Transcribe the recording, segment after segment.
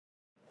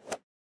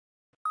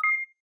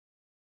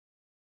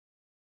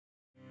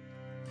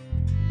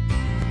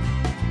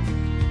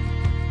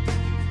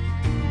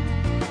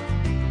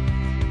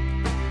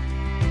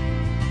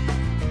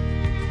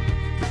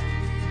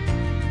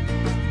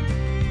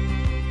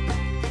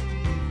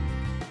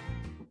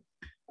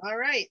All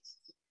right.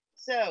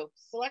 So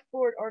select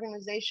board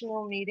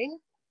organizational meeting,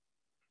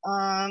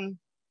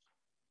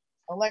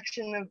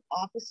 election of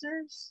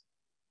officers.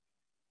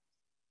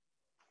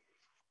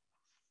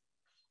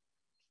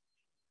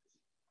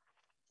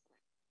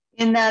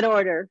 In that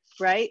order,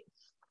 right?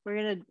 We're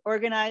going to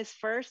organize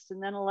first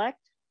and then elect.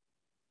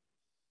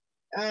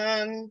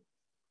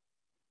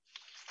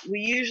 We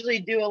usually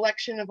do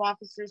election of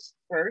officers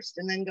first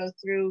and then go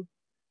through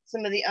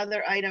some of the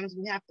other items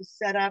we have to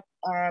set up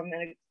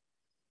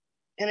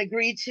and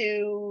agree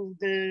to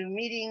the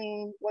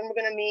meeting, when we're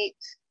going to meet,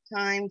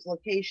 times,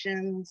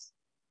 locations,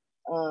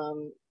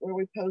 where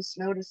we post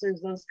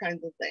notices, those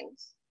kinds of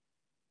things.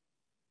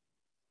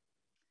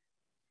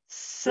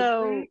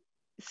 So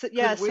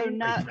yeah, so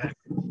not.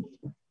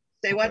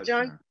 Say what,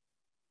 John?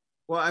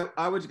 Well,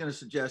 I was going to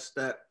suggest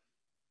that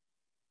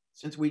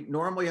since we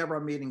normally have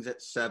our meetings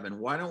at 7,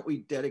 why don't we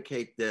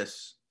dedicate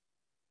this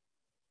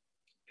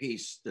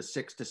piece, the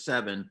 6 to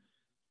 7,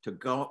 to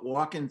go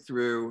walking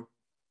through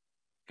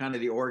kind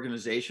of the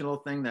organizational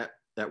thing that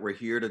we're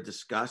here to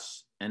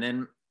discuss. And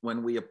then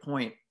when we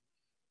appoint,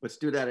 let's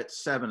do that at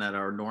 7 at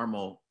our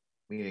normal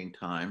meeting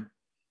time,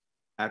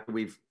 after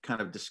we've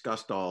kind of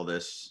discussed all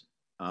this.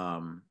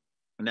 And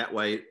that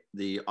way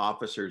the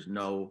officers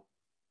know,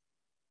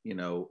 you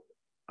know,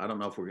 I don't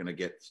know if we're going to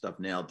get stuff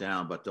nailed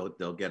down, but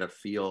they'll get a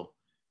feel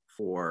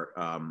for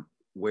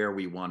where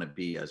we want to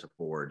be as a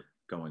board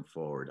going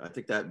forward. I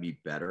think that'd be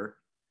better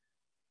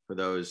for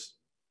those,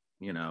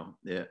 you know.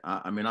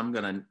 I mean, I'm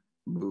going to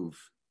move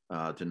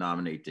to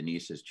nominate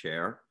Denise as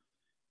chair.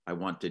 I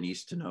want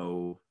Denise to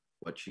know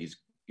what she's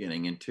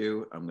getting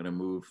into. I'm going to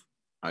move.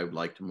 I would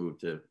like to move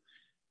to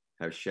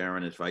have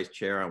Sharon as vice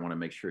chair. I want to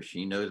make sure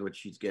she knows what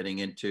she's getting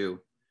into,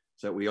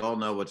 so that we all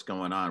know what's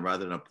going on,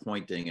 rather than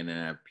appointing and then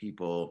have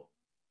people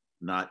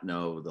not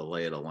know the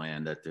lay of the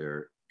land, that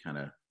they're kind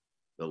of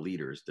the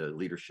leaders, the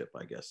leadership,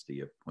 I guess,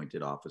 the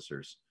appointed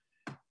officers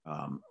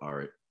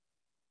are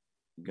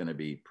going to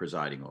be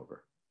presiding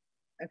over.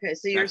 Okay,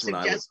 so you're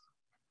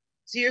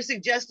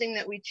suggesting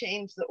that we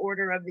change the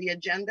order of the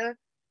agenda.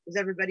 Does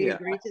everybody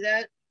agree to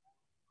that?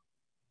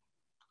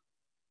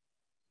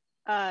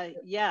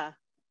 Yeah.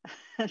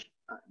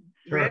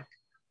 Rick,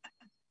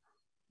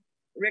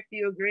 do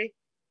you agree?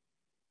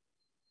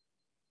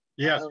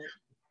 Yes.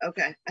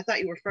 Okay, I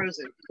thought you were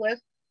frozen. Cliff?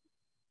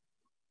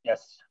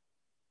 Yes.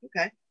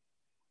 Okay.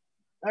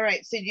 All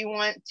right, so do you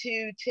want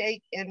to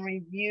take and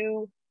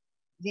review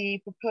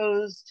the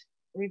proposed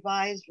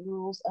revised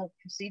rules of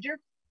procedure?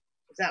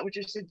 Is that what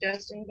you're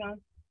suggesting, John?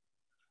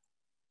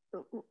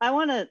 I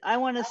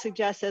want to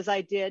suggest, as I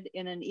did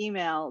in an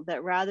email,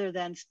 that rather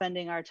than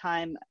spending our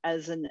time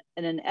as in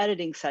an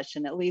editing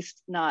session, at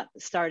least not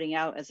starting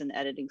out as an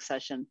editing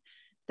session,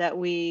 that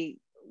we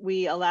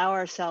allow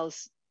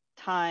ourselves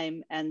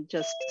time and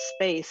just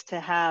space to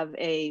have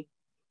a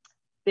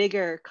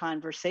bigger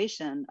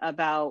conversation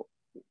about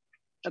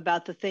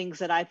the things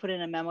that I put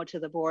in a memo to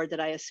the board that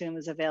I assume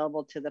is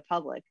available to the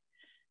public.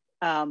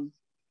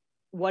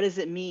 What does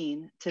it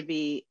mean to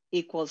be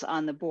equals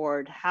on the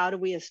board? How do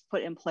we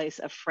put in place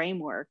a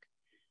framework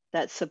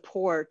that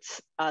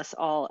supports us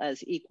all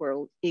as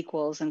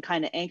equals and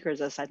kind of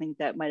anchors us? I think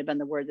that might have been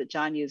the word that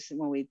John used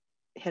when we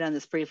hit on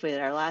this briefly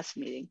at our last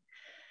meeting.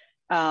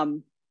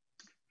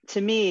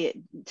 To me,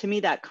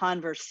 that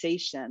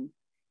conversation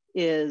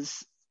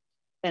is,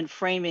 and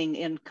framing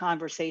in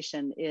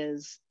conversation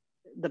is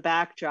the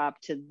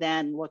backdrop to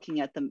then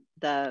looking at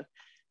the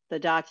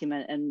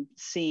document and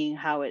seeing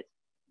how it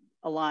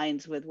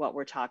aligns with what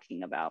we're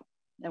talking about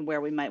and where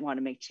we might want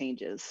to make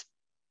changes.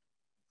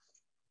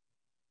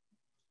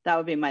 That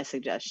would be my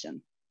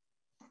suggestion.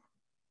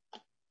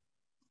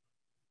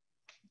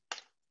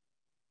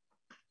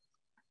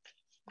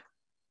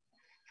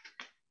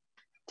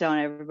 Don't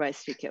everybody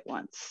speak at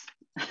once.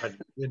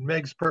 It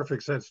makes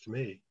perfect sense to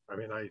me. I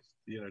mean,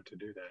 to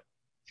do that.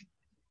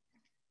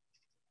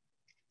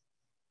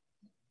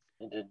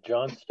 And did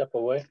John step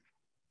away?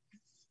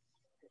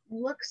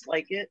 Looks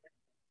like it.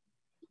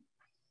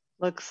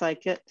 Looks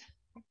like it.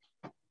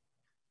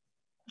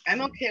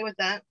 I'm okay with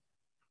that.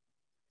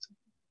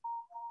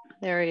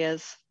 There he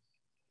is.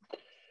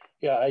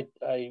 Yeah,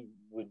 I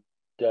would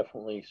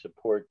definitely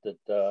support that.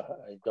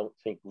 I don't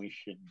think we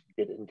should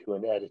get into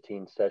an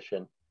editing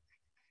session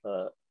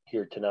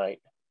here tonight.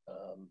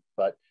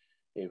 But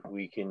if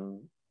we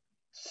can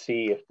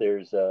see if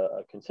there's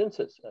a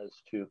consensus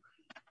as to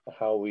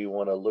how we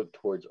want to look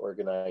towards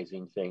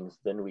organizing things,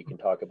 then we can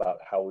talk about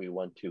how we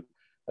want to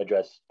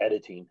address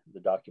editing the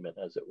document,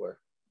 as it were.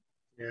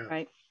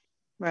 Yeah.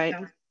 Right.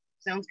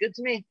 Sounds good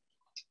to me.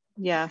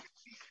 Yeah.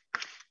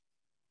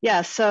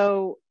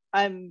 So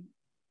I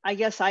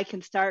guess I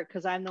can start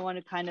because I'm the one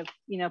who kind of,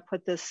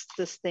 put this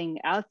thing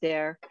out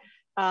there.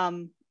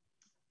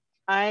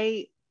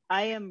 I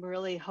am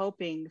really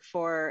hoping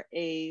for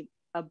a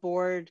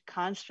board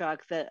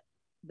construct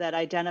that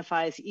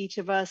identifies each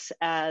of us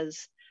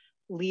as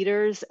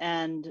leaders,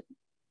 and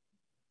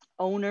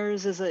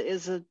owners is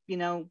a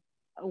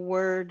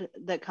word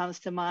that comes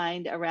to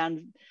mind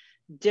around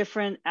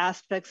different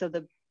aspects of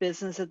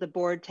business that the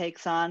board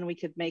takes on. We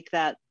could make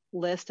that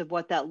list of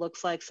what that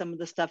looks like. Some of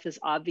the stuff is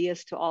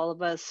obvious to all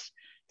of us.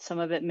 Some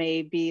of it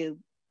may be,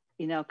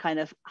 you know, kind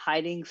of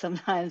hiding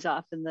sometimes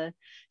off in the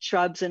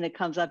shrubs, and it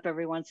comes up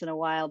every once in a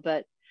while.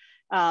 But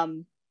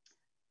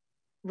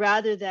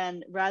rather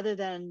than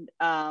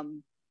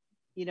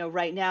you know,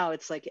 right now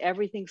it's like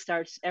everything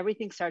starts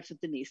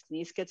with Denise.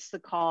 Denise gets the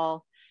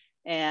call,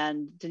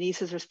 and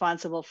Denise is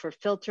responsible for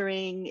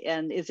filtering.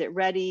 And is it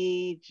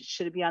ready?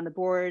 Should it be on the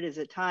board? Is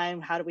it time?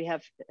 How do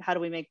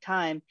we make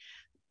time?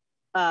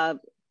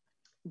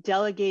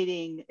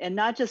 Delegating, and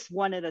not just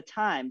one at a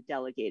time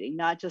delegating,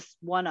 not just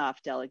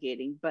one-off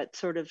delegating, but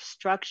sort of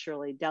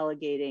structurally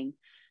delegating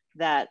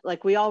that,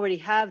 like we already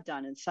have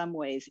done in some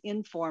ways.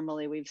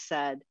 Informally, we've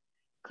said,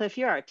 Cliff,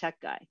 you're our tech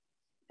guy.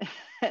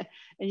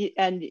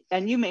 and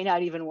you may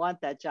not even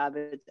want that job.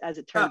 As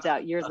it turns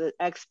out, you're the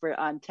expert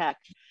on tech.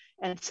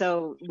 And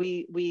so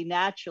we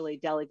naturally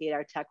delegate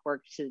our tech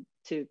work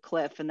to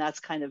Cliff, and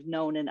that's kind of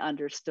known and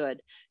understood.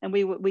 And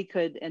we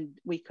could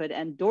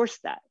endorse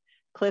that.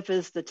 Cliff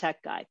is the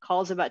tech guy.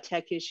 Calls about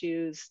tech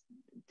issues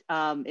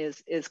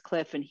is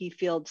Cliff, and he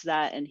fields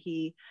that and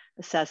he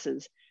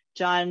assesses.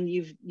 John,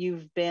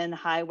 you've been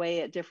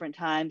highway at different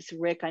times.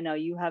 Rick, I know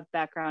you have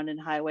background in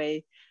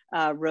highway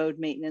road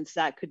maintenance.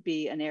 That could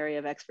be an area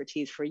of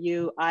expertise for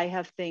you. I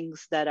have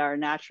things that are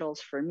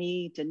naturals for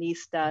me.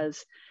 Denise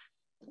does.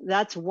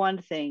 That's one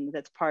thing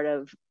that's part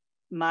of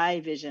my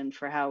vision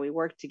for how we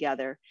work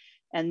together.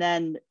 And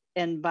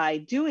by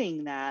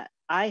doing that,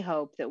 I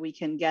hope that we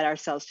can get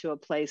ourselves to a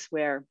place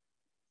where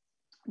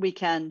we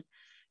can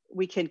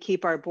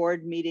keep our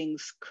board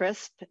meetings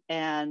crisp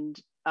and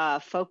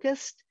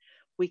focused.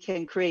 We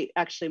can create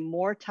actually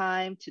more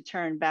time to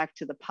turn back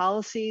to the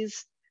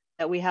policies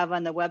that we have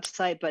on the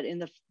website. But in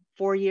the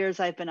 4 years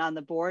I've been on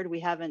the board,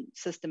 we haven't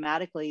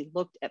systematically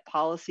looked at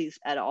policies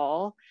at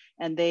all.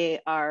 And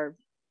they are,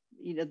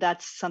 you know,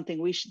 that's something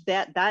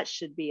that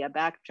should be a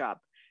backdrop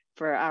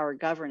for our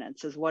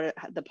governance, is what are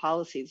the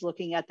policies,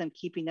 looking at them,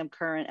 keeping them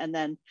current, and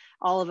then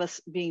all of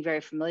us being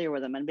very familiar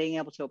with them and being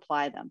able to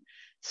apply them.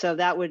 So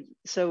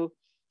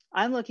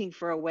I'm looking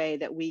for a way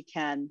that we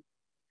can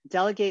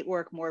delegate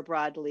work more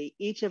broadly.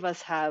 Each of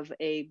us have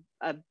a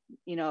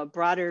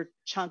broader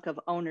chunk of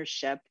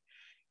ownership,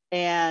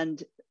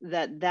 and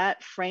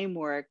that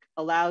framework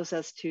allows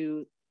us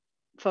to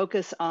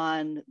focus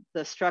on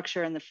the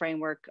structure and the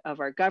framework of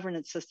our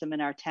governance system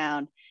in our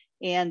town,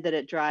 and that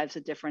it drives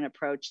a different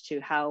approach to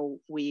how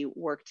we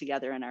work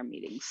together in our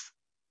meetings.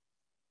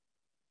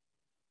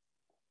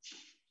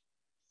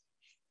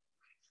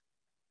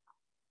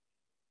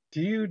 Do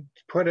you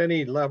put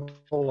any level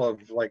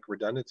of like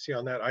redundancy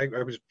on that? I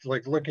was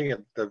like looking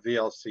at the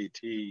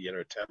VLCT, you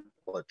know,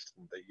 templates,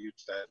 and they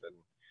use that, and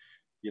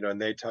you know,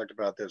 and they talked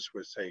about this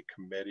with, say,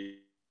 committee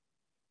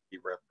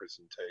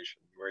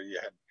representation, where you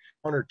had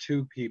one or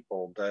two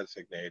people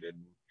designated.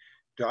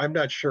 I'm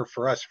not sure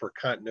for us, for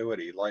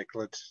continuity, like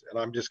and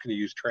I'm just going to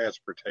use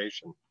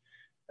transportation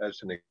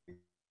as an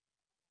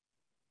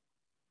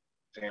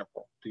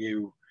example.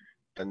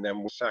 And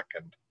then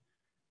second,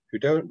 who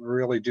don't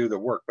really do the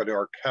work, but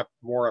are kept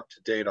more up to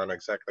date on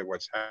exactly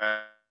what's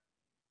happening.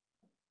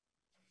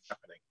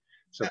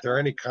 So if there are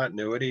any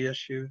continuity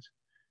issues,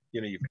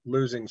 you know, you're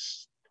losing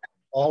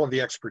all of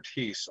the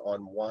expertise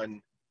on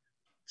one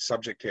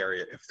subject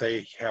area if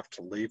they have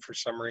to leave for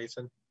some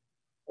reason,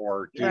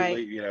 or do right.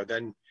 leave, you know,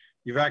 then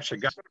you've actually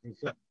got.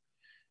 Does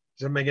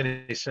that make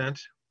any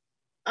sense?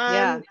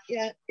 Yeah,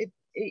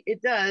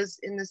 it does,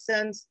 in the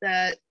sense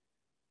that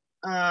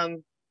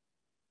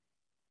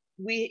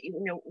we,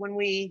 you know, when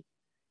we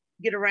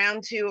get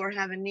around to or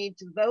have a need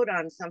to vote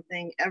on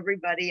something,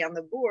 everybody on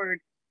the board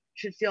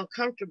should feel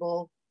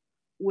comfortable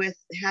with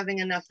having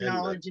enough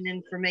knowledge and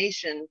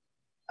information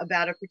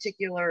about a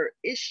particular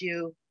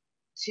issue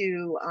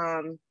to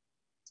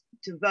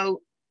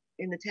vote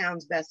in the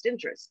town's best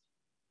interest.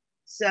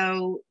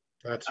 So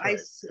that's right.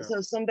 So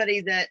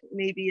somebody that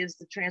maybe is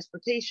the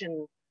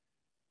transportation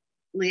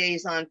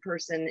liaison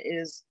person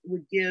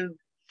would give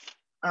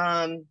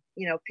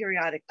you know,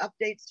 periodic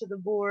updates to the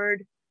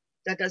board.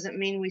 That doesn't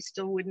mean we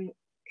still wouldn't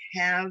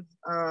have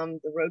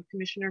the road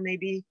commissioner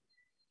maybe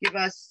give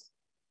us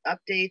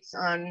updates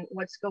on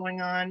what's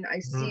going on. I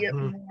see it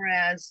more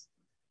as,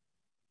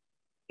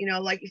 you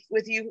know, like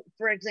with you,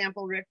 for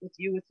example, Rick, with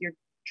your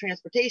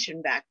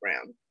transportation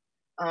background,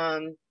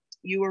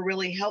 you were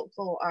really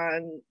helpful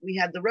on, we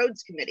had the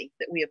roads committee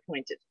that we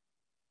appointed,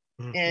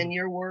 and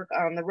your work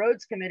on the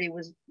roads committee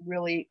was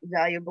really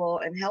valuable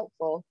and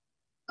helpful.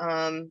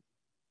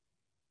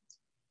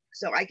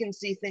 So I can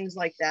see things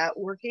like that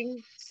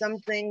working. Some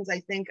things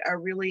I think are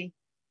really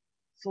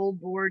full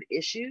board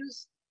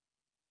issues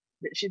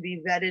that should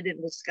be vetted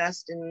and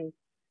discussed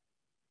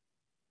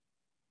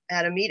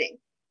at a meeting.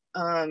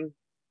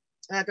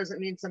 That doesn't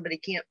mean somebody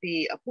can't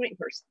be a point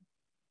person.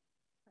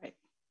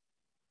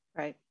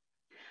 Right.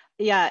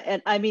 Yeah,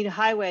 and I mean,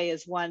 highway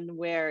is one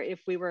where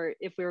if we were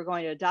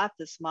going to adopt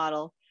this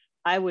model,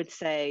 I would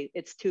say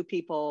it's two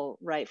people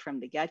right from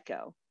the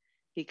get-go,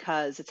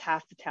 because it's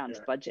half the town's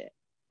budget,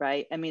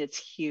 right? I mean, it's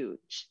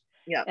huge.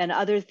 Yeah. And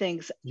other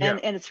things, Yeah.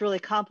 and it's really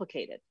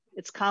complicated.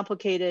 It's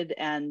complicated,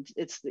 and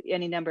it's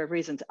any number of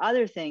reasons.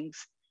 Other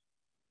things,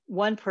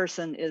 one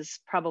person is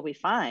probably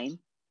fine,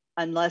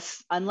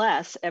 unless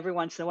every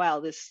once in a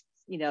while this,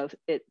 you know,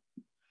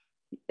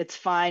 it's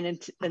fine,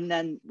 and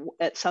then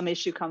some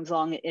issue comes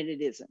along and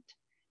it isn't,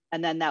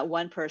 and then that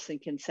one person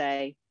can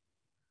say,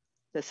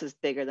 this is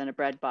bigger than a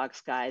bread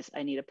box, guys.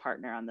 I need a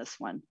partner on this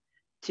one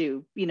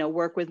to, you know,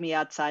 work with me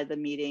outside the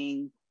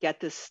meeting, get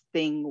this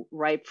thing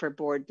ripe for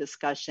board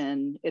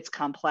discussion. It's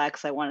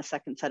complex. I want a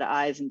second set of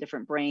eyes and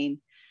different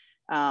brain.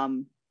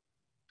 But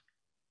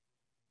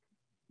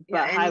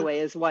highway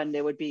is one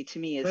that would be, to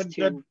me, is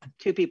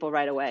two people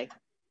right away.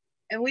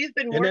 And we've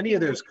been in any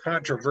of working those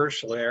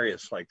controversial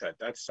areas like that,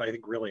 that's, I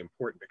think, really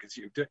important, because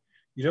you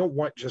don't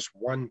want just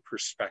one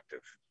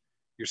perspective.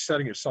 You're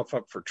setting yourself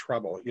up for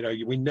trouble. You know,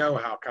 we know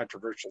how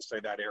controversial, say,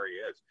 that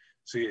area is.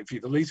 So if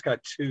you've at least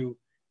got two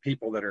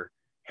people that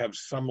have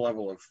some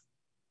level of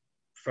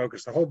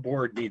focus, the whole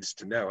board needs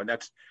to know. And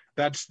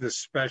that's the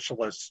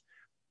specialist's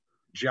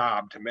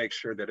job, to make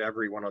sure that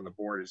everyone on the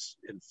board is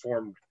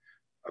informed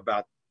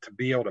about, to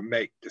be able to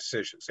make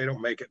decisions. They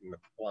don't make it in the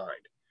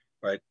blind,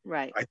 but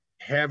right.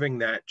 Having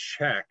that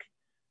check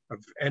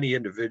of any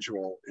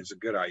individual is a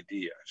good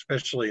idea,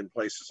 especially in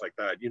places like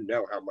that. You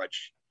know how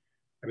much,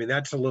 I mean,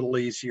 that's a little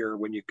easier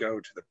when you go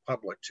to the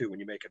public too, when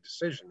you make a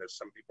decision that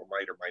some people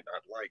might or might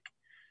not like,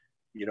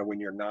 you know,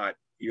 when you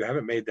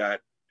haven't made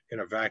that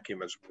in a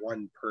vacuum as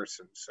one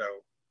person. So,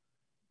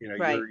 you know,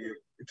 right.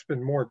 it's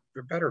been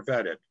better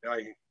vetted.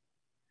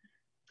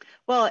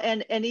 Well,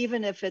 and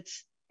even if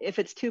it's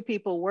two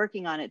people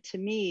working on it, to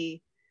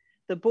me,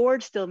 the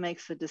board still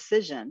makes the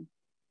decision.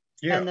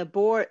 Yeah. And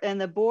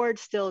the board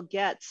still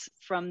gets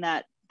from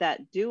that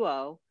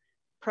duo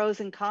pros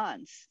and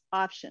cons,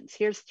 options.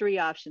 Here's 3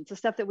 options, the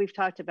stuff that we've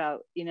talked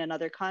about in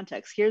another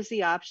context. Here's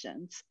the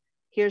options.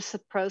 Here's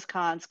the pros,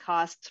 cons,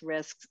 costs,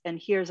 risks, and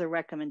here's a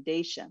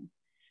recommendation.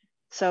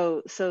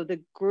 So the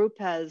group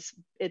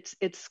it's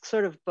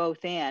sort of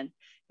both and.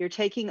 You're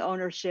taking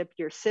ownership,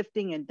 you're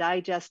sifting and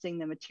digesting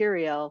the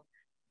material,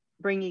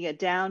 bringing it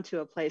down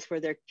to a place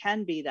where there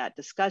can be that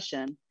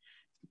discussion.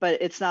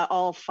 But it's not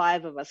all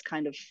 5 of us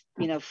kind of,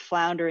 you know,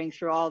 floundering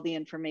through all the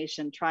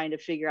information, trying to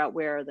figure out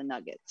where are the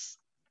nuggets.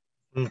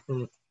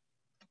 Mm-hmm.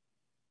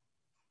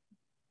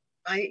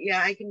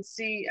 I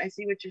see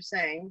what you're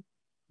saying.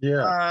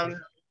 Yeah.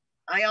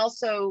 I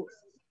also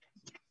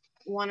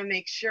want to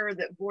make sure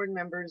that board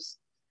members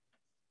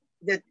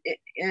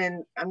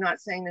and I'm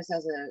not saying this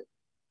as a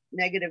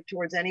negative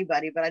towards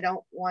anybody, but I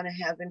don't want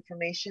to have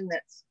information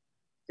that's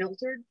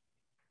filtered,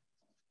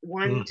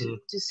 one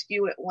to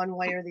skew it one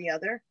way or the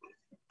other.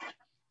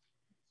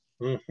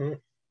 Mm-hmm.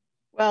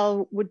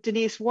 Well, with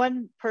Denise,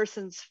 one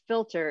person's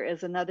filter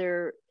is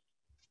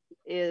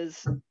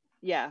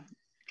yeah.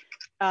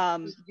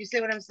 Did you see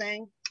what I'm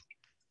saying?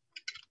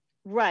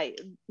 Right.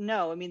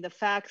 No, I mean, the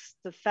facts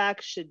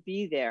should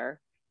be there,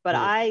 but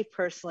I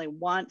personally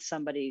want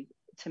somebody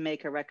to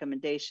make a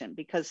recommendation,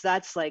 because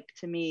that's like,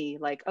 to me,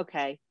 like,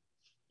 okay,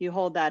 you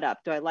hold that up.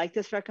 Do I like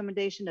this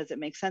recommendation? Does it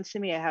make sense to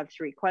me? I have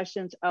 3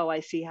 questions. Oh,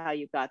 I see how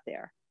you got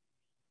there.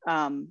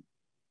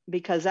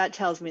 Because that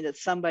tells me that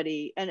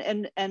somebody,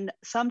 and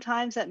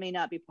sometimes that may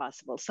not be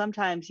possible.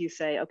 Sometimes you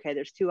say, okay,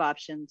 there's 2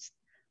 options.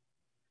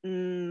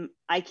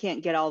 I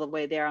can't get all the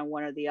way there on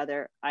one or the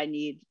other. I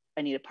need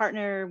a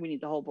partner. We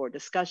need the whole board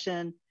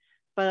discussion.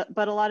 But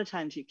a lot of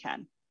times you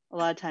can. A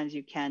lot of times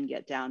you can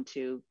get down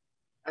to.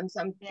 On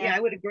some, yeah, I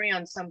would agree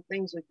on some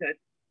things we could.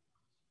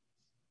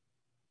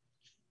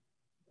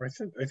 I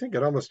think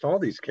in almost all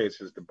these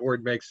cases, the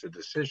board makes the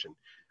decision.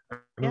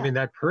 I mean,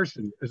 that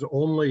person is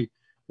only,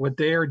 what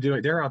they are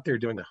doing, they're out there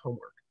doing the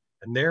homework,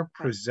 and they're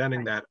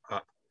presenting that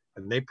up,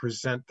 and they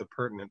present the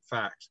pertinent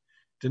facts.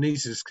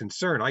 Denise's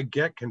concern, I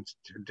get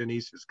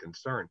Denise's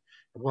concern,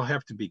 and we'll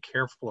have to be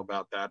careful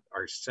about that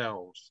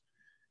ourselves,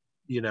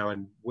 you know,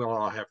 and we'll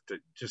all have to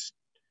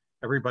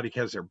everybody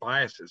has their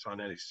biases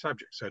on any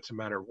subject. So it's a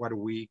matter of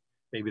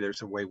maybe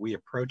there's a way we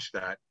approach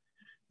that.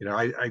 You know,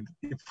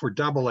 if we're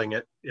doubling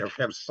it, you know,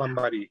 have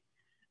somebody,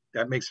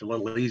 that makes it a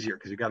little easier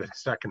because you got a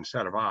second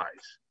set of eyes.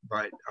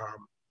 But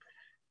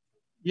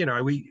you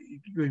know, we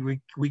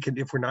can,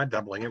 if we're not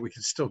doubling it, we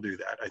can still do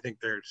that. I think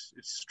it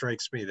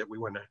strikes me that we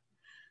want to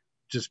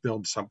just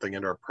build something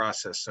into our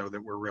process so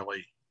that we're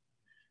really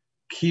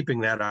keeping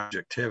that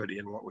objectivity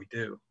in what we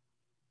do.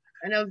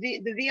 I know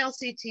the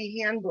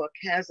VLCT handbook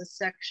has a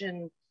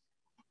section,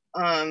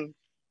 and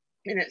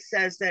it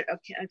says that,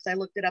 okay, as I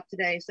looked it up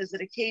today, it says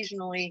that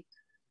occasionally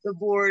the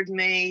board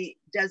may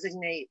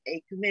designate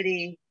a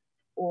committee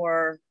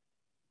or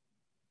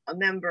a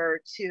member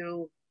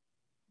to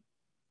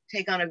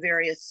take on a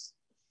various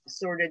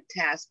sorted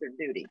task or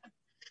duty.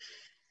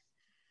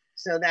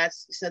 So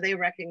they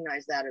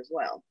recognize that as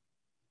well.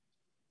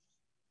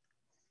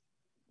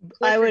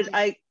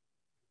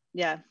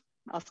 Yeah,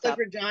 I'll stop.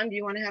 Clifford, John, do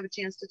you want to have a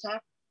chance to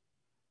talk?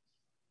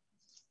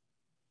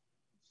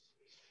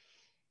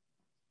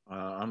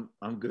 I'm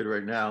good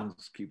right now.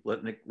 Just keep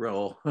letting it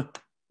roll.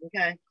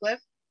 Okay, Cliff?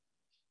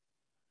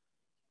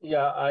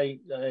 Yeah, I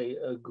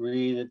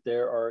agree that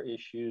there are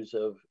issues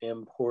of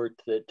import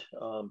that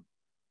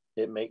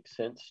it makes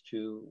sense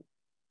to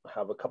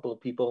have a couple of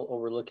people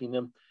overlooking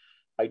them.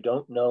 I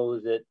don't know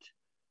that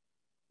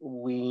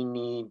we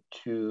need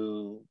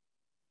to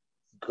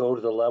go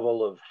to the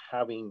level of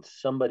having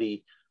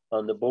somebody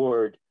on the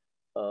board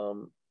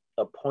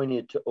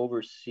appointed to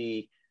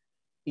oversee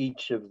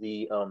each of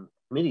the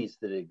committees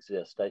that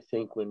exist. I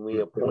think when we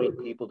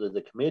appoint people to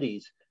the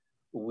committees,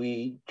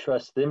 we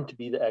trust them to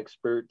be the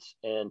experts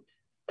and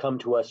come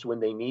to us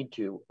when they need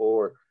to,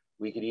 or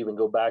we could even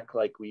go back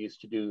like we used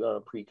to do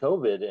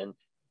pre-COVID and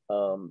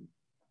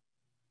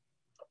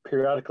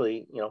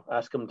periodically,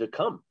 ask them to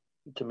come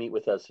to meet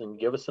with us and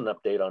give us an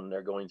update on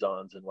their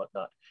goings-ons and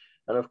whatnot.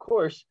 And of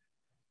course,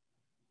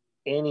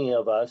 any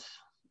of us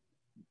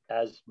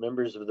as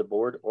members of the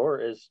board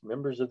or as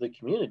members of the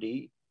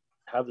community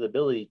have the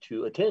ability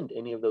to attend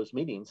any of those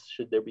meetings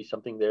should there be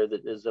something there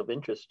that is of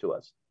interest to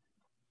us.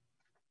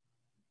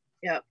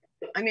 Yeah,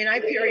 I mean, I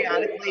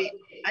periodically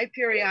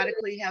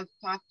have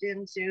popped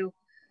into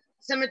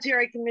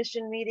cemetery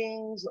commission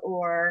meetings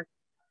or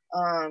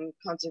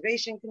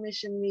conservation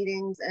commission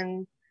meetings,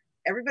 and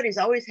everybody's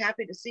always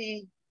happy to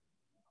see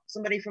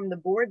somebody from the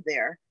board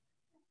there.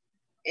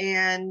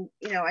 And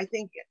I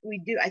think we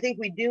do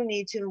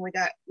need to, and we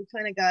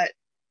kind of got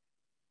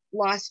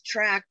lost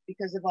track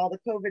because of all the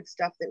COVID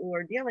stuff that we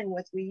were dealing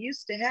with. We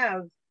used to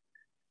have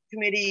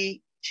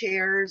committee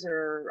chairs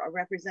or a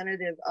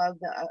representative of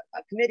a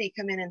committee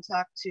come in and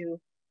talk to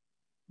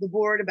the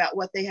board about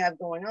what they have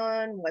going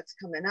on, what's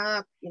coming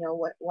up,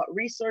 what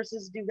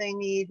resources do they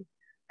need.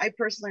 I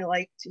personally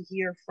like to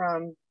hear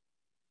from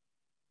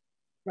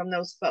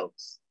those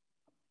folks.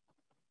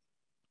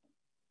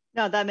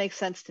 No, that makes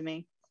sense to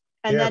me.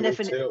 And then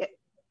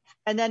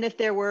if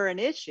there were an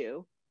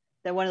issue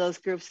that one of those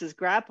groups is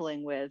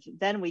grappling with,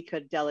 then we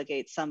could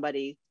delegate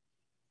somebody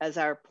as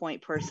our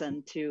point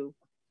person to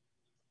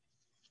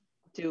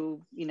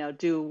do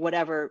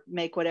whatever,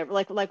 make whatever,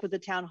 like with the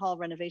town hall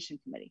renovation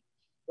committee,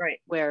 right?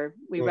 Where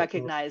we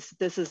recognize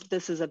this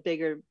is a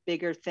bigger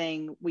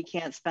thing. We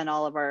can't spend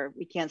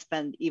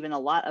even a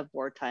lot of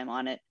board time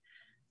on it.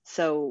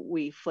 So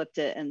we flipped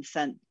it and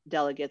sent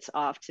delegates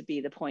off to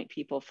be the point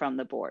people from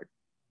the board.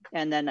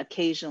 And then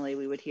occasionally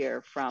we would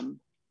hear from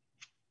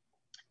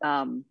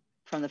the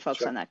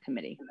folks on that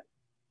committee.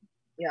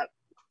 Yep.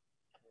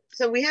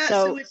 So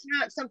so it's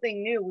not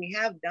something new. We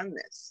have done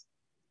this.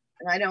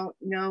 And I don't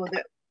know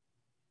that,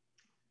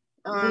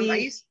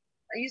 I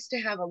used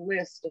to have a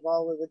list of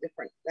all of the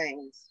different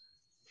things.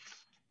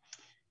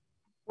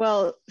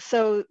 Well,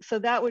 so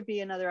that would be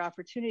another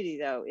opportunity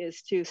though,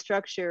 is to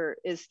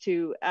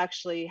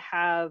actually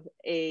have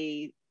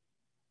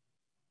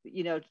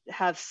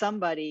have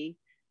somebody,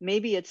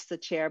 maybe it's the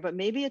chair, but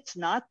maybe it's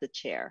not the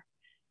chair,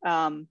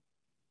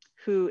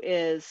 who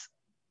is,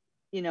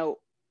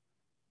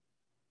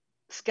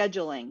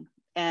 scheduling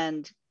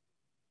and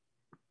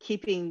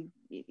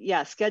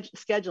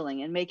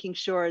scheduling and making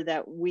sure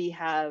that we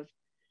have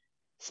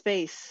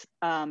space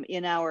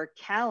in our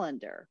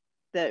calendar,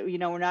 that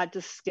we're not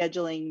just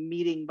scheduling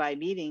meeting by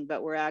meeting,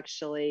 but we're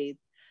actually,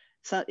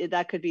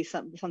 that could be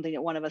something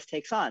that one of us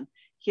takes on.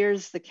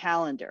 Here's the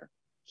calendar.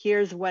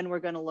 Here's when we're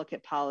going to look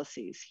at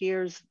policies.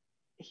 Here's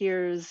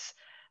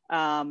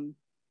when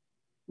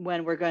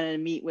we're going to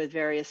meet with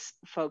various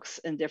folks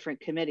in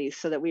different committees,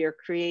 so that we are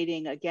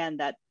creating, again,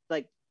 that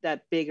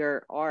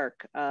bigger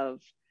arc of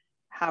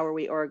how are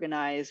we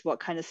organized, what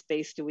kind of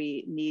space do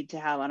we need to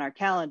have on our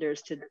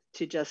calendars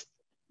to just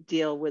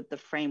deal with the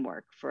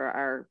framework for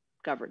our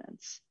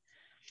governance.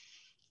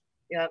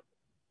 Yep.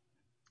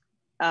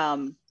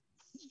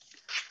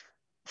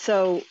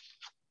 So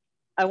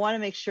I want to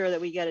make sure that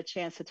we get a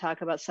chance to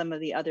talk about some of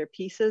the other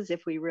pieces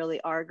if we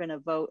really are going to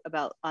vote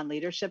on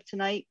leadership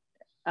tonight.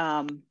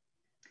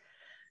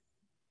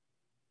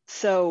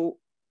 So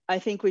I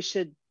think we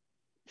should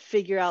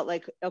figure out,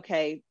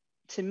 okay,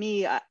 to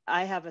me,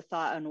 I have a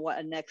thought on what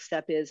a next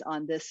step is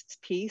on this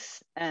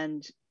piece.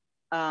 And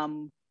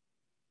I'll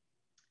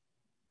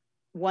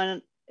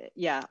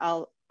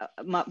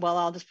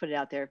just put it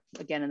out there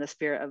again in the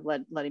spirit of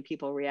letting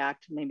people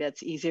react. Maybe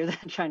that's easier than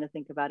trying to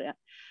think about it.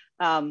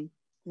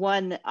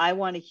 One, I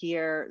want to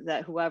hear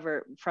that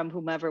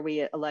whomever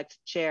we elect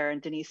chair,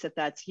 and Denise, if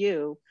that's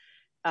you,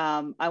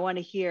 I want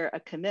to hear a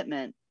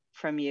commitment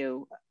from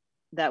you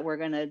that we're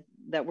going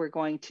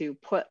to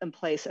put in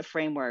place a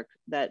framework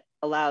that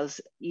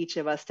allows each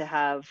of us to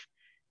have,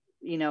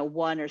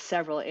 one or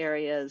several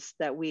areas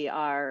that we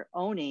are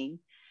owning,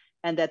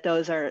 and that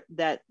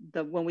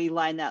when we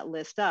line that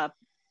list up,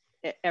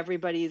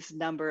 everybody's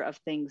number of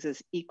things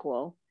is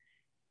equal.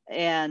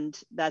 And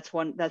that's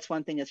one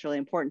thing that's really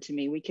important to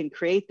me. We can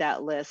create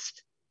that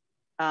list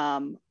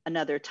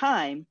another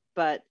time,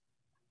 but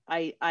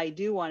I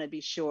do want to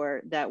be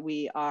sure that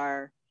we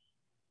are,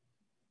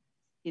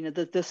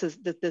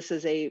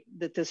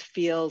 that this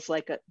feels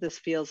like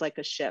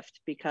a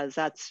shift, because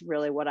that's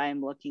really what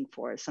I'm looking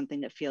for, is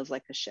something that feels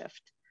like a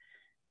shift.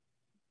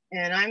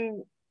 And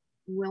I'm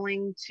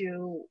willing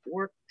to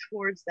work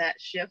towards that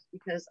shift,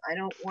 because I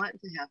don't want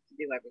to have to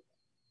do everything.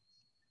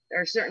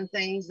 There are certain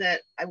things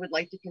that I would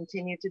like to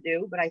continue to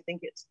do, but I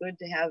think it's good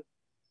to have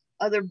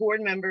other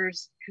board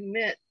members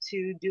commit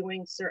to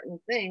doing certain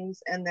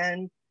things and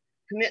then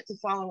commit to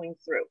following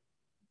through.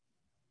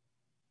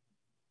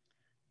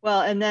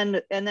 Well, and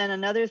then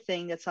another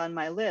thing that's on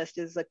my list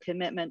is a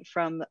commitment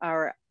from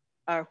our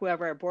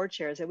whoever our board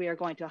chair is, that we are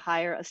going to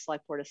hire a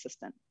select board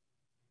assistant.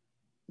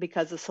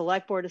 Because the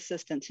select board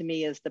assistant to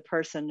me is the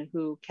person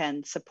who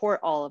can support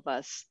all of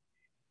us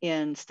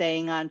in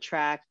staying on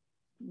track,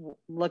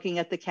 looking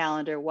at the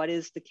calendar. What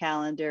is the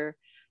calendar?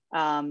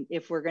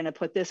 If we're going to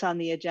put this on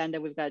the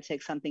agenda, we've got to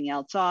take something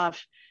else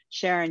off.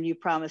 Sharon, you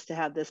promised to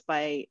have this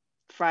by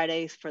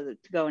Fridays to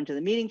go into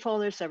the meeting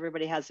folder, so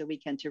everybody has a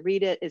weekend to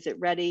read it. Is it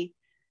ready?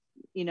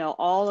 You know,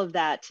 all of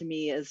that to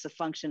me is the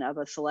function of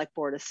a select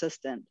board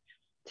assistant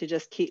to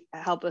just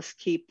help us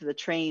keep the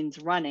trains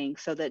running,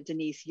 so that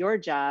Denise, your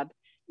job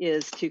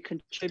is to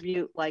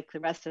contribute like the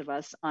rest of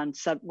us on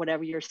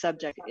whatever your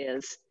subject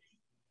is,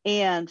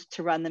 and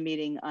to run the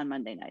meeting on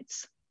Monday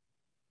nights.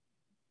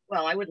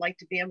 Well, I would like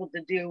to be able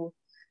to do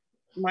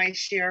my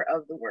share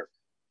of the work.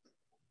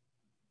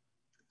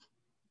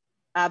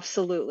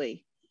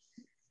 Absolutely.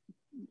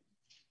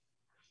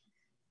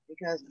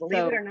 Because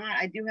believe it or not,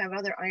 I do have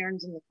other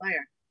irons in the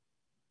fire.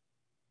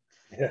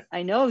 Yeah.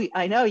 I know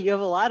you have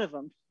a lot of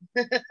them.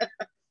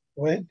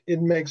 Well,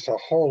 it makes a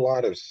whole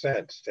lot of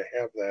sense to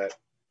have that.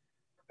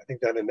 I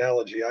think that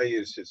analogy I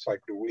used, it's like,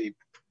 do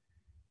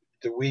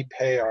we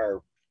pay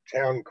our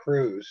town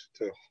crews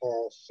to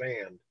haul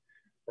sand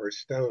or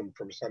stone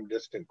from some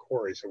distant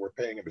quarry, so we're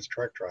paying them as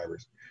truck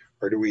drivers,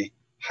 or do we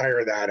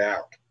hire that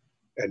out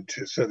and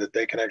so that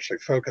they can actually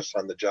focus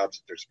on the jobs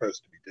that they're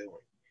supposed to be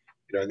doing?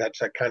 You know, and that's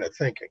that kind of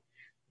thinking.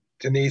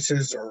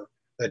 Denise's or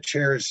the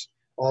chair's,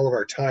 all of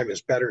our time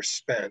is better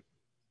spent,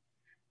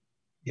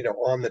 you know,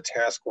 on the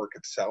task work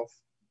itself.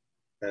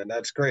 And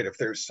that's great. If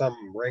there's some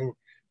ring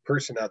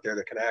person out there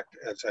that can act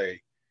as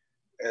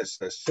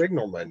a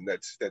signalman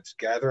that's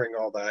gathering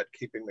all that,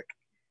 keeping the,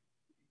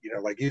 you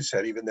know, like you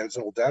said, even those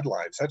little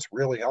deadlines, that's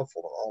really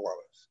helpful to all of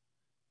us,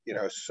 you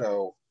know.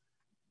 So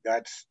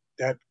that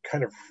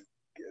kind of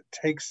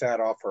takes that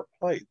off our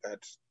plate.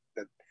 That's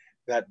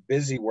that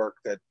busy work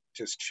that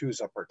just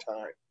chews up our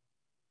time.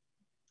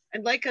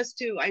 I'd like us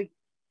to, I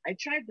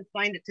tried to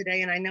find it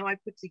today, and I know I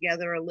put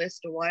together a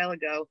list a while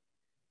ago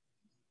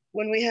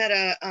when we had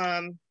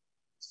a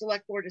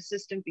select board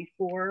assistant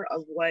before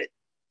of what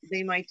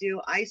they might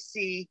do. I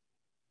see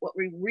what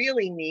we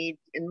really need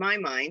in my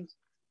mind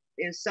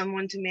is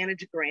someone to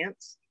manage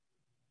grants.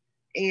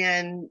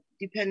 And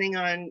depending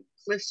on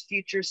Cliff's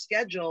future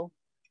schedule,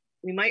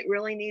 we might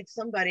really need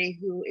somebody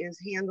who is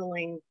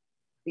handling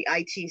the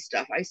IT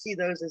stuff. I see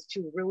those as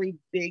two really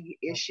big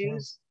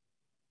issues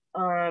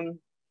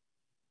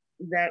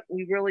that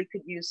we really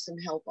could use some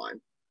help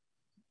on.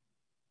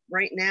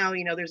 Right now,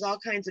 you know, there's all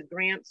kinds of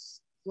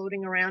grants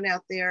floating around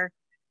out there.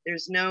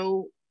 There's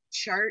no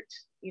chart.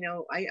 You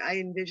know, I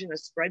envision a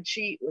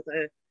spreadsheet with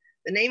the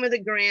name of the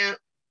grant,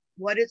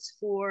 what it's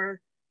for,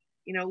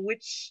 you know,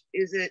 which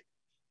is it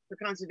for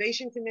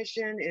Conservation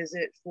Commission? Is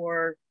it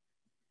for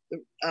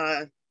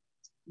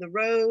the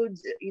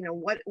roads? You know,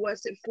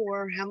 what's it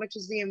for? How much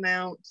is the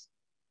amount?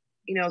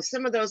 You know,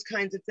 some of those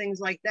kinds of things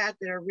like that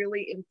that are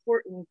really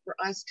important for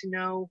us to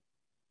know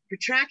for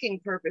tracking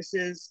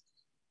purposes.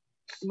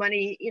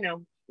 Money, you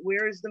know,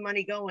 where is the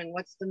money going?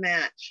 What's the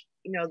match?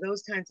 You know,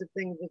 those kinds of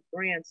things with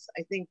grants.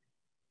 I think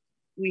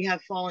we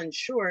have fallen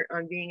short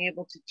on being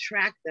able to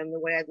track them the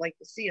way I'd like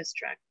to see us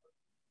track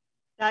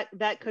them.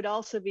 That could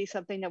also be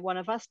something that one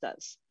of us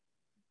does.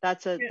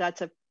 That's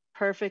a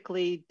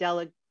perfectly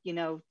you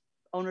know,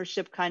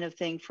 ownership kind of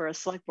thing for a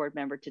select board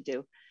member to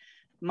do.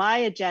 My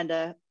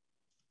agenda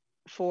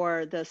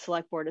for the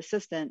select board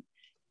assistant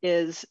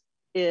is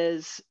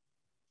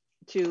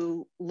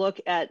to look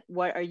at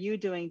what are you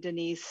doing,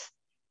 Denise,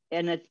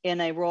 in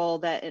a role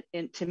that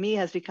to me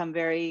has become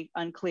very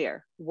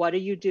unclear. What do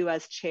you do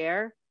as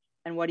chair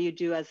and what do you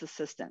do as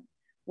assistant?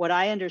 What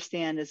I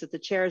understand is that the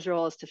chair's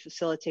role is to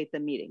facilitate the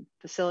meeting.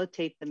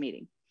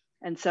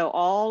 And so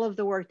all of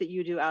the work that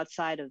you do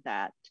outside of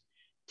that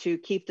to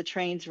keep the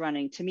trains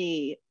running, to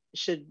me,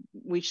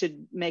 we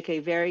should make a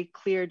very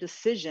clear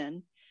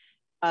decision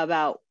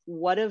about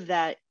what of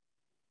that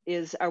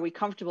are we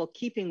comfortable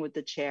keeping with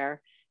the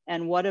chair,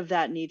 and what of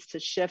that needs to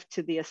shift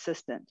to the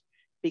assistant.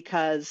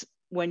 Because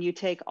when you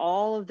take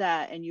all of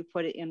that and you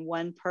put it in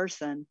one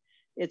person,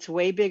 it's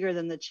way bigger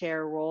than the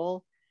chair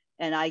role.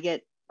 And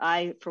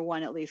I, for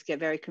one, at least get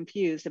very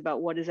confused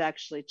about what is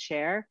actually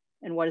chair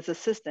and what is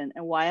assistant.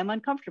 And why I'm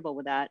uncomfortable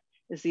with that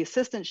is the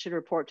assistant should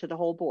report to the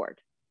whole board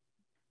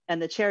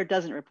and the chair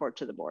doesn't report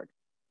to the board.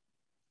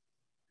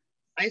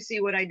 I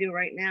see what I do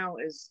right now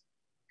is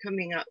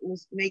coming up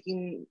with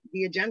making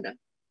the agenda.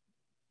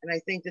 And I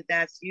think that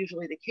that's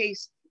usually the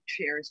case for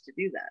chairs to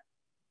do that,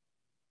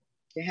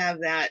 to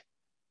have that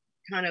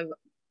kind of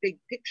big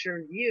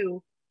picture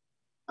view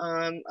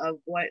of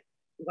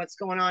what's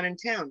going on in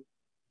town.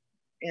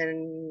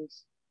 And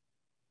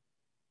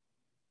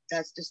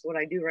that's just what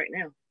I do right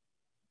now.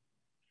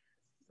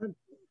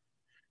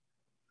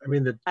 I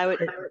mean,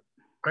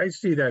 I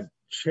see that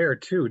chair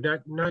too,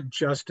 not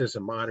just as a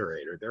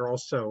moderator. They're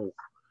also,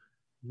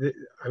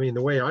 I mean,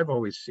 the way I've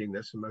always seen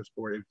this in most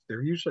boards,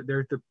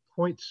 they're the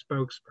point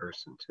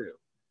spokesperson too.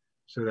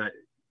 So that,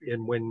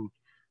 and when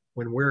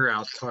we're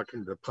out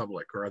talking to the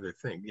public or other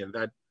things, you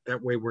know,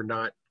 that way we're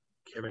not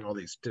having all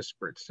these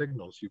disparate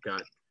signals.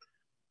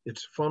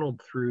 It's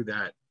funneled through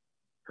that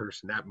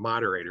person, that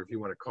moderator, if you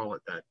want to call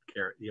it that,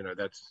 you know,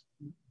 that's,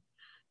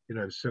 you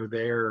know, so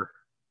they're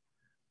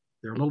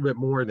a little bit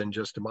more than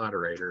just a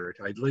moderator.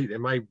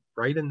 Am I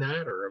right in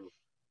that, or?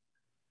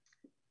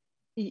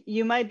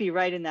 You might be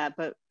right in that,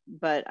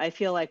 but I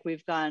feel like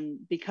we've gone,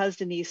 because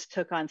Denise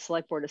took on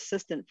select board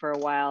assistant for a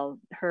while,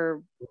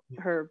 her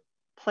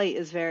plate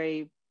is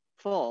very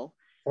full,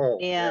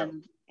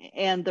 and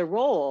the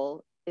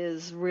role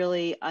is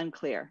really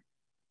unclear.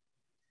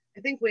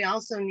 I think we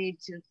also need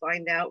to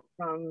find out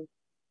from,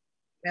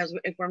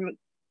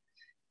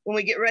 when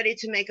we get ready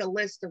to make a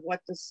list of what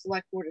the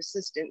select board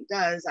assistant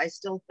does, I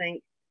still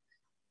think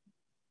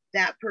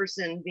that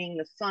person being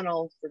the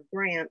funnel for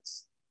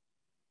grants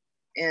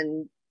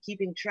and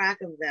keeping track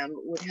of them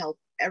would help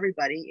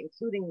everybody,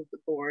 including the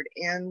board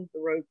and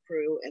the road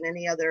crew and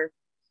any other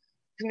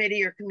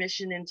committee or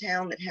commission in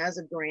town that has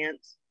a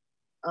grant.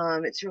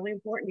 It's really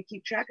important to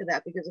keep track of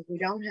that, because if we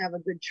don't have a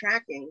good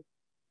tracking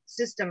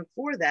system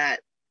for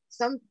that,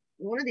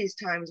 one of these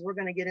times we're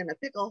going to get in a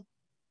pickle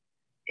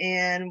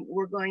and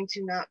we're going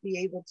to not be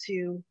able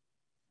to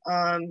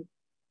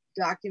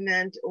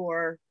document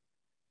or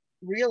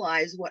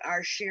realize what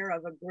our share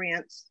of a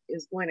grant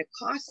is going to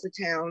cost the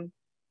town,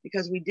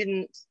 because we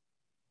didn't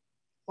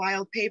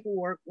file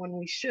paperwork when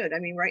we should. I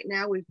mean, right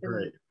now we've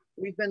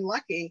been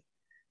lucky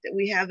that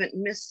we haven't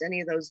missed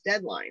any of those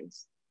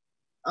deadlines.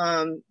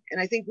 And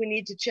I think we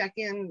need to check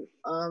in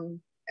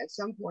at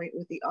some point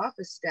with the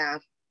office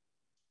staff,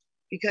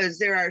 because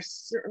there are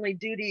certainly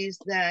duties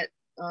that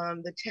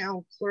the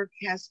town clerk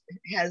has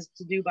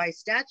to do by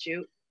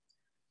statute,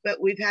 but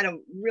we've had a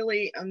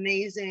really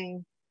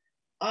amazing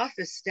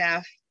office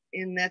staff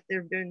in that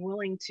they've been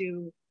willing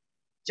to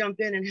jump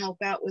in and help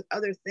out with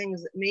other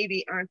things that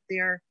maybe aren't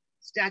their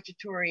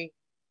statutory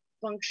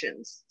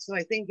functions. So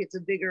I think it's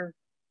a bigger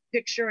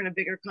picture and a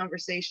bigger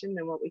conversation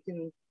than what we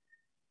can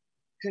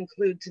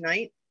conclude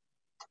tonight.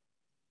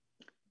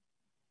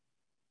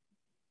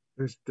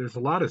 There's a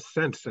lot of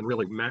sense, and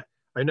really,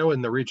 I know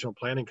in the regional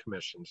planning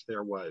commissions,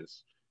 there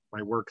was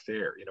my work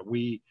there. You know,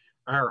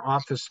 our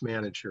office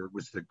manager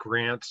was the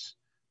grants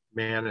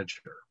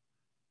manager,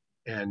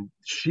 and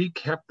she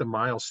kept the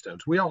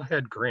milestones. We all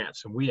had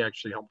grants, and we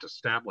actually helped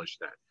establish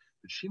that.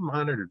 But she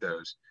monitored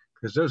those,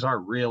 because those are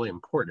really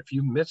important. If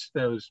you miss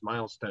those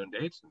milestone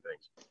dates and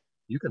things,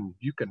 you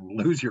can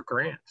lose your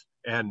grant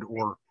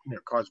or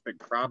cause big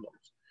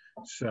problems.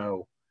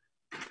 So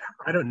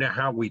I don't know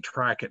how we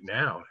track it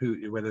now.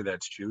 Whether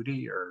that's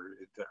Judy or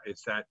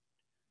is that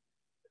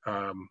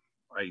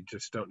I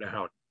just don't know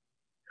how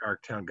our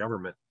town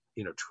government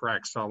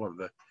tracks all of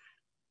the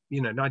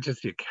not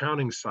just the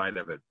accounting side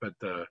of it, but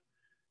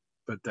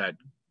that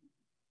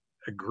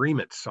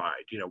agreement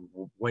side,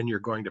 when you're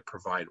going to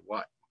provide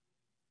what.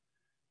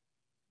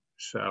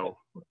 So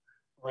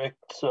Rick,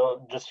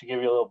 so just to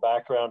give you a little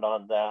background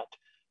on that,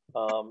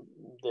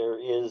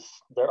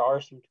 there are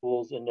some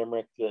tools in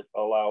NIMRIC that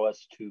allow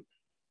us to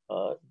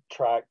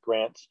track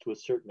grants to a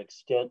certain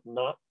extent,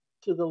 not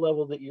to the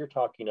level that you're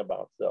talking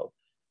about though.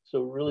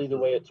 So really the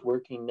way it's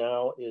working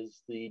now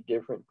is the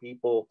different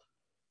people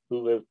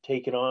who have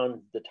taken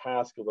on the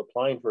task of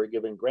applying for a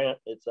given grant,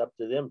 it's up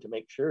to them to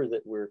make sure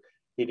that we're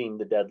hitting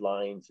the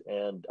deadlines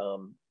and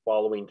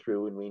following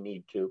through when we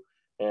need to,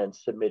 and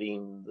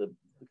submitting the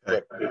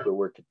correct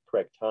paperwork at the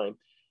correct time.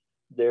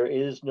 There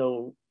is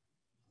no,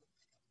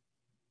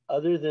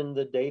 other than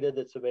the data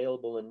that's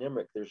available in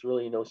NIMRIC, there's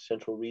really no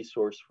central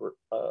resource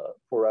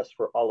for us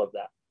for all of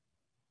that.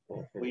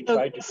 We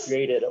tried to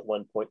create it at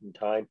one point in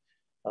time,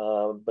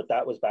 but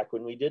that was back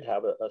when we did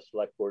have a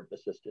select board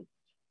assistant.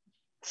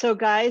 So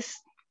guys,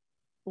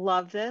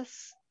 love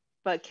this,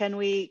 but can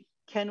we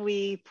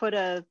put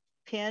a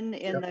pin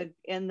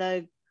in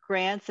the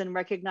grants and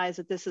recognize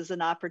that this is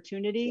an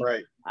opportunity?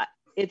 Right.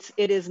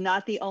 It is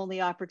not the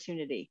only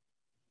opportunity.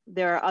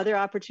 There are other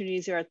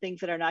opportunities. There are things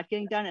that are not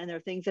getting done, and there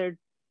are things that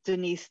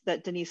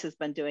Denise has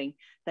been doing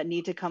that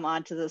need to come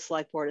onto the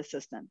select board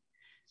assistant.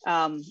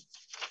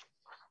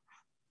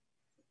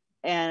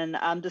 And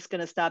I'm just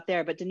going to stop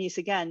there. But Denise,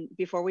 again,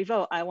 before we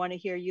vote, I want to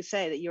hear you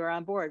say that you're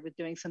on board with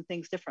doing some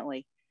things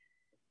differently.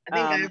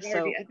 I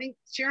think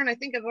Sharon, I've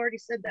already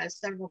said that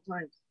several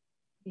times.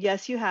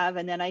 Yes, you have.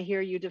 And then I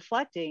hear you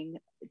deflecting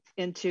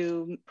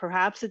into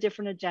perhaps a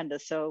different agenda.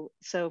 So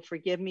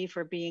forgive me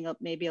for being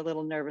maybe a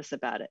little nervous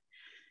about it.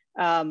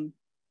 Can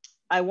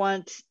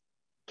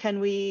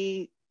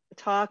we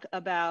talk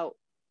about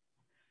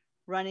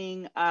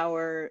running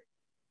our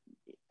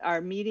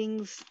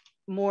meetings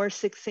more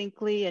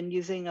succinctly and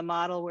using a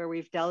model where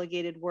we've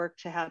delegated work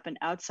to happen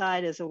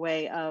outside as a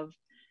way of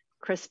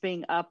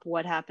crisping up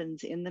what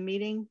happens in the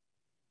meeting?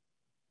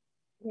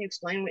 Can you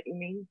explain what you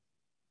mean?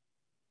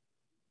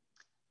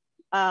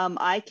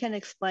 I can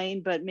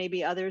explain, but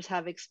maybe others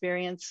have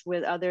experience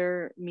with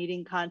other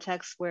meeting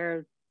contexts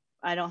where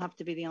I don't have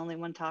to be the only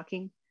one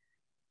talking.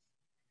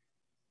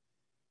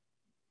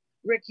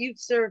 Rick, you've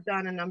served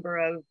on a number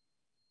of,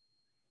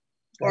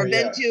 or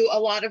been to a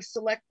lot of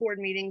select board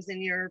meetings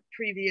in your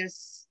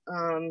previous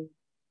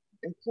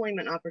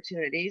employment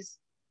opportunities.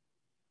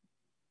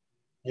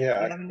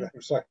 Yeah, I'm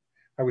sorry.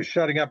 I was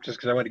shutting up just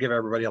because I wanted to give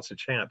everybody else a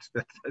chance.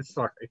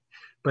 Sorry.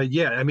 But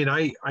yeah, I mean,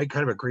 I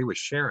kind of agree with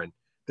Sharon.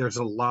 There's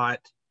a lot,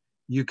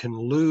 you can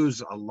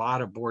lose a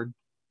lot of board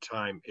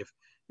time if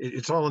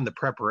it's all in the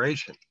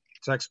preparation.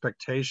 It's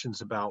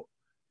expectations about,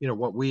 you know,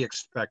 what we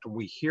expect when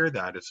we hear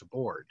that as a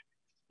board,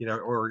 you know,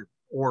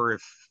 or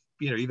if,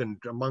 you know, even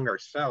among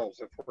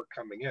ourselves, if we're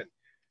coming in,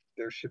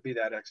 there should be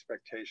that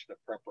expectation of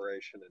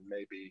preparation, and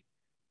maybe,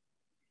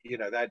 you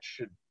know, that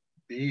should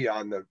be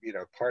on the, you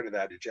know, part of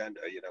that agenda.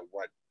 You know,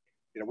 what,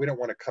 you know, we don't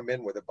want to come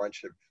in with a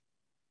bunch of,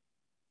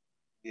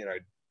 you know,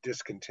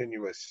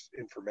 discontinuous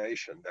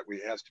information that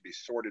has to be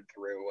sorted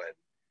through. And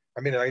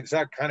I mean, is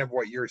that kind of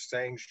what you're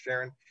saying,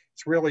 Sharon?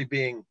 It's really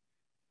being,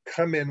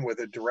 come in with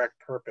a direct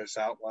purpose,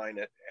 outline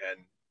it,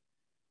 and,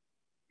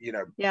 you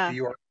know,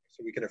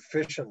 so we can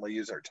efficiently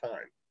use our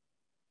time.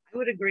 I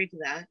would agree to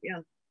that.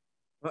 Yeah.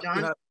 John?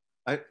 You know,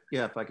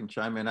 yeah, if I can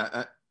chime in,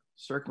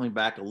 circling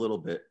back a little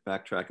bit,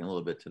 backtracking a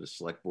little bit to the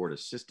select board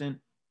assistant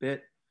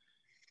bit.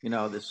 You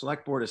know, the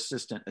select board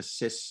assistant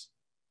assists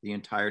the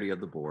entirety of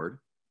the board.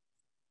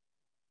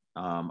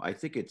 I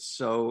think it's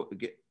so,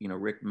 you know,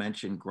 Rick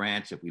mentioned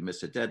grants. If we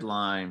miss a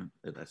deadline,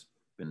 that's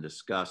been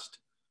discussed.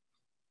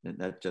 And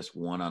that's just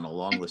one on a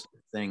long list of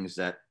things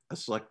that a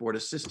select board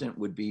assistant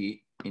would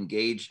be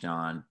engaged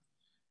on,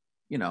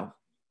 you know,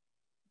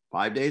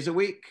 5 days a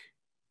week,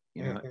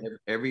 you know,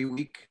 every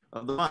week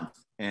of the month.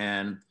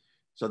 And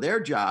so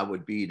their job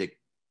would be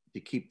to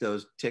keep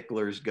those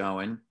ticklers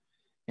going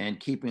and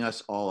keeping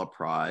us all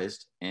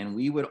apprised. And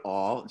we would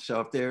all,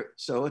 so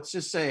let's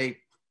just say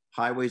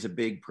highway's a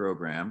big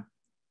program,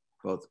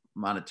 both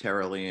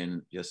monetarily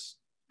and just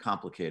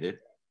complicated.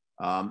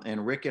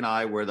 And Rick and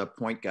I were the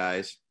point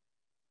guys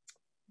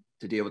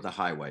to deal with the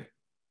highway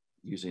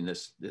using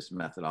this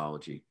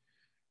methodology.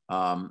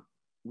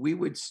 We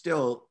would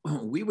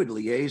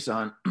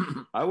liaison,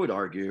 I would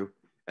argue,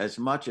 as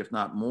much, if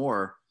not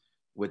more,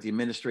 with the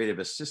administrative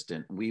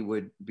assistant. We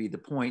would be the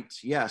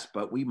points, yes,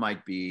 but we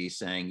might be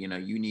saying, you know,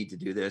 you need to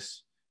do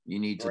this, you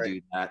need to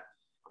do that.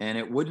 And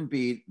it wouldn't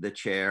be the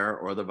chair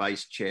or the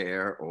vice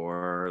chair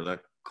or the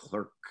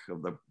clerk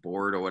of the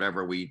board or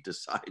whatever we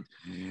decide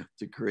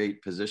to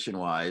create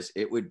position-wise.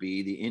 It would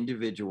be the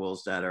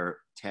individuals that are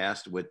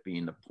tasked with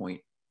being the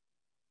point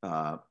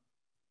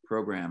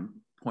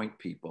program point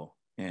people.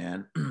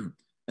 And then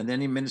the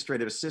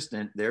administrative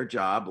assistant, their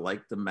job,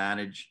 like to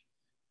manage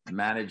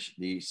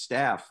the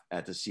staff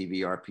at the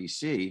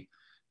CVRPC,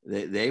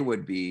 they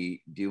would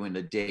be doing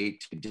the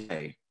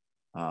day-to-day.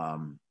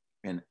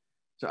 And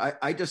so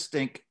I just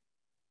think,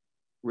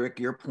 Rick,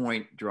 your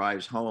point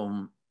drives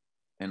home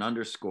and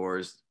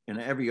underscores, and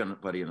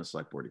everybody in the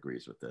select board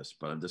agrees with this,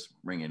 but I'm just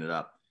bringing it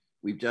up.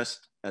 We've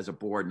just, as a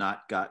board,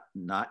 not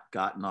gotten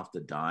off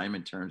the dime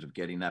in terms of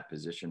getting that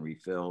position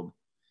refilled,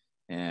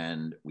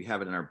 and we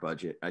have it in our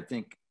budget. I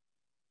think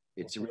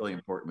it's really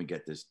important we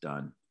get this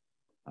done.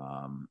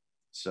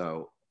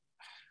 So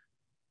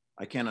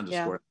I can't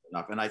underscore it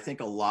enough. And I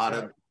think a lot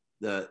of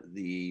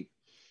the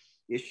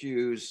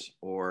issues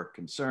or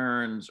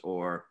concerns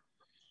or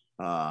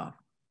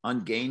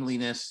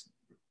ungainliness,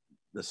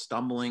 the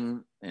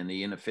stumbling and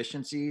the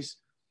inefficiencies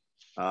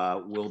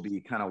will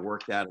be kind of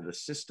worked out of the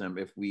system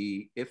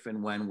if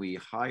and when we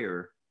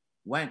hire,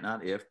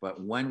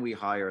 when we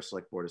hire a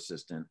select board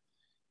assistant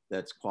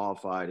that's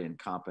qualified and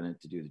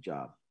competent to do the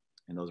job.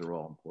 And those are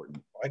all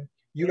important.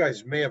 You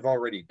guys may have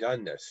already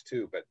done this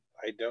too, but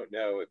I don't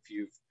know if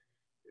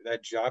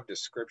that job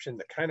description,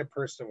 the kind of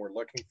person we're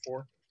looking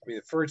for. I mean,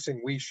 the first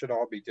thing we should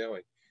all be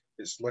doing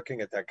is looking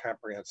at that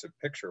comprehensive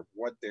picture of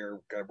what we're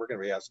going to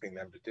be asking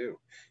them to do.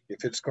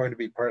 If it's going to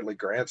be partly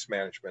grants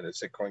management,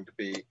 is it going to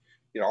be,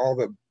 you know, all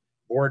the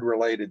board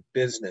related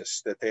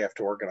business that they have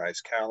to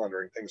organize,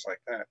 calendar and things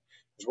like that?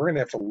 Because we're going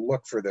to have to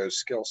look for those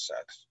skill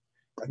sets.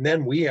 And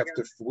then we have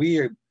to,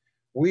 we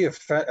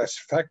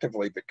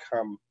effectively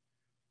become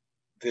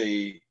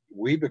the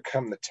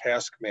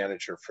task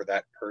manager for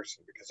that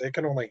person, because they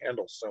can only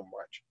handle so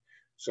much.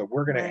 So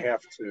we're going to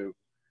have to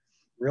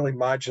really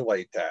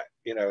modulate that,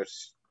 you know,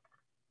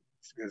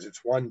 because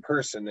it's one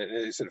person.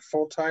 Is it a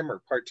full-time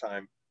or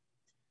part-time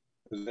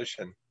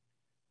position?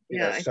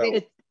 I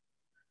think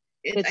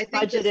it's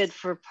budgeted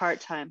for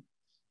part-time.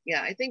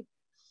 Yeah, I think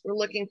we're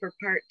looking for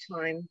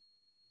part-time,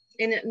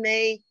 and it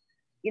may,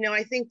 you know,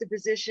 I think the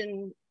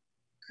position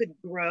could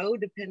grow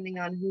depending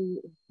on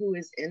who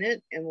is in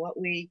it and what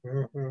we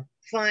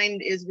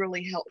find is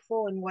really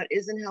helpful and what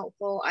isn't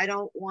helpful. I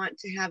don't want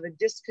to have a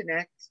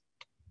disconnect.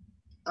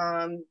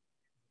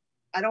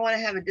 I don't want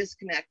to have a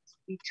disconnect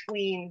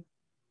between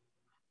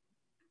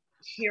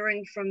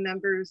hearing from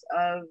members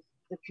of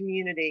the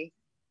community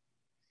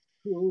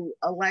who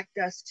elect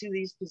us to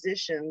these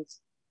positions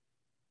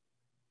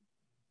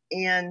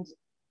and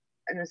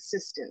an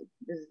assistant.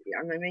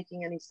 Am I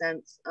making any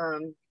sense?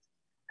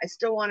 I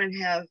still want to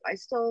have,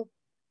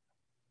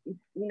 you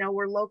know,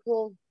 we're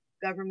local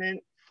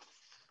government.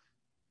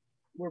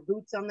 We're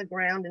boots on the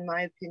ground, in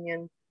my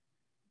opinion.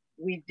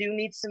 We do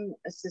need some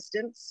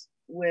assistance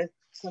with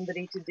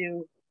somebody to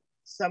do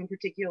some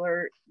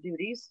particular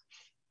duties.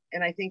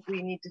 And I think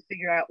we need to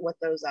figure out what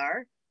those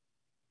are.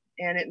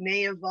 And it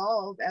may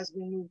evolve as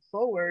we move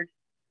forward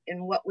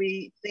in what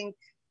we think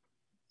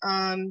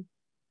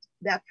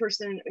that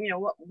person, you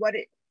know,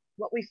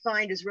 what we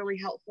find is really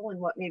helpful and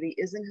what maybe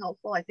isn't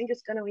helpful. I think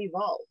it's going to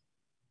evolve.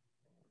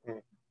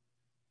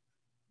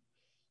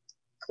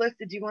 Cliff,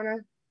 did you want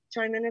to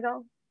chime in at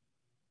all?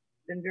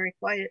 Been very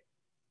quiet.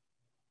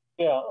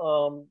 Yeah,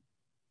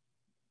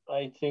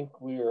 I think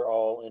we are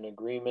all in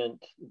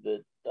agreement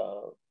that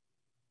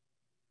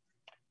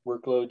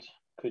workloads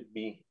could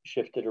be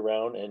shifted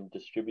around and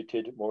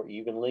distributed more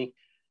evenly,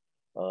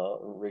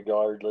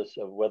 regardless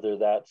of whether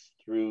that's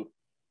through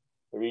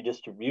the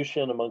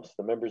redistribution amongst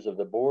the members of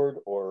the board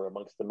or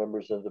amongst the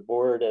members of the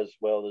board, as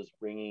well as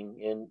bringing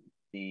in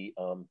the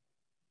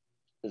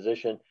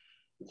position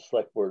of the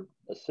select board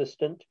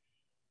assistant.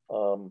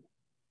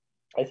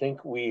 I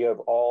think we have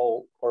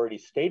all already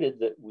stated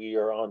that we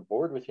are on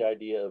board with the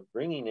idea of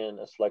bringing in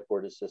a select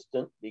board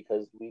assistant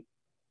because we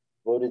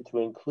voted to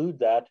include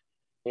that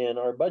in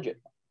our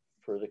budget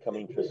for the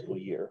coming fiscal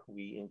year.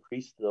 We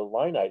increased the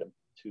line item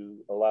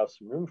to allow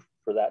some room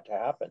for that to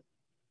happen.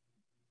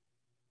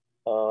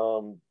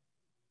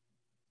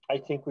 I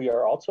think we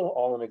are also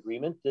all in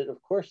agreement that,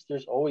 of course,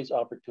 there's always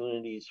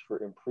opportunities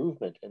for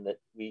improvement and that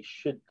we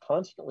should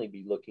constantly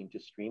be looking to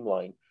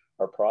streamline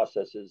our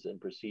processes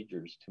and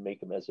procedures to make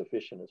them as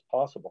efficient as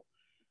possible.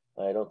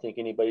 I don't think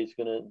anybody's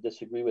going to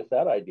disagree with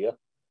that idea.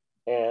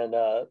 And,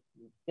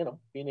 you know,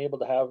 being able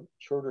to have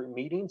shorter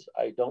meetings,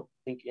 I don't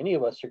think any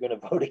of us are going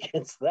to vote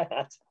against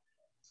that.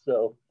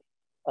 So,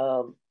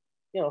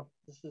 you know,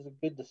 this is a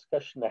good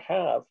discussion to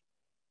have.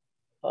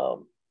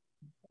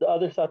 The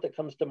other thought that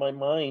comes to my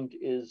mind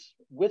is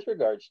with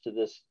regards to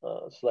this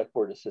select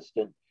board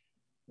assistant,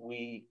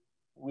 we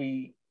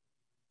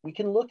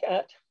can look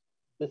at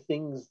the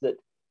things that,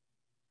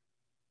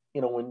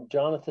 you know, when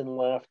Jonathan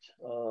left,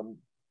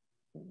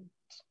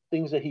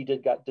 things that he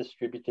did got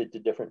distributed to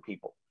different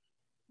people.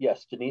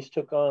 Yes, Denise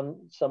took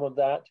on some of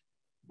that,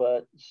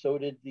 but so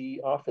did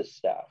the office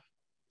staff.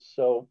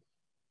 So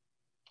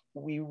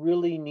we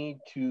really need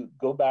to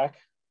go back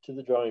to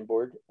the drawing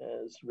board,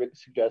 as Rick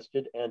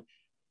suggested, and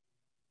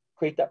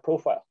create that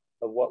profile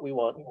of what we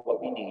want,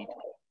 what we need,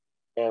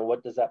 and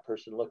what does that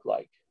person look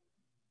like.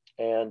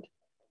 And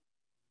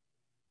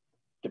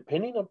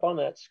depending upon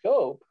that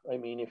scope, I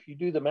mean, if you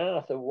do the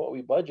math of what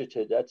we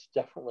budgeted, that's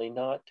definitely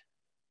not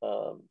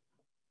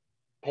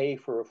pay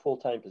for a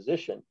full-time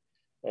position.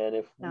 And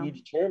if we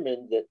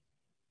determine that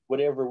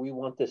whatever we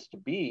want this to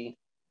be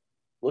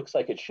looks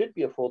like it should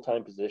be a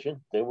full-time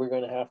position, then we're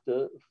going to have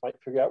to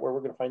figure out where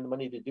we're going to find the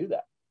money to do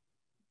that.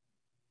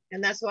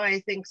 And that's why I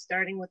think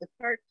starting with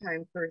a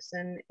part-time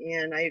person,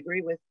 and I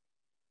agree with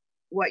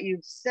what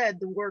you've said,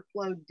 the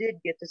workload did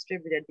get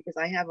distributed because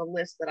I have a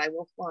list that I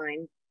will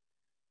find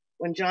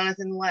when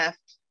Jonathan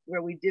left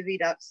where we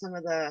divvied up some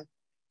of the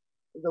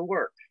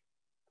work.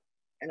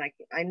 And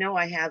I know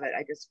I have it,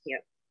 I just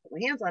can't put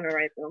my hands on it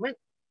right at the moment.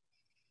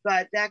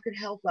 But that could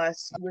help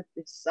us with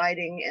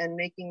deciding and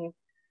making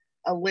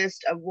a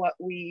list of what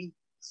we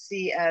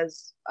see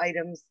as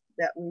items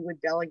that we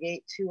would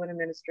delegate to an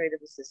administrative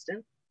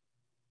assistant.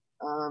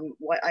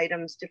 What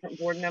items different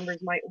board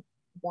members might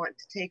want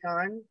to take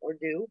on or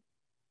do.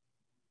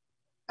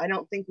 I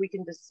don't think we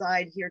can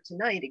decide here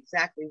tonight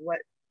exactly what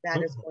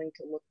that is going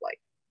to look like.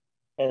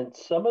 And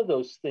some of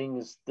those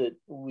things that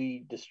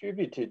we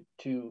distributed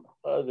to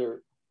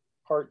other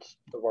parts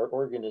of our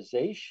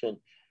organization,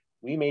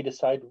 we may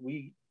decide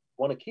we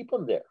want to keep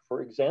them there.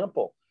 For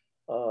example,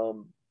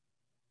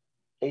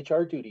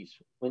 HR duties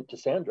went to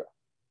Sandra.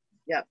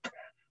 Yep.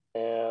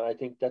 And I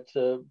think that's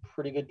a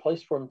pretty good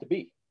place for them to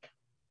be.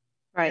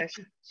 Right.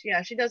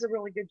 Yeah, she does a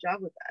really good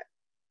job with that.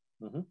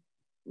 Mm-hmm.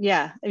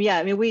 Yeah.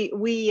 I mean,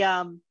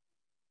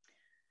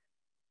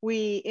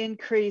 we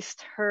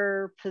increased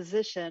her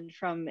position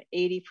from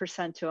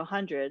 80% to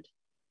 100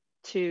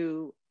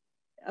 to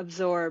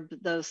absorb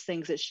those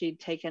things that she'd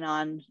taken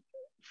on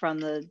from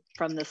the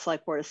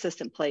select board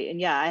assistant plate. And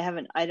yeah,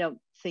 I don't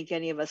think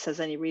any of us has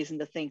any reason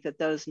to think that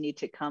those need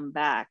to come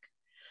back.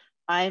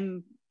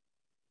 I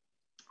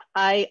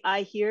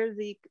hear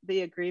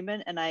the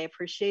agreement and I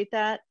appreciate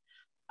that.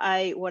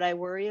 What I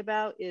worry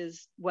about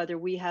is whether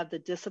we have the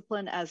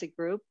discipline as a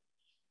group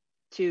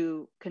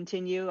to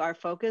continue our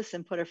focus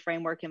and put a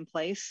framework in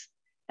place,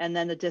 and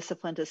then the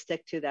discipline to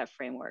stick to that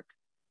framework.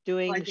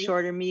 Doing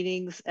shorter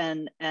meetings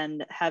and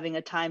having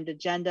a timed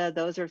agenda,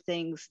 those are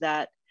things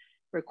that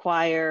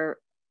require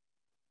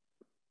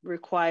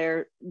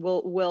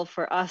will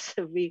for us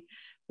to be,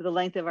 for the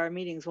length of our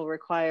meetings, will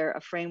require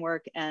a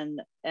framework and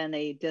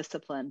a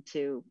discipline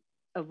to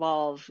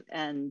evolve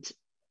and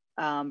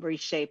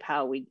reshape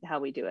how we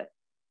do it.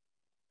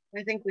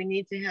 I think we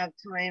need to have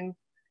time,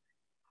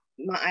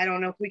 I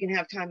don't know if we can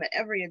have time at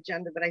every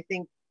agenda, but I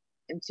think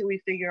until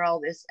we figure all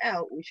this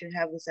out, we should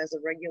have this as a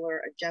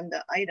regular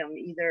agenda item,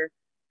 either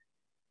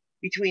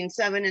between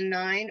 7 and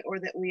 9, or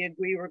that we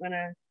agree we're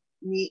gonna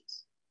meet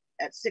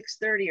at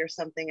 6:30 or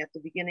something at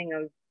the beginning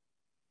of,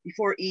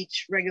 before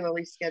each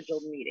regularly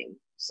scheduled meeting,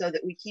 so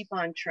that we keep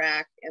on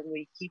track and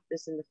we keep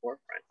this in the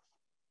forefront.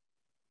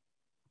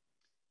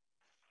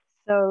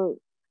 So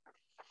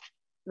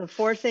the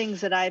 4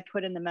 things that I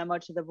put in the memo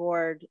to the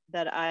board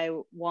that I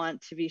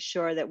want to be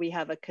sure that we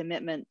have a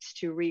commitment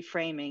to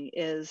reframing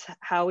is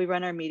how we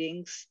run our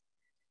meetings,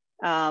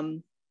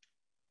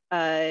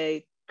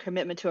 a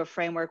commitment to a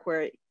framework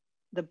where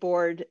the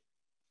board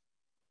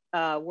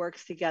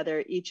works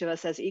together, each of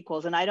us as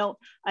equals. And I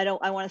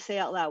want to say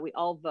out loud, we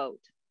all vote.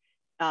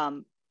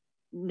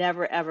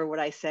 Never ever would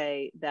I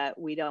say that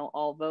we don't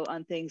all vote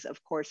on things.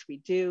 Of course we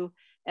do.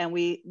 And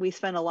we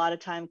spend a lot of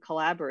time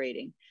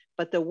collaborating,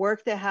 but the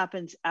work that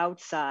happens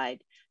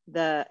outside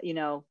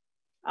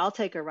I'll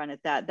take a run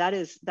at that. That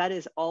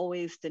is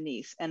always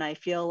Denise. And I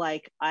feel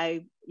like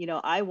I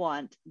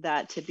want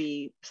that to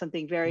be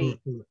something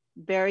very,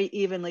 very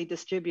evenly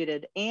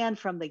distributed, and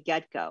from the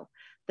get-go,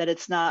 that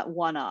it's not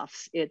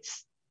one-offs.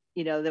 It's,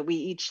 that we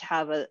each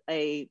have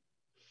a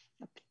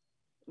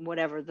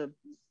whatever the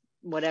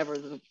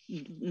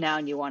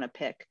noun you want to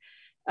pick.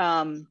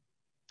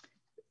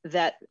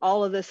 That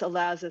all of this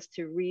allows us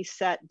to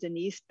reset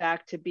Denise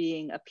back to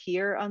being a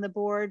peer on the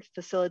board,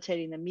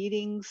 facilitating the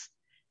meetings,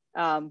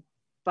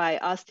 by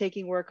us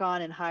taking work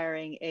on and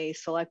hiring a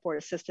select board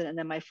assistant. And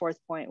then my 4th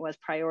point was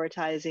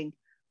prioritizing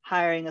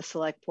hiring a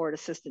select board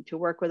assistant to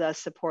work with us,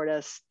 support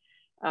us,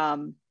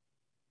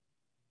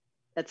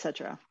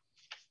 etc.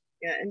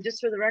 Yeah, and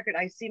just for the record,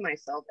 I see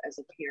myself as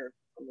a peer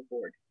on the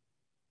board.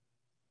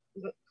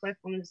 Cliff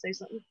wanted to say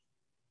something?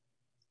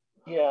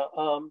 Yeah,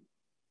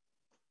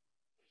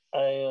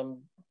 I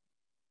am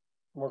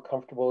more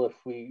comfortable if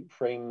we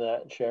frame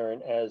that,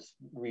 Sharon, as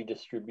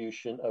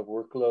redistribution of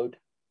workload.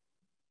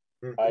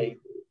 I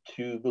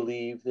too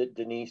believe that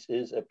Denise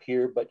is a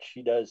peer, but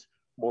she does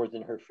more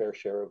than her fair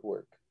share of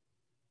work.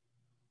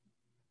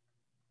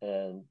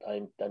 And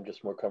I'm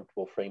just more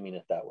comfortable framing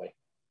it that way.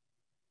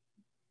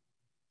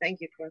 Thank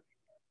you, Cliff.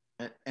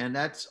 And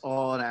that's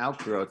all an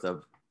outgrowth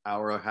of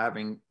our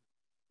having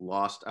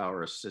lost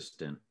our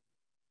assistant.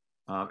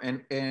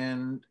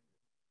 And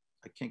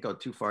I can't go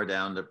too far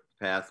down the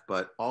path,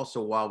 but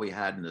also while we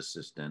had an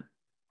assistant,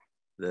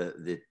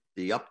 the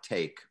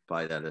uptake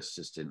by that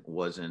assistant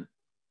wasn't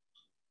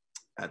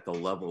at the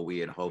level we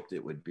had hoped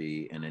it would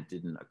be, and it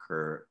didn't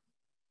occur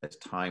as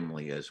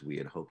timely as we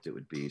had hoped it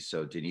would be.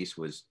 So Denise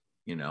was,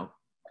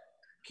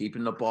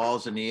 keeping the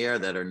balls in the air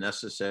that are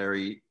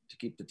necessary to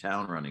keep the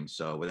town running.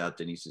 So without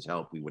Denise's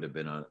help, we would have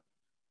been a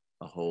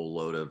whole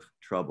load of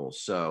trouble.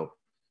 So,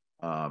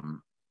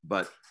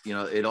 but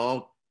it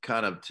all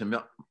kind of,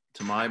 to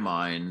my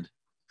mind,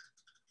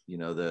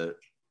 there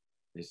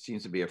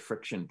seems to be a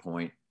friction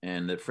point,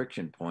 and the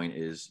friction point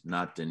is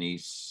not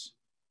Denise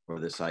or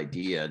this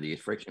idea. The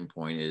friction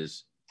point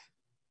is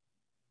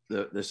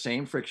the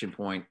same friction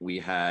point we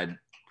had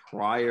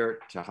prior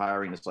to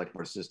hiring the select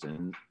board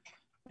assistant.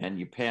 And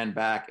you pan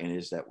back, and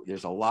is that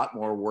there's a lot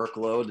more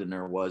workload than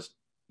there was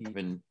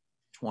even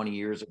 20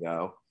 years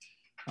ago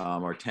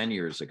or 10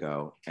 years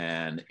ago.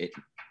 And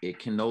it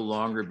can no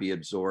longer be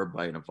absorbed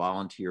by a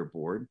volunteer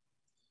board.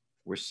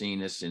 We're seeing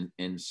this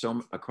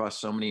across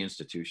so many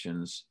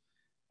institutions,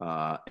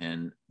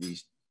 and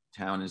these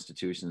town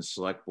institutions,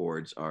 select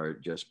boards are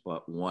just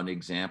but one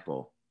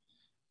example.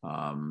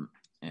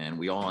 And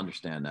we all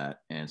understand that.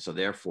 And so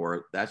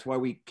therefore, that's why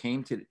we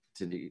came to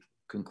the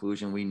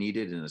conclusion we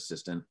needed an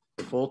assistant,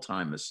 a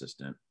full-time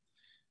assistant.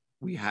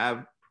 We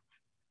have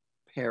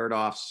paired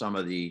off some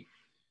of the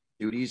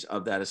duties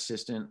of that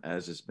assistant,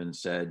 as has been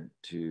said,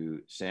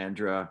 to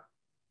Sandra.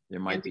 There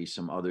might be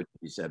some other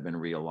duties that have been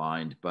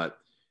realigned, but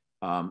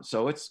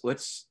so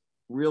let's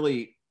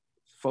really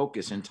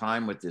focus in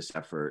time with this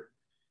effort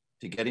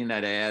to getting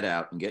that ad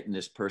out and getting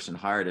this person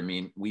hired. I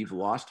mean, we've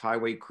lost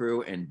highway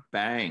crew, and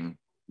bang,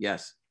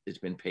 yes, it's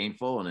been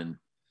painful, and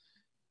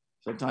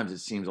sometimes it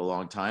seems a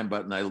long time,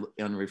 but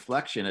in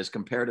reflection, as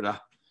compared to the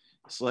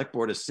select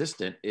board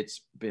assistant,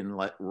 it's been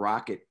like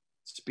rocket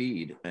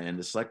speed, and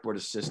the select board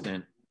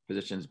assistant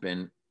position's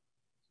been,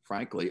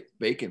 frankly,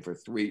 vacant for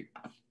 3+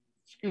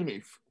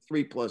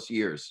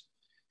 years.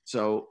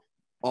 So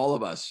all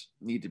of us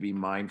need to be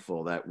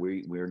mindful that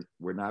we're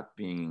not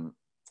being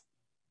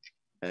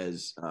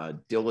as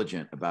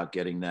diligent about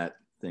getting that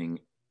thing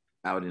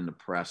out in the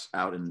press,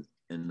 out in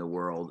the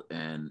world,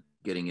 and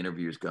getting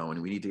interviews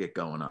going. We need to get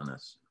going on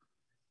this.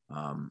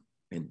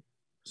 And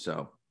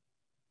so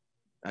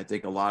I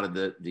think a lot of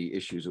the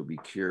issues will be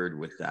cured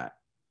with that.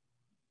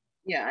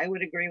 Yeah, I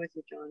would agree with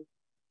you, John.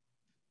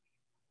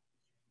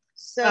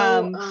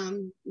 So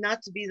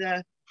not to be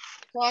the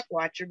clock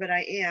watcher, but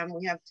I am.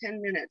 We have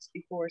 10 minutes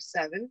before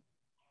 7.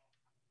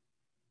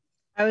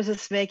 I was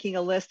just making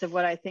a list of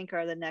what I think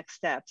are the next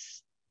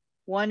steps.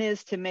 One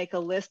is to make a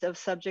list of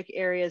subject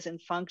areas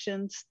and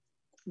functions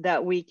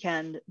that we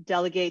can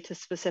delegate to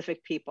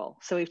specific people.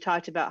 So we've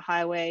talked about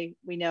highway,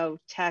 we know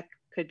tech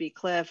could be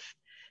Cliff,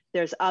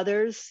 there's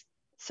others.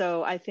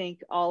 So I think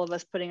all of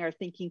us putting our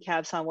thinking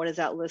caps on what does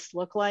that list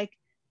look like?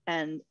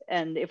 And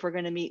if we're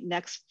gonna meet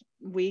next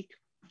week,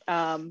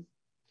 then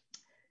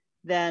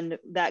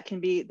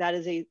that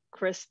is a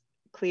crisp,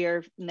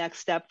 clear next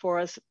step for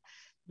us.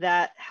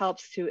 That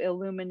helps to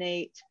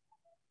illuminate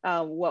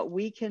what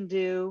we can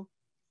do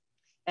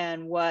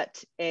and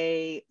what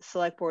a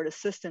select board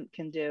assistant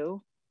can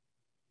do.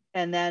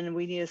 And then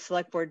we need a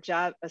select board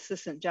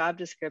assistant job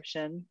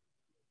description.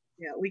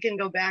 Yeah, we can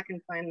go back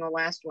and find the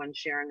last one,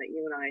 Sharon, that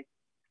you and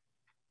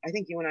I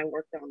think you and I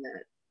worked on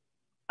that.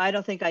 I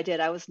don't think I did.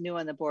 I was new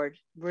on the board,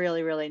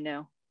 really, really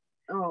new.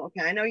 Oh,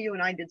 okay. I know you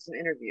and I did some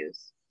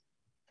interviews.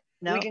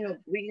 No,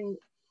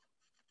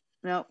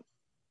 no.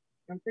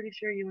 I'm pretty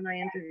sure you and I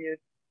interviewed.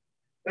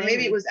 But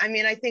maybe it was, I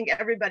mean, I think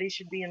everybody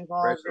should be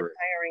involved in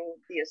hiring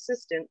the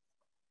assistant.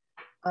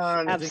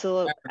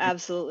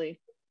 Absolutely.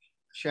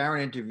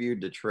 Sharon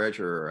interviewed the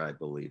treasurer, I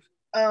believe.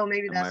 Oh,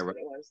 maybe that's what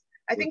it was.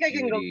 I think I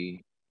can go.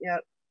 Yeah.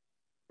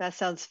 That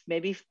sounds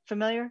maybe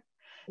familiar.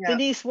 Yeah.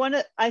 Denise,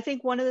 I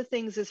think one of the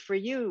things is for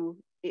you,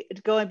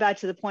 going back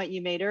to the point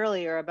you made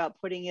earlier about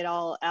putting it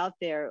all out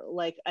there,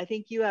 like, I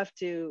think you have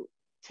to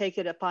take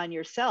it upon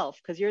yourself,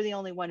 because you're the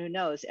only one who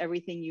knows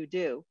everything you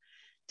do,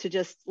 to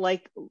just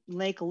like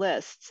make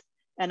lists.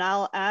 And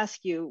I'll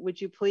ask you, would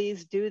you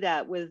please do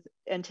that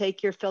and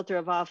take your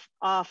filter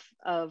off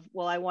of,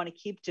 well, I want to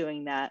keep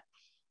doing that.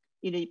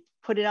 You know,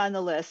 put it on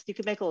the list. You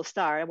could make a little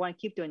star. I want to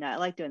keep doing that. I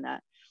like doing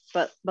that.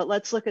 But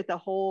let's look at the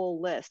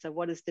whole list of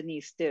what does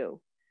Denise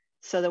do,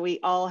 so that we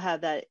all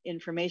have that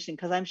information.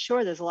 Because I'm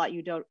sure there's a lot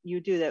you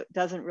do that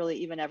doesn't really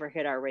even ever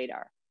hit our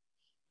radar.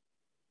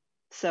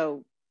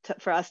 So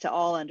for us to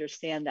all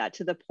understand that,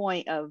 to the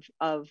point of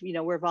you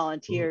know, we're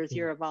volunteers,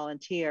 you're a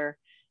volunteer,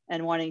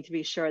 and wanting to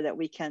be sure that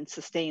we can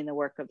sustain the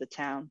work of the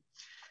town.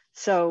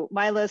 So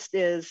my list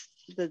is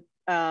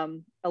a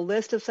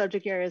list of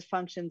subject areas,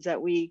 functions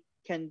that we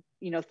can,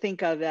 you know,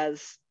 think of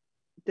as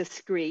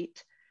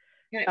discrete.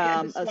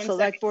 A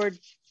select board.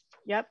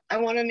 Yep. I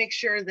want to make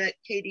sure that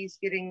Katie's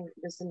getting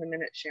this in a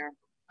minute, Sharon.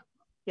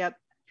 Yep.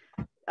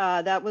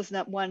 That was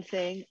not one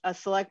thing. A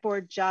select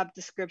board job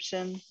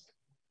description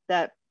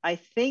that I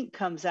think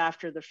comes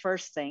after the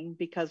first thing,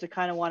 because we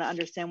kind of want to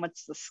understand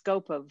what's the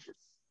scope of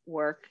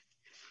work.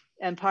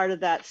 And part of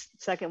that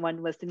second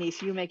one was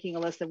Denise, you making a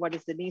list of what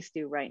does Denise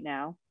do right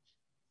now.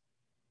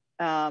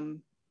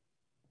 And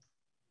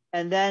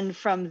then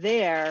from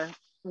there,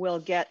 we'll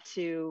get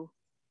to,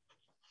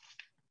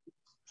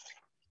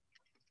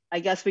 I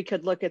guess we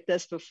could look at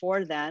this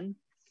before then.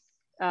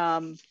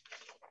 And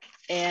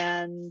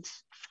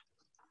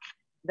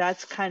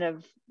that's kind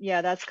of,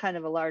 yeah, that's kind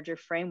of a larger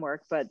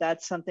framework, but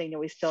that's something that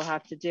we still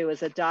have to do,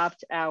 is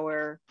adopt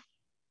our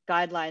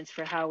guidelines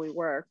for how we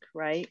work,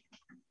 right?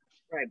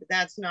 Right, but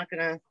that's not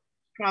gonna,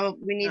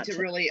 we need to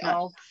really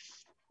all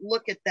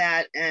look at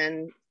that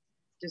and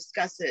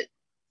discuss it.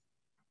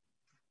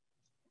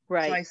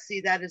 Right. So I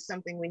see that as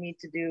something we need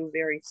to do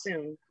very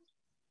soon.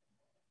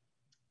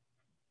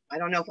 I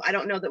don't know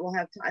that we'll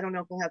have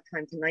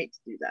time tonight to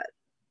do that.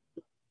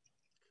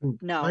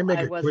 No,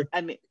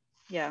 I mean,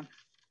 yeah.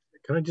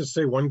 Can I just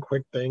say one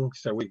quick thing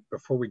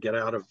before we get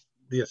out of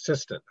the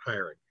assistant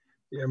hiring?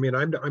 I mean,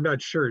 I'm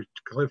not sure,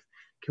 Cliff,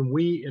 can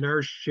we, in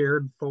our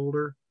shared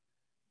folder,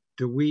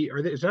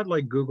 is that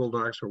like Google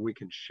Docs where we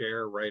can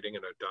share writing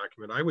in a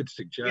document? I would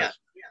suggest,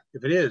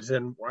 if it is,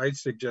 then I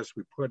suggest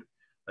we put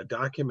a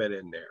document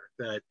in there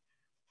that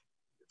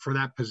for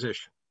that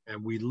position,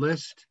 and we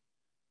list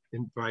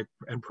and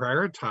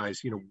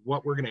prioritize, you know,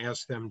 what we're going to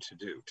ask them to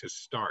do to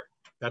start.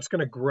 That's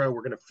going to grow.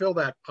 We're going to fill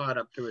that pot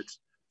up to its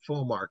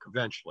full mark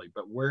eventually,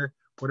 but what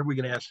are we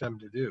going to ask them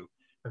to do?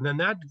 And then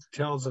that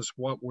tells us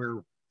what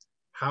we're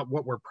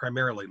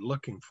primarily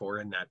looking for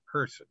in that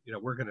person. You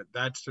know,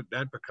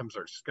 that becomes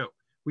our scope.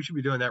 We should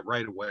be doing that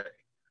right away,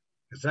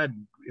 because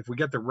if we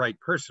get the right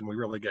person, we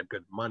really get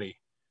good money.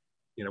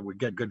 You know, we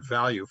get good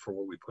value for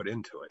what we put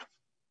into it.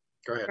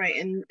 Go ahead. Right,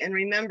 and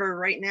remember,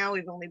 right now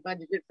we've only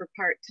budgeted for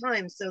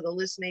part-time, so the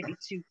list may be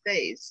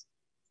two-phase.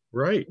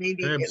 Right,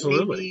 maybe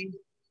absolutely. It may be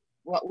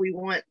what we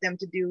want them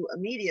to do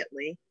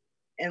immediately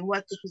and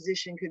what the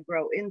position could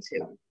grow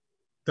into.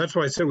 That's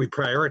why I said we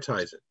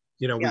prioritize it.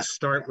 You know, we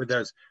start with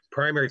those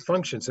primary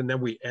functions, and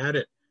then we add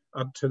it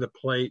up to the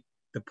point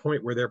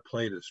where their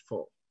plate is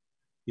full.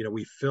 You know,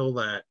 we fill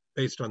that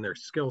based on their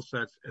skill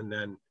sets, and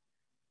then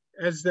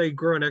as they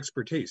grow in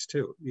expertise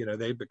too, you know,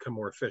 they become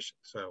more efficient.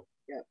 So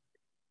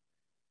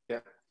yeah,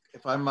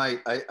 if I might,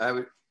 I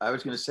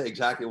was going to say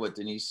exactly what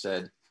Denise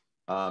said,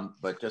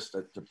 but just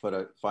to put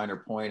a finer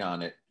point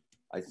on it,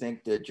 I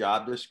think the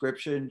job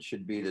description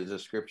should be the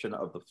description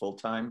of the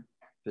full-time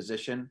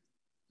position,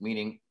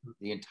 meaning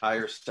the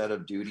entire set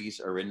of duties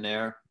are in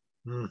there.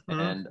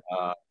 Mm-hmm.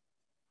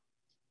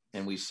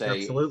 And we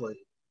say, absolutely.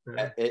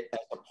 Yeah. As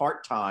a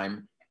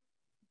part-time,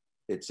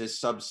 it's this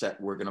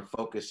subset we're going to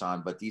focus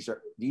on, but these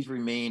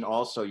remain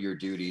also your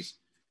duties,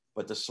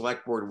 but the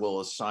select board will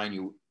assign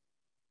you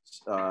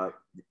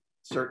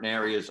certain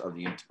areas of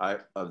the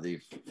entire, of the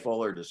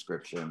fuller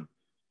description,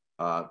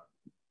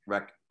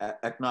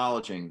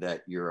 acknowledging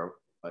that you're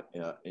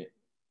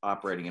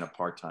operating in a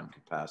part-time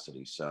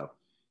capacity. So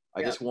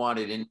I just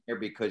wanted in here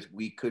because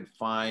we could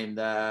find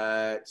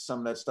that some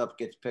of that stuff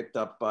gets picked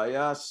up by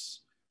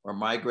us or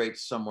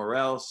migrates somewhere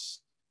else.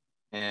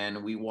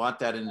 And we want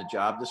that in the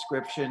job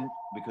description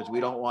because we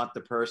don't want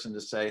the person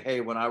to say,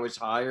 hey, when I was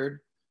hired,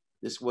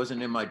 this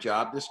wasn't in my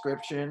job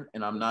description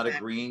and I'm not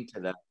agreeing to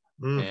that.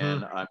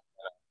 And I'm,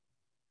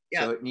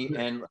 so it,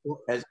 and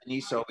as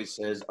Denise always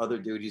says, other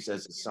duties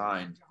as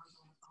assigned,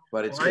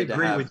 but it's I good to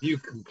agree have. with you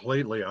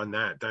completely on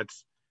that.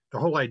 That's the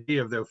whole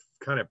idea of the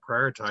kind of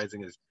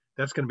prioritizing is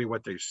that's going to be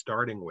what they're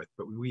starting with,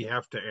 but we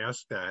have to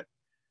ask that.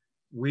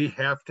 We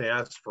have to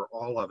ask for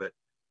all of it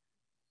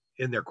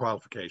in their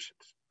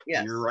qualifications.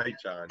 Yes. You're right,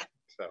 John.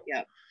 So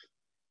yeah.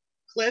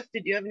 Cliff,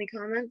 did you have any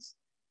comments?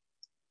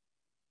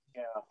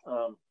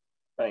 Yeah,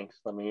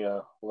 thanks. Let me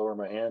lower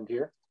my hand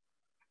here.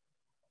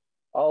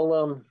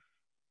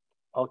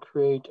 I'll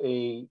create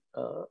a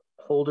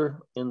folder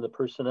in the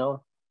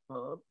personnel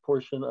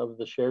portion of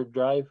the shared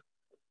drive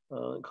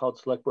called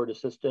Selectboard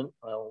Assistant.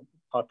 I'll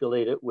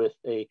populate it with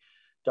a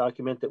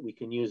document that we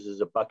can use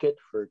as a bucket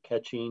for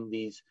catching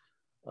these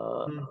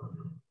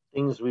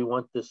things we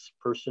want this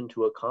person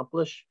to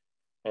accomplish.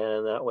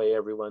 And that way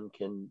everyone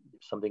can,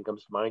 if something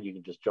comes to mind, you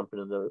can just jump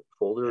into the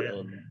folder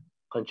and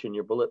punch in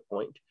your bullet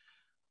point.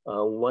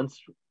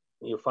 Once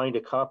you find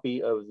a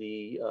copy of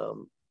the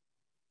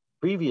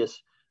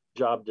previous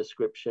job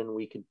description,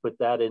 we can put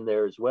that in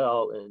there as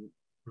well and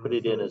put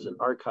it in as an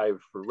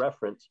archive for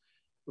reference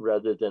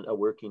rather than a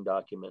working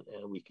document.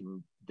 And we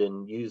can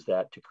then use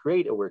that to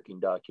create a working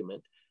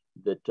document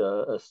that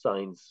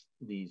assigns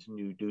these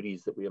new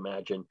duties that we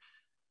imagine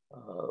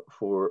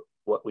for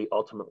what we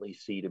ultimately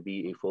see to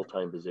be a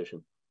full-time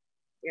position.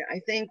 Yeah, I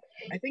think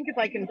if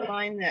I can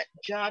find that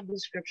job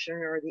description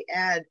or the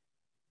ad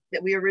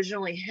that we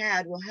originally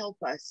had will help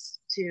us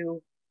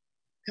to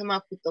come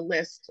up with the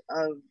list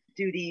of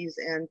duties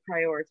and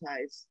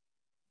prioritize.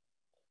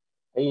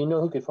 Hey, you know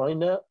who could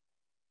find that?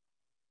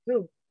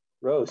 Who?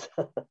 Rose.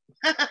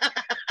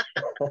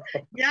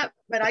 Yeah,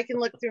 but I can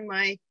look through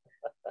my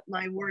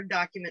Word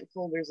document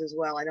folders as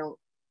well. I don't,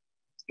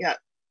 yeah.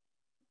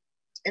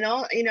 And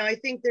all, you know, I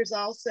think there's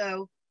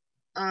also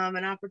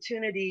an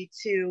opportunity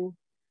to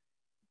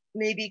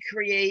maybe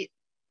create,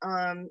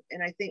 and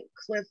I think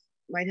Cliff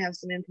might have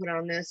some input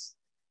on this,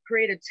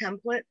 create a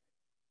template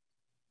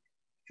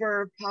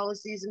for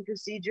policies and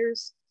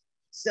procedures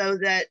so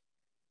that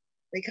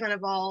they kind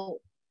of all,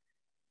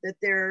 that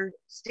they're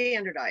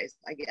standardized,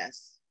 I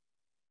guess.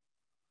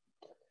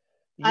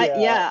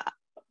 Yeah,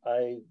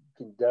 I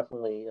can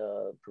definitely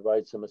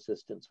provide some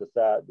assistance with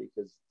that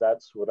because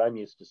that's what I'm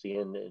used to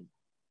seeing in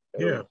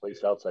every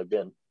place else I've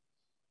been.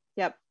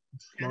 Yep.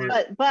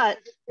 But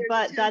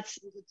that's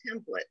a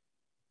template,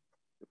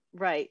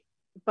 right.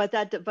 But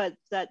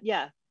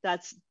yeah,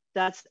 that's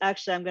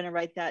actually, I'm going to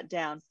write that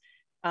down.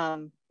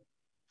 And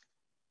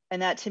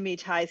that to me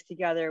ties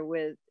together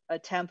with a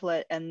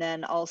template and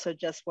then also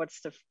just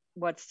what's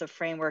the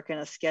framework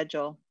and a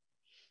schedule.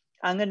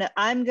 I'm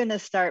gonna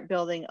start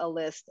building a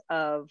list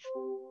of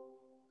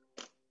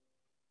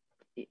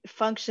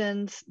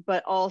functions,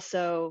 but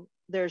also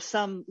there's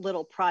some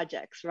little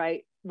projects,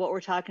 right? What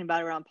we're talking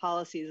about around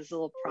policies is a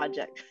little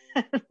project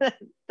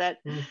that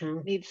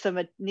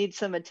needs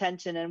some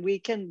attention, and we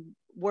can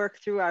work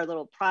through our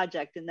little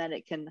project and then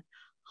it can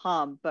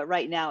hum, but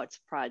right now it's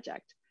a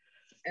project.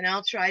 And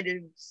I'll try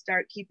to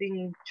start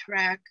keeping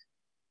track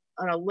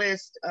on a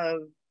list of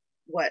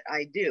what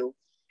I do.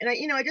 And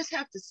I just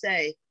have to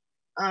say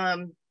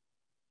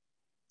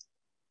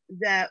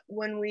that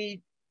when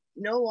we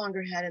no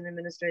longer had an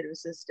administrative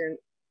assistant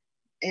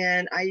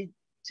and I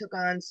took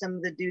on some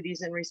of the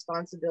duties and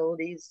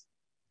responsibilities,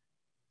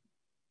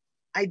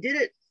 I did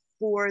it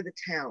for the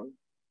town.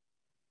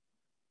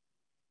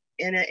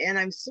 And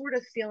I'm sort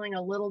of feeling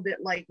a little bit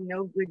like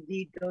no good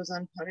deed goes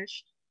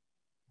unpunished.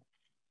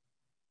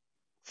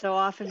 So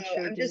often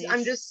true,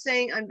 I'm just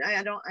saying,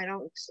 I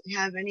don't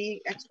have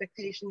any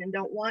expectation and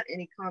don't want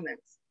any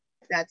comments.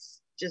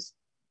 That's just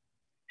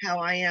how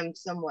I am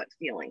somewhat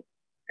feeling.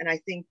 And I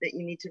think that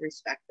you need to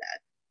respect that.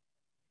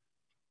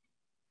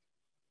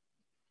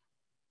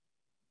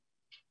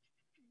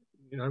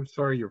 You know, I'm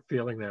sorry you're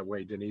feeling that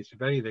way, Denise.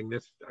 If anything,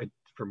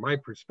 from my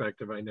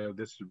perspective, I know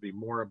this would be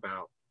more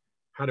about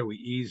how do we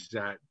ease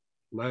that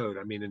load?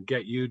 I mean, and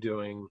get you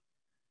doing,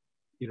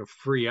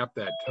 free up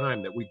that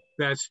time that we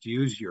best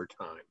use your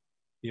time,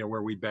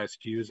 where we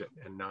best use it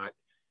and not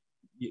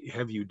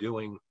have you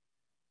doing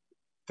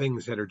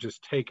things that are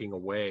just taking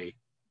away,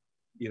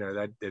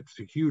 that's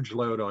a huge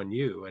load on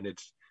you and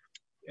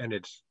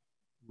it's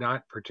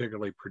not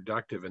particularly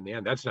productive in the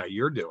end. That's not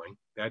your doing.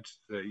 That's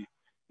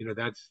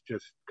that's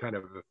just kind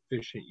of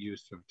efficient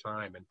use of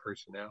time and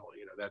personnel.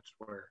 That's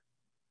where,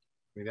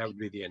 that would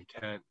be the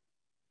intent.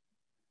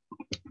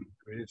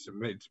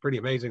 It's pretty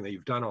amazing that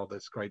you've done all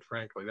this, quite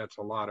frankly. That's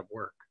a lot of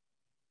work.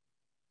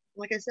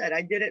 Like I said,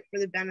 I did it for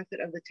the benefit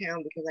of the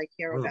town because I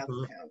care about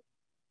the town.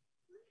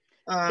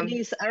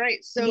 Denise, all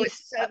right, so Denise,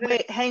 it's 7.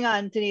 wait, hang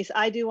on, Denise.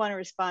 I do want to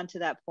respond to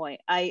that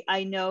point.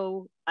 I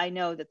know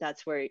that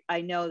that's where,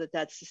 I know that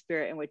that's the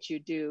spirit in which you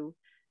do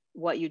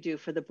what you do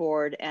for the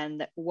board,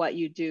 and what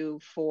you do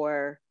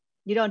for,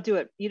 you don't do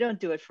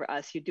it for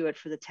us, you do it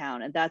for the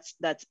town, and that's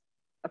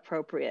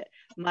appropriate.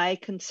 My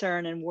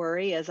concern and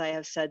worry, as I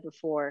have said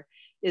before,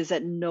 is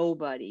that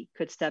nobody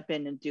could step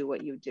in and do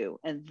what you do,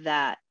 and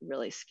that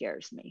really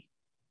scares me.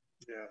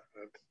 Yeah.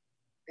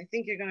 I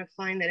think you're going to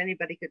find that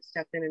anybody could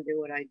step in and do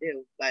what I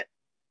do, but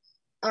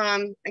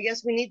I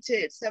guess we need to,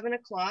 it's 7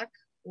 o'clock.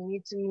 We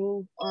need to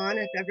move on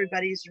if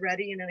everybody's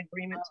ready and in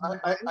agreement to move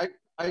on.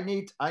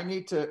 I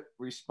need to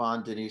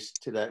respond, Denise,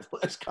 to that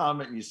last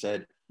comment you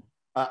said.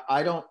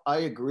 I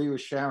agree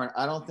with Sharon.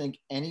 I don't think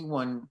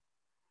anyone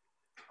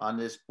on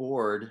this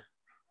board,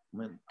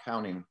 I'm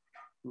counting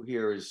who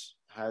here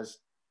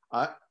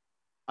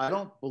I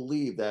don't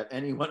believe that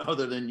anyone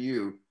other than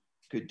you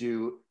could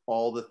do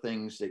all the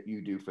things that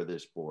you do for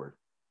this board,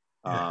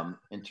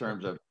 in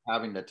terms of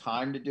having the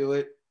time to do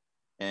it,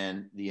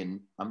 and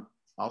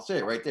I'll say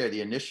it right there,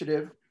 the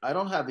initiative. I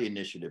don't have the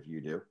initiative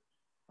you do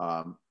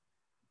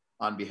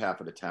on behalf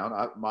of the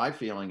town. My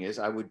feeling is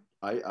I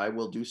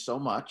will do so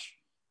much,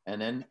 and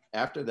then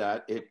after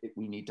that,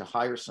 we need to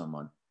hire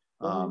someone.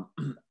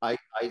 I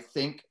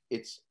think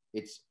it's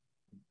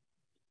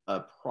a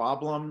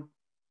problem,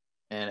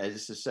 and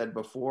as I said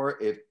before,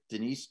 if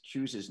Denise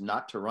chooses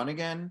not to run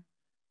again,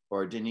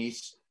 or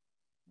Denise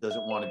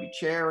doesn't want to be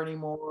chair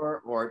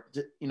anymore, or,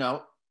 you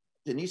know,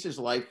 Denise's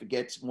life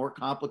gets more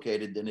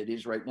complicated than it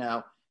is right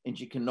now, and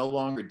she can no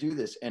longer do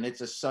this, and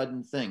it's a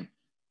sudden thing.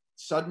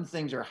 Sudden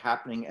things are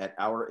happening at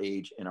our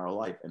age in our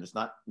life, and it's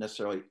not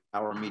necessarily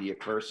our immediate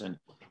person.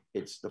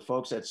 It's the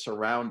folks that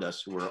surround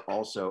us who are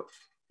also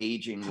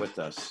aging with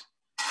us.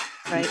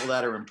 Right. People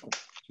that are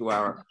important to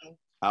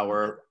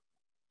our,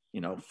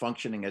 you know,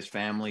 functioning as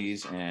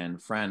families and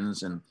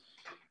friends and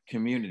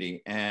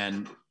community.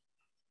 And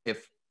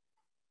if,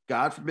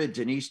 God forbid,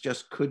 Denise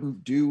just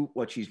couldn't do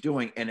what she's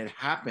doing, and it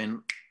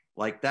happened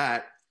like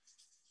that,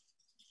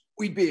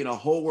 we'd be in a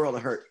whole world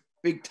of hurt,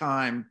 big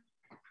time.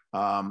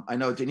 I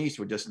know Denise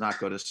would just not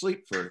go to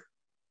sleep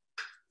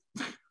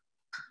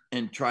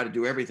and try to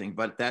do everything,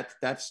 but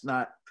that's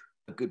not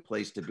a good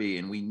place to be.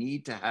 And we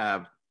need to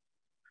have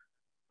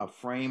a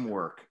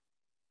framework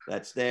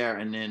that's there.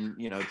 And then,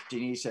 you know,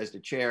 Denise as the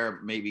chair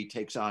maybe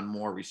takes on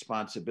more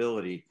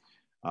responsibility,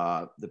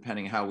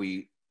 depending how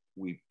we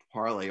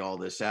parlay all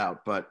this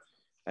out. But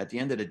at the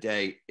end of the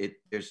day,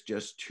 there's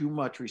just too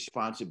much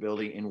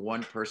responsibility in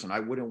one person. I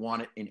wouldn't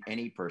want it in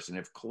any person.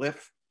 If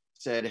Cliff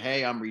said,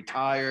 hey, I'm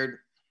retired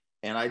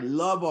and I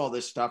love all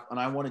this stuff and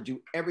I want to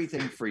do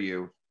everything for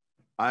you,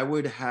 I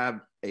would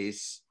have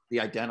the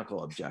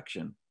identical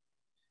objection.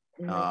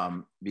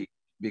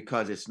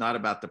 Because it's not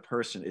about the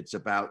person, it's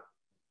about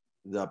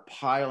the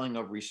piling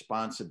of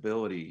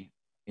responsibility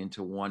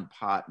into one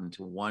pot,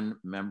 into one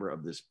member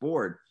of this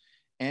board.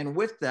 And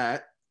with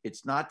that,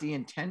 it's not the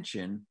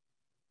intention,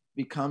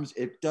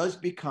 it does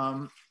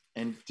become,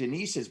 and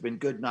Denise has been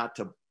good not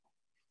to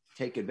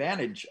take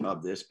advantage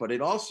of this, but it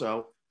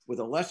also, with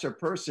a lesser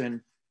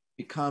person,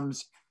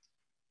 becomes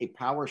a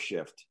power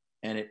shift,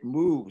 and it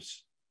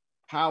moves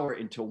power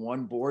into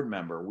one board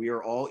member. We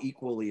are all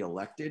equally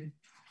elected.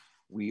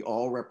 We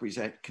all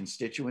represent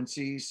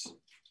constituencies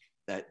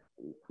that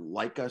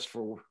like us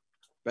for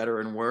better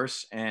and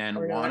worse, and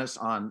want us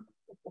on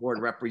board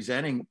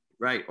representing,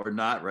 right or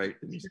not, right?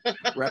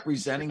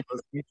 Representing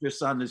those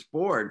interests on this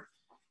board.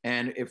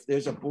 And if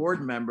there's a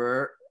board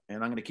member,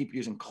 and I'm going to keep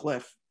using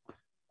Cliff,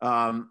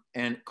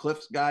 and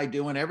Cliff's guy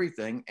doing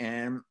everything,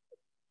 and,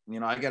 you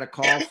know, I get a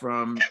call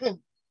from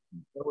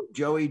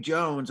Joey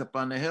Jones up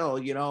on the hill,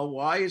 you know,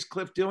 why is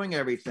Cliff doing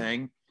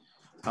everything?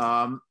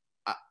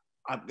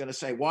 I'm going to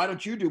say, why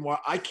don't you do more?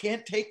 I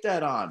can't take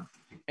that on.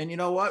 And you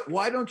know what?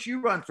 Why don't you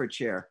run for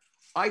chair?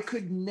 I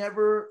could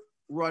never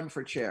run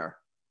for chair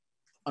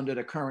under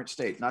the current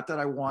state. Not that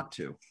I want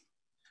to,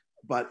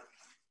 but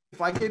if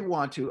I did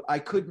want to, I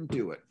couldn't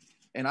do it.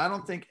 And I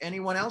don't think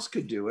anyone else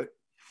could do it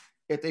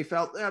if they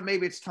felt,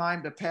 maybe it's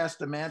time to pass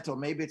the mantle.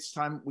 Maybe it's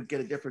time we get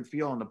a different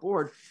feel on the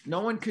board. No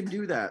one can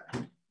do that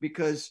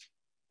because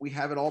we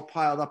have it all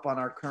piled up on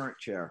our current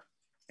chair.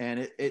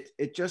 And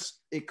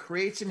it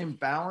creates an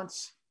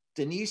imbalance.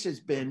 Denise has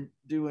been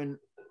doing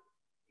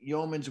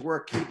yeoman's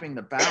work keeping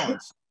the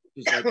balance,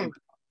 which is like impossible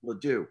to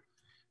do.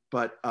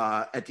 But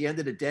at the end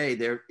of the day,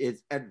 there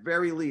is, at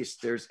very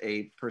least, there's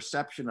a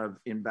perception of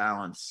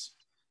imbalance.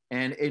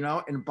 And, you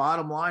know, and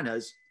bottom line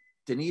is,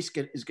 Denise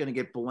is going to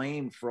get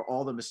blamed for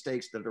all the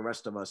mistakes that the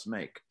rest of us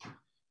make.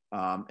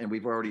 And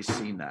we've already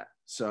seen that.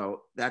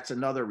 So that's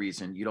another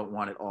reason you don't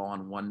want it all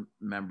on one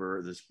member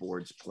of this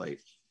board's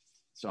plate.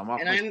 So I'm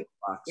off my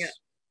box. Yeah.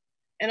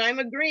 And I'm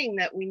agreeing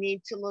that we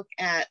need to look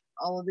at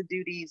all of the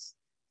duties,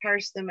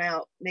 parse them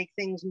out, make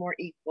things more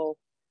equal.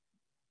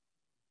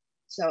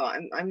 So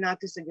I'm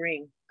not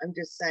disagreeing. I'm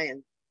just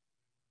saying.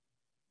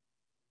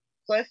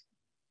 Cliff?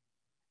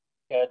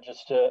 Yeah,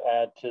 just to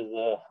add to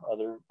the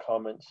other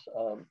comments,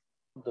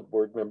 the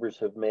board members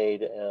have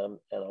made, and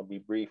I'll be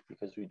brief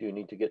because we do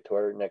need to get to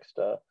our next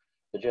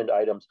agenda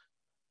items.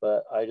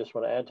 But I just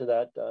want to add to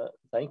that,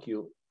 thank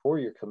you for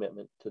your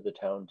commitment to the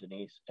town,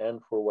 Denise,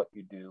 and for what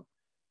you do.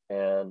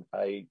 And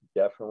I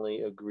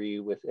definitely agree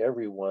with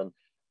everyone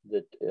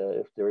that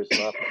if there is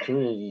an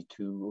opportunity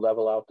to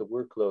level out the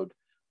workload,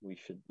 we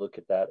should look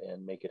at that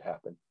and make it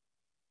happen.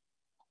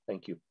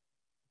 Thank you.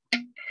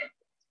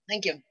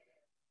 Thank you.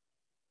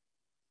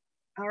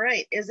 All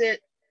right, is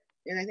it,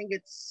 and I think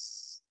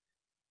it's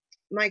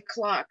my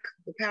clock.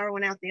 The power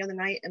went out the other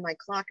night and my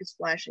clock is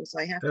flashing, so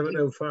I have to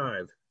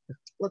 7:05.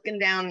 looking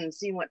down and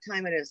seeing what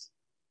time it is.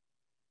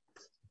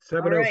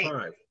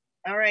 7:05.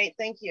 All right,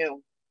 thank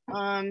you.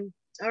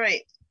 All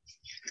right.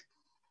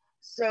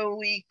 So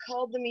we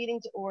called the meeting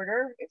to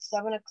order. It's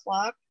 7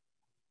 o'clock.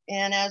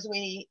 And as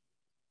we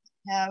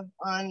have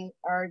on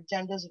our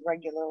agendas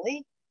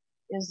regularly,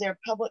 is there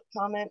public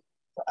comment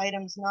for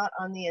items not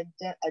on the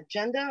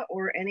agenda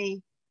or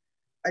any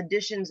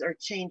additions or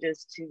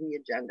changes to the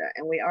agenda?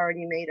 And we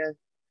already made a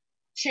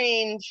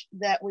change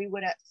that we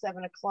would at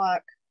 7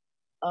 o'clock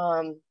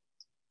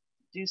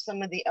do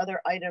some of the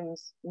other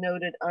items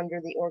noted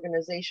under the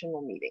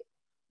organizational meeting.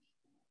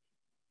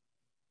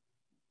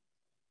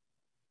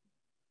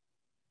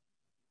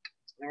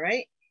 All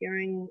right,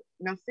 hearing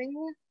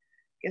nothing,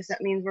 guess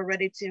that means we're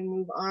ready to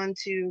move on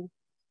to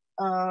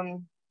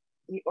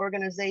the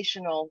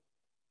organizational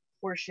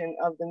portion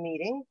of the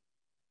meeting.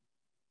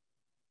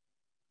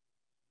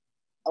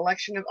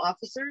 Election of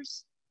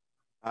officers.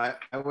 I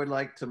would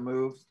like to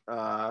move,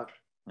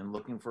 and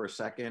looking for a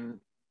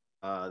second,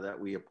 that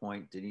we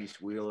appoint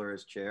Denise Wheeler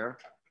as chair.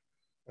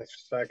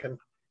 Second.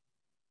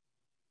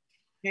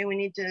 Okay, we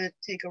need to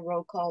take a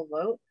roll call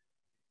vote.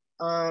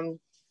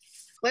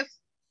 Cliff?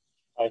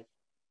 Aye.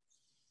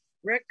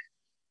 Rick?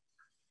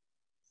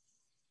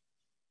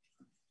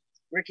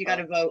 Rick, you got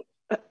to vote.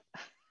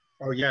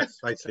 Oh, yes,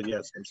 I said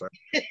yes, I'm sorry.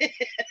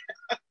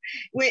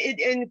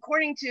 And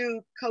according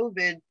to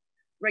COVID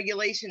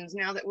regulations,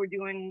 now that we're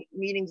doing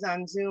meetings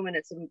on Zoom and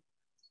it's a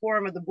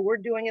forum of the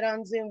board doing it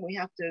on Zoom, we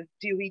have to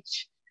do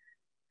each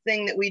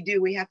thing that we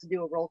do, we have to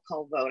do a roll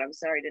call vote. I'm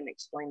sorry I didn't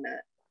explain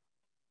that.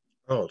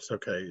 Oh, it's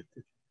okay.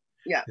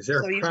 Yeah. Is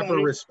there so a proper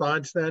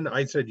response then?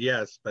 I said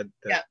yes, but.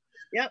 Yeah.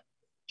 Yep.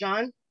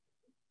 John?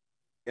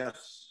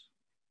 Yes.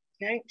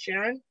 Okay.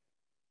 Sharon?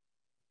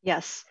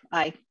 Yes,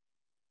 aye.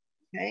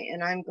 Okay,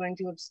 and I'm going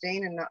to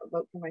abstain and not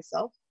vote for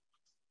myself.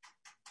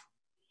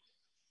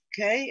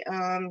 Okay,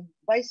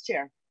 vice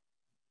chair.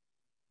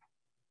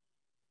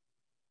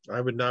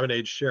 I would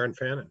nominate Sharon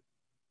Fannin.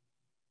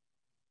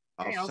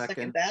 Okay, I'll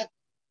second that.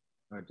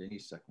 Oh,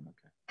 Denise second,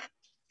 okay.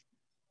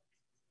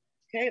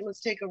 Okay,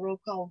 let's take a roll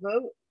call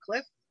vote.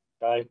 Cliff?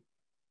 Aye.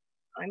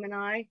 I'm an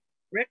aye.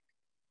 Rick?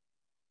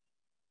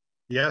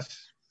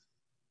 Yes.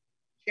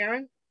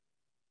 Sharon?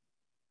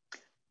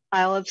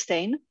 I'll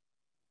abstain.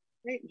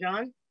 Okay,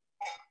 John?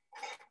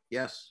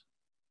 Yes.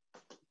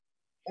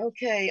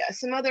 Okay,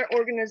 some other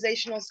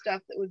organizational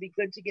stuff that would be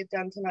good to get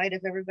done tonight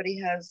if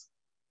everybody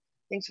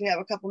thinks we have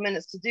a couple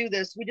minutes to do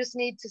this. We just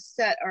need to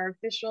set our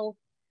official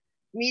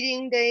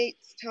meeting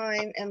dates,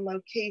 time, and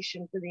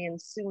location for the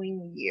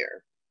ensuing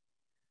year.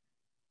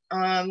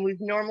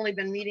 We've normally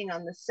been meeting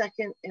on the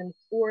 2nd and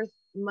 4th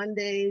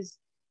Mondays,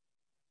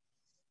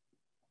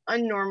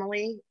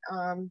 unnormally,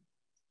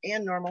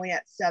 and normally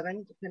at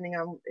 7, depending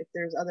on if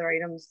there's other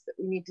items that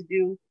we need to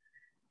do.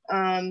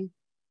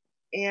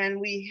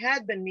 And we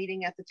had been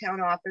meeting at the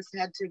town office,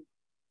 had to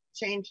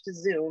change to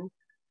Zoom.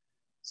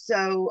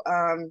 So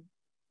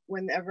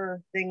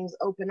whenever things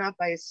open up,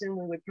 I assume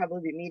we would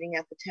probably be meeting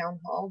at the town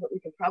hall, but we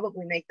can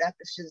probably make that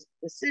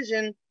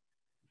decision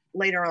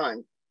later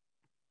on,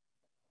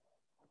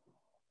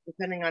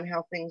 depending on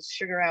how things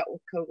sugar out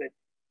with COVID.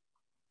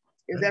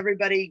 Is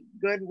everybody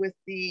good with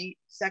the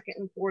 2nd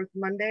and 4th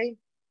Monday?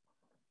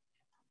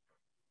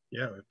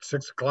 Yeah, at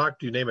 6 o'clock.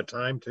 Do you name a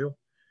time too?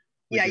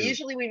 Yeah,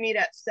 usually we meet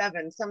at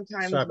 7.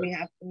 Sometimes 7. we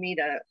have to meet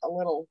a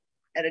little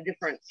bit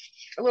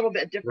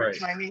different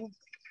timing.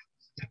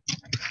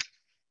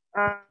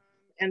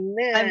 And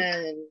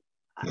then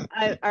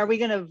are we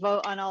going to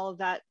vote on all of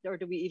that, or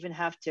do we even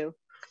have to?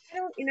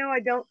 I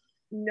don't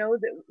know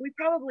that we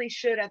probably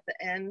should at the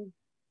end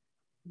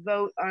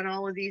vote on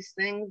all of these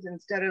things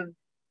instead of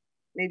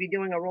maybe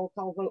doing a roll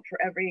call vote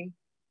for every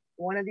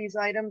one of these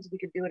items. We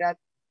could do it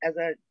as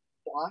a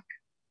block.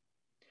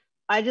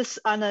 I just,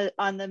 on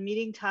the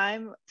meeting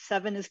time,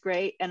 7 is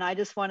great. And I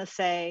just want to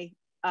say,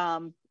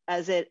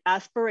 as an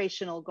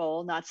aspirational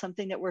goal, not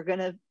something that we're going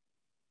to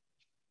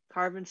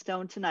carve in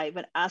stone tonight,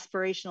 but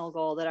aspirational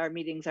goal that our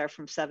meetings are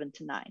from 7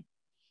 to 9.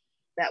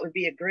 That would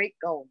be a great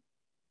goal.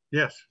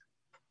 Yes.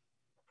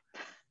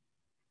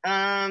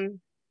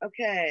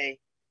 Okay.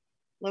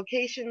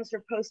 Locations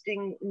for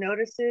posting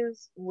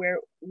notices where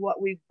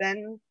we've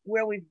been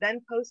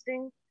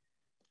posting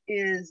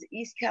is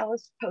East Calais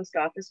Post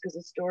Office, because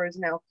the store is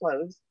now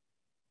closed.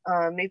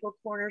 Maple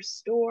Corner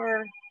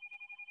Store,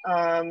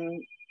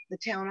 the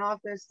town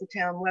office, the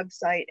town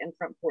website, and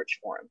Front Porch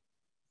Forum.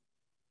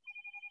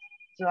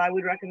 So I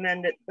would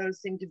recommend that those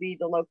seem to be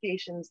the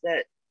locations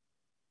that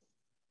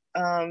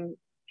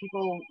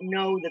people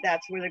know that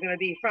that's where they're going to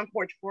be. Front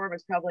porch forum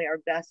is probably our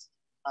best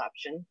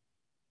option.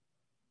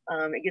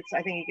 I think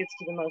it gets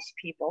to the most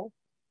people.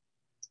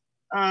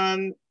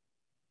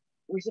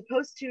 We're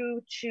supposed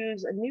to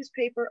choose a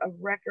newspaper of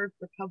record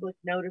for public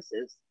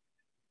notices.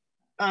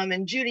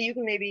 And Judy, you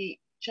can maybe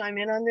chime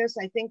in on this.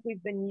 I think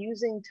we've been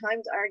using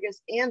Times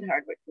Argus and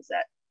Hardwick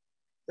Gazette.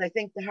 I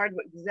think the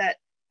Hardwick Gazette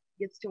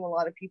gets to a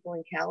lot of people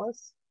in Calais.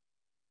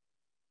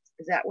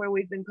 Is that where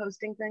we've been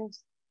posting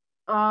things?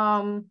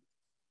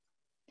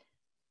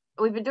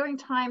 We've been doing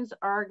Times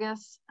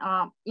Argus.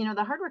 You know,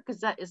 the Hardwick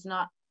Gazette is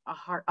not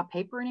a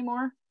paper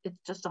anymore.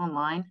 It's just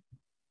online.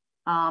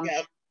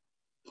 Yeah.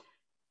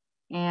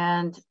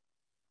 And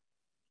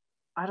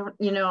I don't,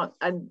 you know,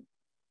 I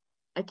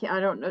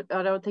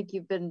don't think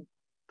you've been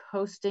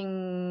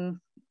posting,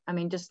 I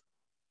mean, just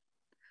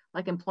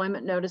like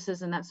employment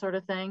notices and that sort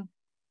of thing.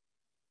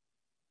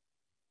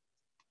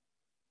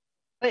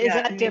 But is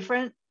that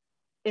different?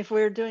 If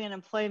we're doing an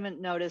employment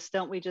notice,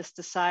 don't we just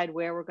decide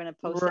where we're going to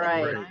post it?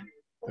 Right.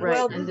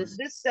 Well, And this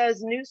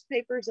says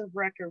newspapers of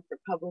record for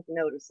public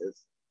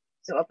notices.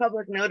 So a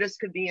public notice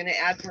could be an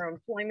ad for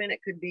employment. It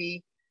could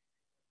be,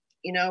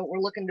 you know, we're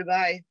looking to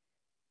buy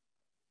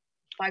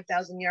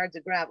 5,000 yards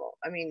of gravel.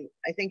 I mean,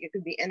 I think it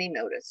could be any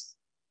notice.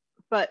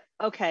 But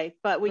okay,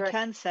 but we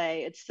can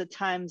say it's the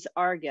Times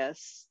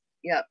Argus.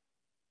 Yep.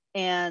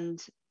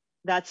 And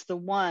that's the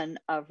one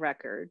of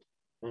record,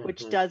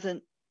 which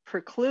doesn't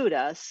preclude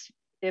us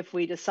if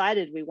we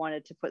decided we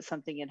wanted to put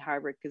something in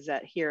Hardwick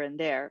Gazette here and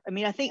there. I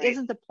mean, I think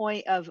isn't the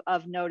point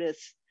of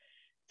notice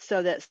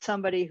so that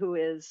somebody who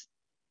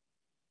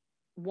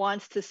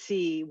wants to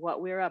see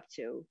what we're up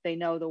to, they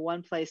know the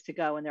one place to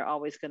go and they're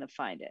always going to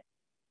find it.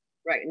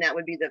 Right, and that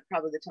would be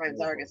probably the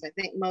Times Argus. I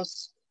think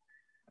most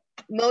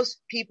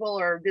people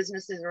or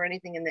businesses or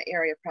anything in the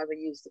area probably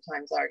use the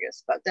Times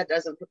Argus, but that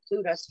doesn't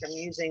preclude us from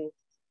using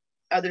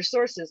other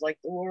sources like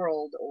the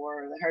World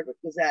or the Hardwick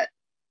Gazette.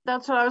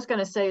 That's what I was going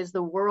to say. Is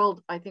the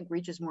World, I think,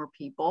 reaches more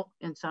people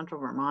in Central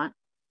Vermont,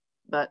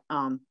 but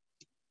I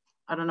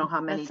don't know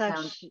how many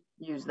towns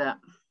use that.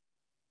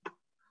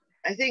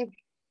 I think.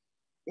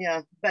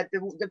 Yeah, but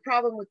the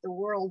problem with the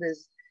World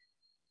is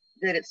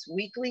that it's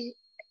weekly,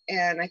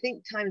 and I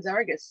think Times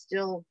Argus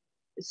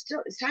is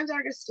Times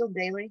Argus still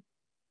daily?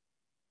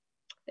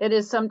 It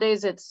is. Some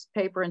days it's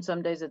paper, and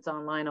some days it's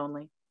online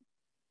only.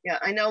 Yeah,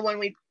 I know when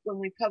we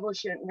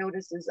publish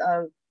notices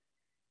of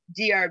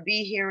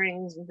DRB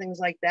hearings and things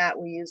like that,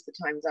 we use the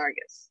Times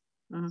Argus.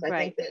 So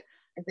I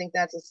think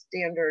that's a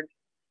standard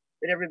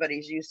that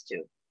everybody's used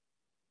to.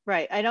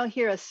 Right. I don't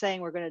hear us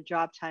saying we're going to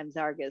drop Times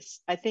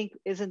Argus. I think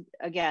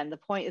again, the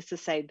point is to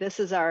say this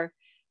is our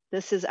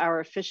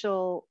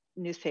official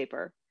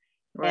newspaper.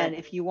 Right. And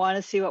if you want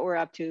to see what we're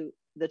up to,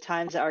 the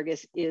Times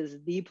Argus is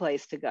the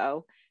place to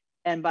go.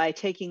 And by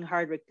taking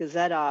Hardwick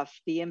Gazette off,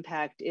 the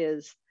impact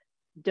is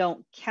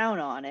don't count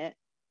on it,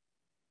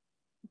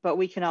 but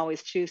we can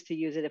always choose to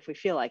use it if we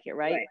feel like it,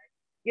 right?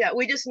 Yeah,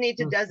 we just need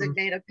to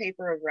designate a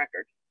paper of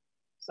record.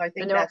 So I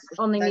think that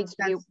only needs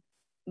to be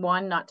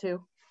one, not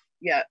two.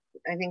 Yeah,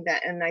 I think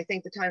that, and I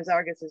think the Times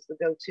Argus is the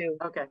go-to.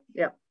 Okay,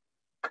 yeah.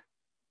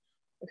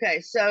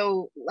 Okay,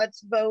 so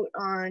let's vote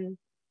on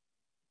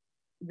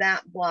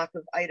that block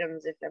of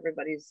items if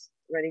everybody's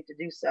ready to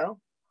do so.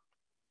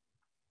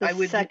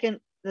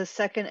 The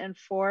second and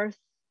fourth.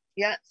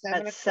 Yeah, 7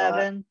 o'clock.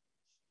 7.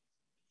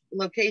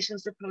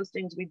 Locations for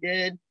postings we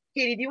did.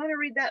 Katie, do you want to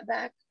read that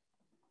back,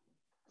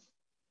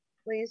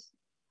 please?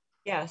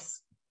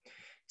 Yes.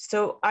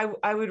 So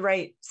I would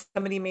write,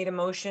 somebody made a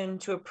motion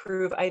to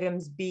approve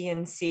items B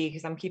and C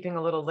because I'm keeping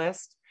a little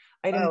list.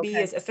 Item B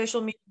is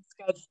official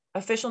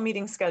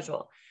meeting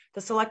schedule. The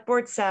select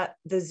board set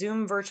the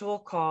Zoom virtual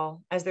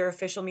call as their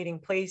official meeting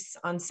place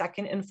on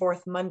 2nd and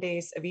 4th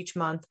Mondays of each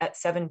month at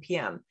 7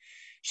 p.m.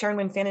 Sharon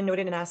Winfannon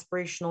noted an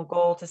aspirational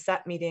goal to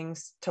set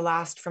meetings to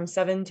last from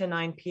 7 to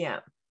 9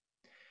 p.m.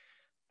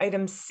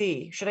 Item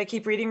C, should I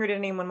keep reading or did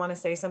anyone want to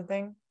say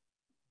something?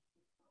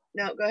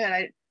 No, go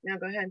ahead.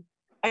 Go ahead.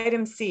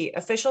 Item C,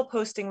 official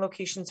posting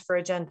locations for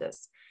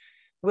agendas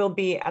will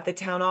be at the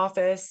town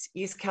office,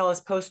 East Calais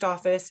Post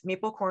Office,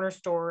 Maple Corner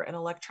Store, and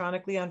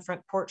electronically on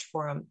Front Porch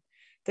Forum.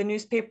 The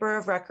newspaper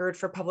of record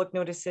for public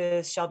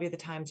notices shall be the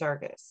Times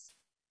Argus.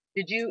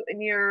 Did you,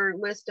 in your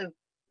list of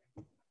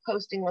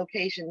posting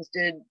locations,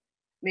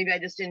 maybe I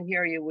just didn't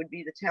hear you, would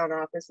be the town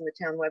office and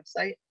the town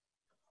website?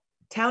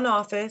 Town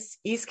office,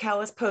 East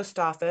Calais Post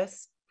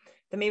Office,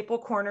 the Maple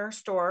Corner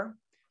Store,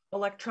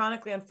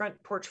 electronically on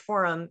Front Porch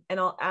Forum, and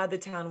I'll add the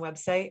town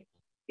website.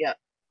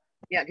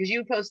 Yeah, because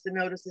you post the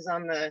notices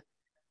on the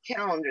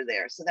calendar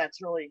there, so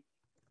that's really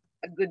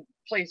a good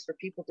place for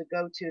people to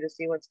go to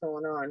see what's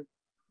going on.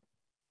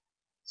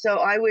 So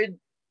I would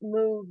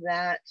move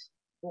that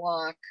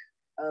block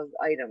of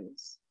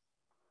items.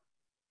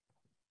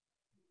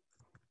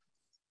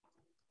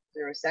 Is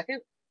there a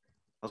second?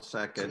 I'll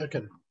second.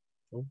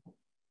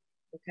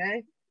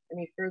 Okay,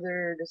 any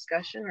further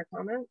discussion or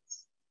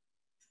comments?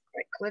 All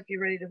right, Cliff, you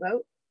ready to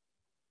vote?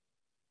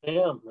 I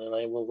am, and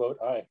I will vote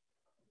aye.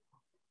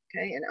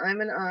 Okay, and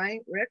I'm an aye.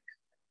 Rick?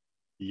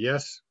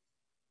 Yes.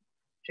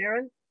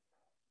 Sharon?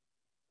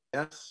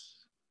 Yes.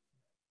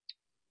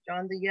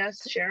 John, the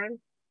yes. Sharon?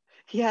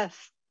 Yes.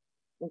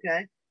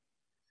 Okay.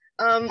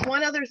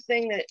 One other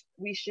thing that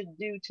we should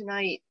do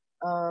tonight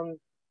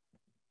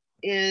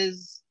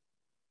is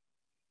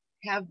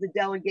have the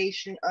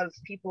delegation of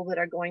people that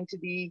are going to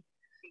be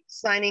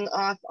signing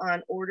off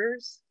on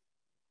orders.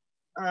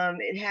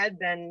 It had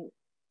been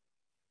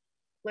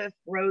Cliff,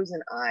 Rose,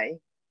 and I.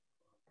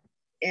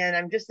 And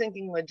I'm just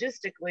thinking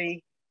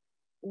logistically,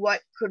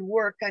 what could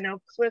work. I know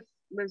Cliff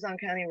lives on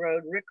County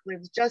Road, Rick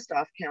lives just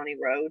off County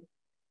Road.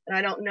 And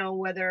I don't know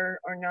whether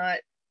or not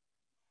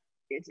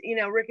it's, you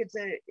know, Rick,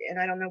 and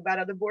I don't know about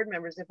other board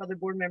members, if other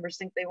board members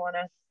think they want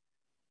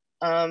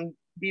to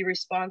be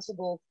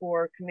responsible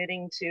for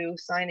committing to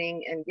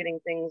signing and getting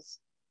things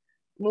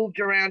moved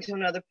around to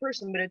another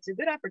person, but it's a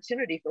good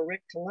opportunity for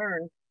Rick to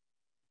learn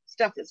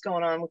stuff that's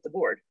going on with the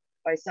board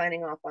by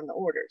signing off on the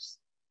orders.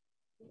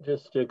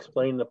 Just to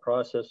explain the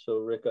process so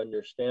Rick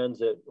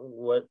understands it,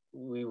 what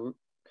we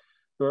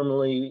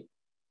normally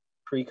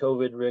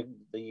pre-COVID, Rick,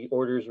 the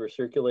orders were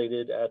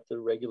circulated at the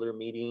regular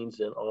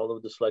meetings and all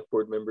of the select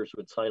board members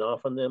would sign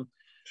off on them.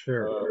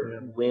 Sure.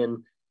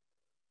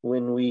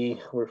 When we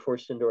were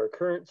forced into our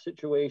current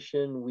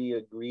situation, we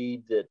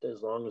agreed that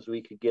as long as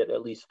we could get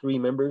at least 3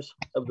 members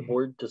of the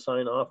board to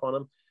sign off on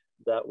them,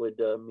 that would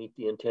meet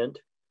the intent.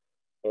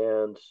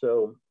 And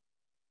so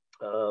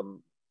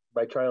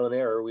by trial and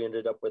error, we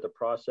ended up with a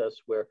process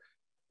where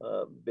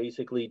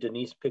basically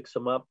Denise picks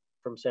them up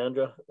from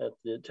Sandra at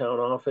the town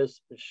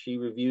office. She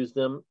reviews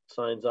them,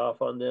 signs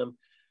off on them,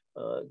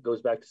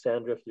 goes back to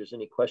Sandra if there's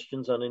any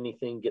questions on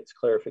anything, gets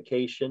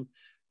clarification.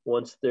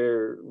 Once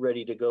they're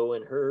ready to go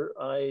in her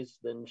eyes,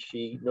 then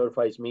she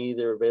notifies me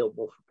they're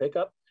available for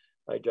pickup.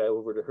 I drive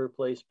over to her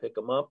place, pick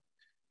them up,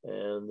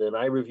 and then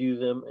I review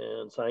them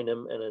and sign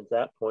them. And at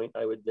that point,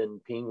 I would then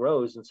ping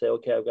Rose and say,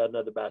 okay, I've got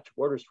another batch of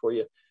orders for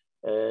you.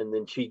 And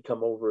then she'd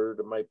come over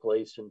to my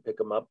place and pick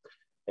them up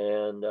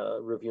and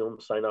review them,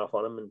 sign off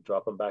on them, and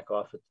drop them back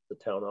off at the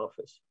town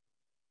office.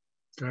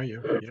 Got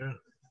you. Yeah.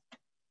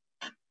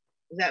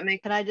 Does that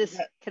make? Can I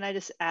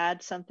just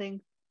add something?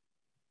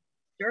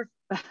 Sure.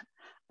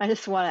 I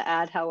just want to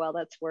add how well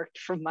that's worked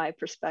from my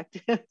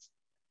perspective.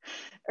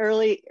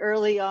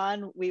 Early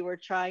on, we were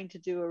trying to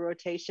do a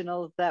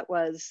rotational that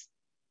was,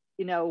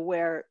 you know,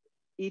 where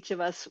each of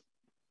us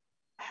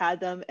had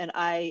them, and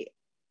I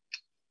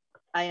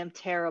am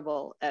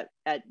terrible at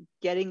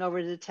getting over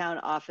to the town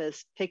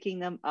office, picking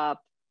them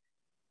up,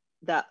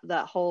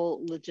 that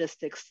whole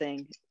logistics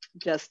thing.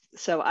 Just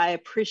so I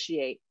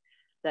appreciate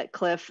that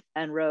Cliff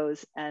and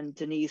Rose and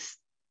Denise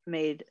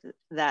made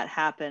that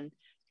happen.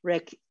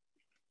 Rick,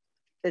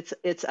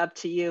 it's up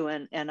to you,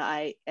 and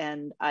I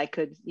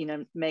could, you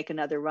know, make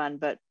another run,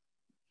 but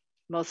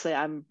mostly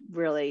I'm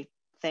really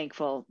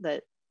thankful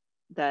that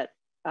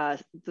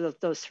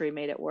those 3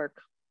 made it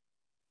work.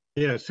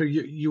 Yeah, so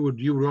you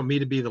would want me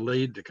to be the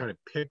lead to kind of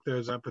pick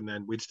those up, and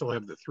then we'd still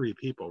have the 3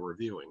 people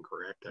reviewing,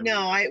 correct?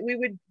 We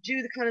would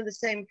do the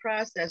same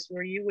process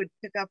where you would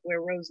pick up where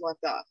Rose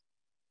left off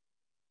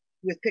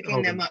with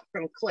picking them up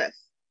from Cliff.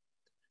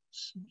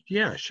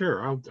 Yeah,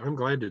 sure. I'm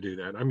glad to do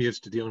that. I'm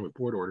used to dealing with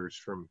board orders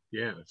from,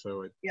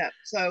 so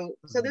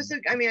this is,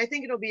 I mean, I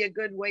think it'll be a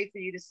good way for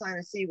you to kind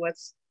of see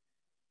what's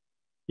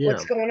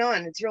going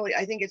on.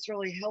 I think it's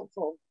really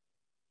helpful.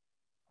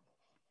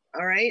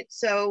 All right,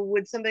 so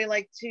would somebody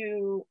like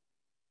to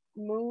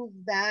move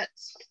that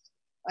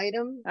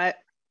item?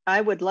 I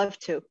would love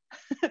to.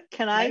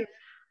 Can I?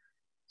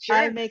 Sure.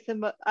 I make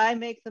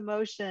the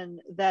motion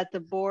that the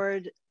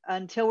board,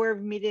 until we're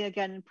meeting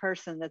again in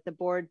person, that the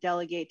board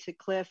delegate to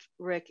Cliff,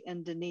 Rick,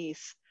 and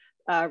Denise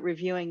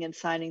reviewing and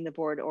signing the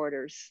board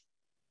orders.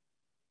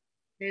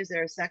 Is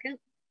there a second?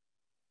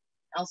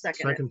 I'll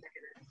second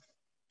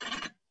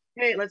it.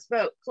 Okay, let's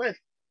vote. Cliff?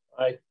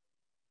 Aye.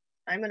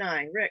 I'm an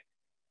aye. Rick?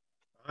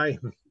 Aye.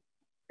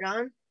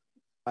 John?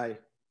 Aye.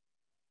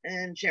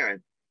 And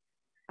Sharon?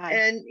 Aye.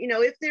 And you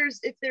know, if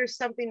there's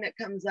something that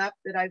comes up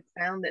that I've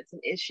found that's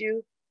an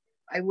issue,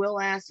 I will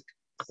ask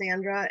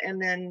Sandra,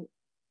 and then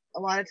a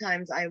lot of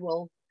times I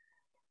will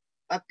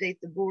update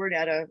the board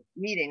at a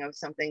meeting of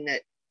something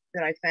that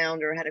I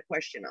found or had a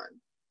question on,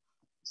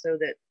 so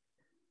that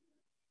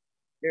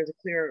there's a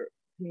clear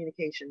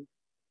communication.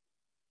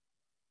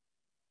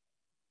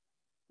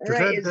 All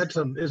right,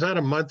 is that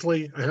a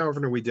monthly? How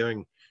often are we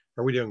doing?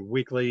 Are we doing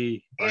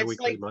weekly,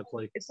 bi-weekly,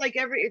 monthly? It's like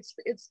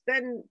it's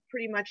been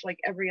pretty much like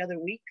every other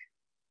week.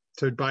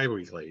 So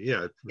bi-weekly,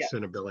 it's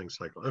in a billing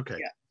cycle. Okay,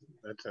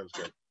 that sounds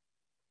good.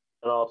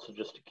 And also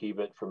just to keep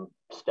it from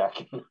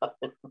stacking up.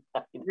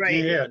 Right.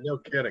 Yeah, no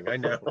kidding. I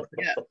know.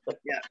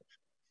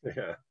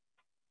 Yeah.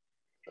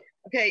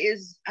 Okay,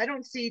 I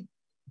don't see,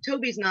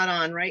 Toby's not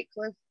on, right,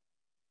 Cliff?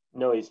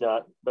 No, he's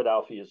not, but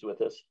Alfie is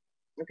with us.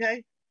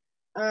 Okay.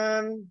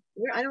 I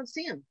don't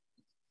see him.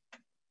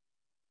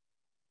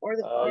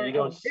 You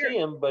don't see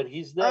him, but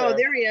he's there. Oh,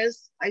 there he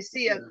is. I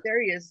see him.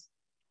 There he is.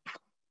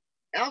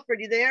 Alfred,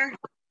 you there?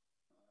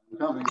 I'm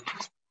coming.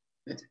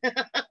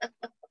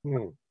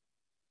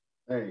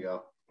 There you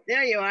go.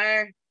 There you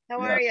are.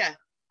 How are you?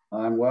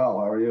 I'm well.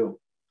 How are you?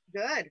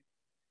 Good.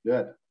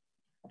 Good.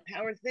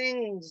 How are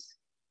things?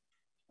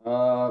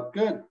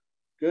 Good.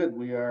 Good.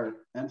 We are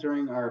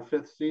entering our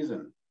 5th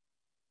season.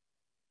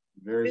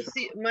 Very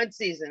mud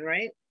season,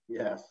 right?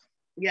 Yes.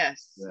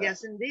 Yes. Yeah.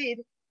 Yes, indeed.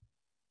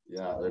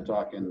 Yeah, they're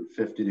talking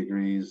 50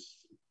 degrees.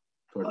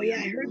 Oh yeah,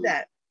 I heard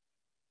that.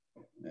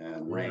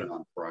 And rain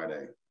on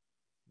Friday.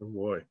 Oh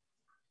boy.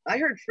 I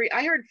heard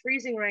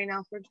freezing rain,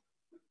 Alfred.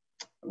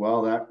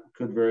 Well, that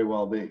could very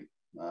well be.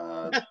 You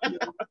know,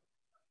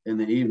 in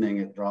the evening,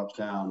 it drops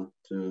down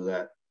to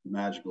that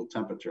magical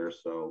temperature,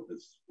 so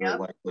it's very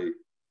likely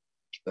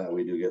that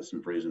we do get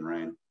some freezing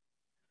rain.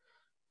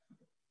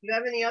 Do you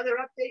have any other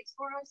updates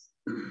for us?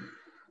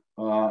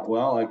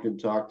 Well, I could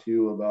talk to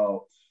you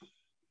about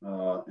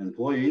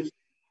employees.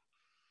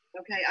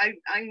 Okay,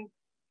 I'm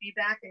be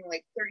back in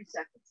like 30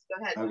 seconds. Go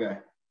ahead. Okay,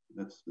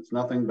 it's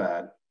nothing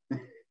bad.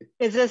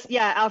 Is this,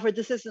 yeah, Alfred,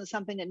 this isn't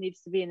something that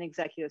needs to be an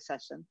executive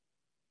session?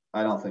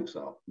 I don't think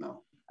so,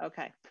 no.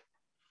 Okay.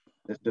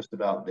 It's just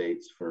about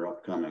dates for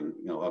upcoming,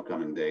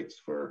 upcoming dates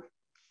for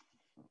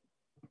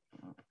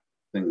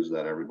things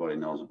that everybody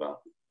knows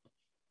about.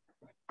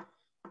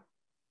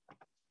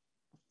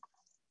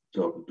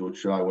 So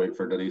should I wait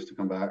for Denise to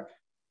come back?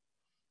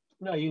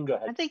 No, you can go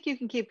ahead. I think you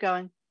can keep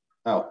going.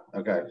 Oh,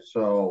 okay.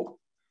 So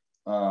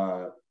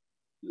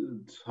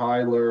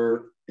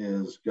Tyler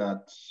is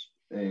got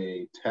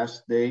a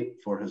test date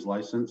for his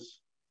license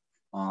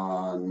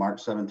on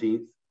March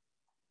 17th.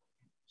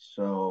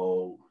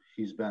 So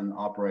he's been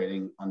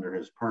operating under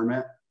his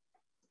permit.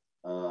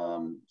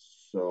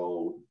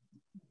 So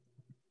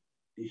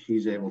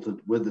he's able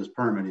to, with his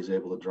permit, he's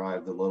able to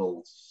drive the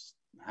little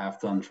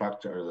half-ton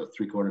truck or the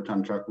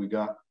 3/4-ton truck we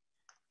got.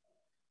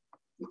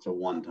 It's a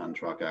 1-ton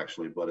truck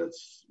actually, but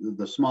it's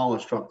the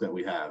smallest truck that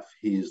we have.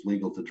 He's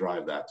legal to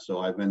drive that. So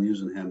I've been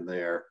using him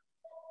there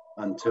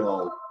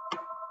until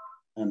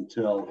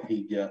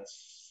he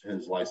gets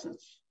his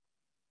license.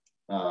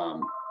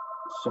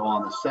 So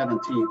on the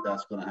 17th,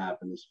 that's going to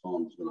happen. This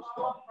phone is going to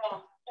stop.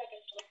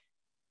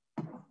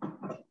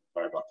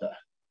 Sorry about that.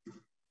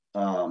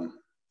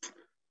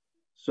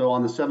 So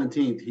on the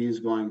 17th, he's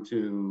going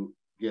to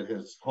get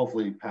his,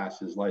 hopefully pass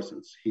his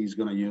license. He's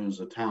going to use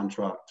a town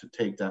truck to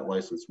take that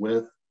license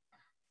with.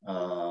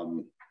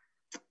 And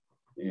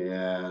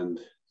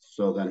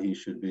so then he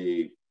should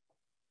be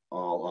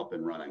all up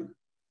and running.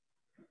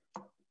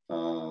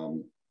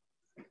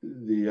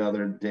 The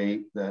other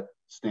date that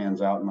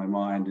stands out in my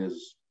mind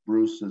is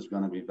Bruce is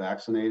going to be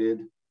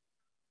vaccinated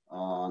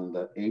on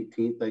the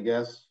 18th, I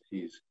guess.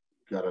 He's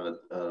got an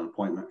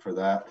appointment for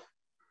that.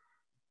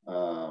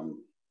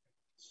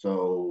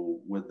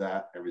 So with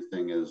that,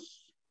 everything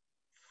is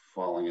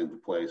falling into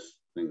place.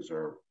 Things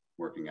are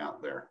working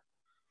out there.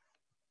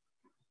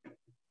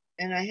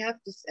 And I have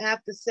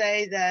to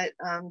say that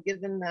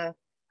given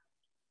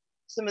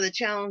some of the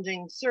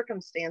challenging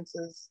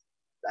circumstances,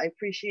 I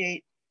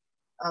appreciate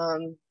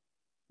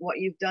what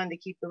you've done to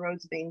keep the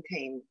roads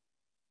maintained.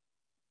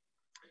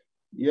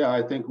 Yeah,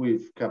 I think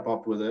we've kept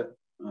up with it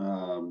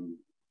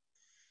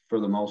for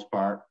the most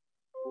part.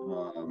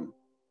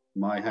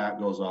 My hat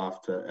goes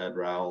off to Ed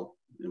Rowell.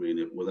 I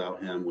mean,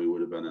 without him, we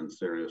would have been in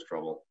serious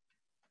trouble.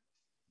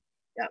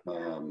 Yep.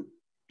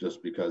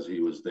 Just because he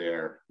was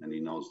there and he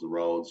knows the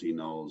roads, he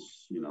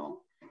knows,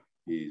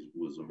 he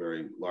was a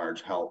very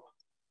large help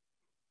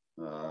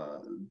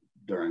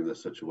during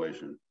this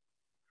situation.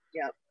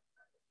 Yep.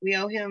 We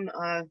owe him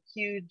a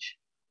huge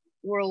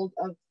world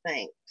of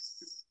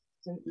thanks.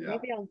 So yeah.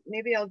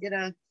 maybe I'll get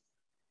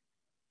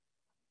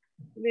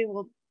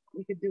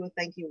we could do a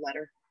thank you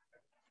letter.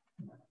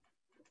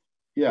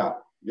 Yeah,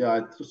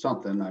 it's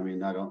something. I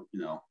mean, I don't,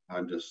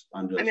 I'm just.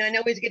 I mean, I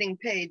know he's getting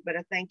paid, but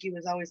a thank you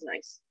is always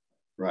nice.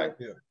 Right.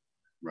 Yeah.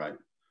 Right.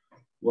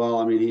 Well,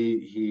 I mean,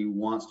 he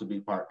wants to be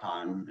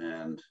part-time,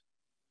 and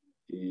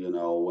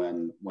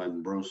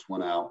when Bruce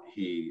went out,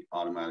 he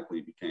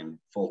automatically became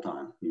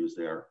full-time. He was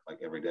there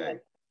like every day.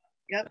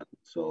 Yep. And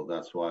so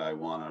that's why I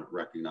want to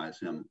recognize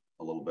him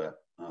a little bit,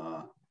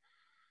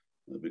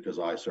 because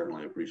I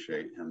certainly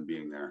appreciate him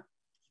being there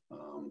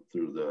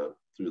through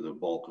the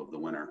bulk of the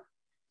winter.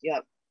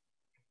 Yep.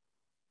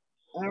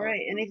 All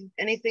right.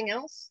 Anything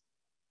else?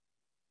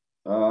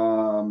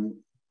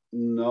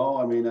 No,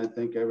 I mean, I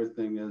think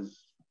everything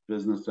is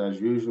business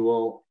as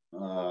usual.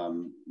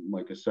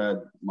 Like I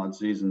said, mud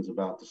season's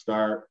about to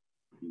start.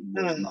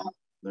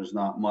 There's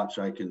not much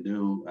I can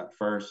do at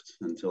first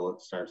until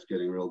it starts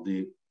getting real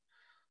deep.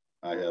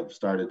 I have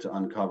started to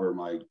uncover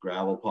my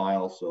gravel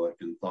pile so it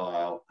can thaw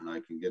out and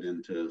I can get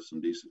into some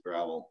decent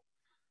gravel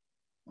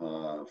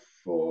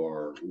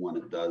for when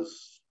it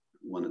does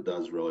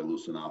really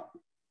loosen up.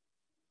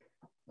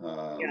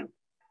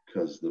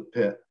 Because the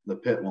pit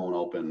won't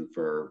open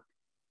for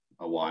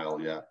a while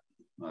yet.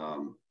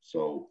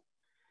 So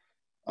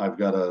I've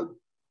got a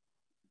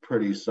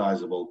pretty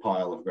sizable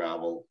pile of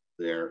gravel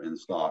there in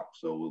stock,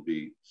 so we'll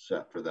be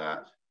set for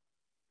that.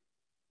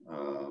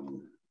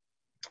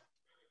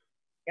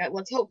 Yeah,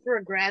 let's hope for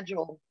a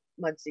gradual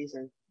mud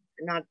season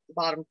and not the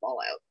bottom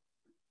fallout.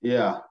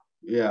 Yeah.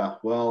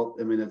 Well,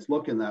 I mean, it's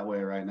looking that way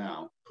right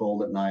now.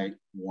 Cold at night,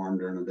 warm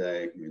during the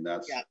day. I mean,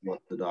 that's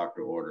what the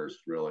doctor orders,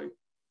 really.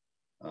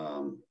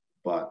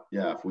 But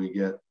yeah, if we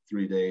get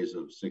 3 days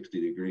of 60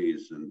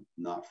 degrees and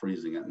not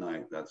freezing at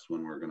night, that's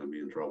when we're going to be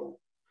in trouble.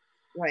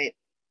 Right.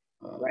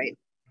 Right.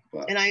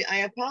 But, and I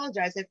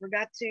apologize. I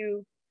forgot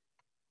to,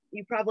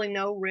 you probably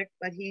know Rick,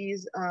 but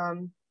he's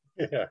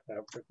Yeah.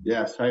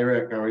 yes. Hi,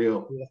 Rick. How are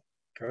you? Yeah.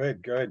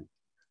 Good, good.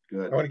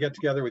 Good. I want to get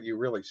together with you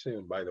really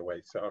soon, by the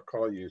way. So I'll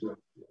call you.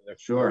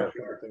 Sure.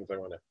 Things I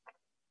want to.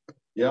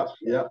 Yep.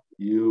 Yep.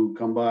 You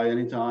come by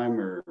anytime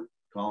or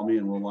call me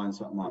and we'll line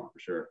something up for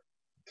sure.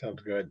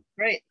 Sounds good.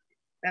 great.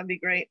 That'd be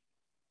great.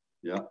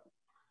 Yep.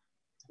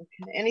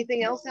 Okay.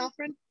 Anything else,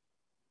 Alfred?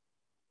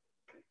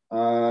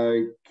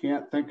 I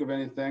can't think of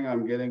anything.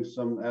 I'm getting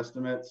some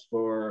estimates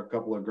for a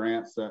couple of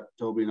grants that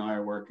Toby and I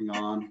are working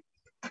on.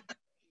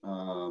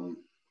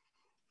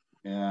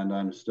 And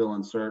I'm still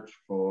in search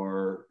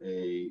for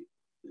a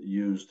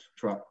used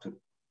truck to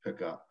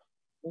pick up.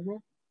 And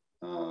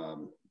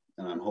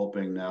I'm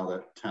hoping now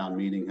that town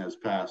meeting has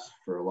passed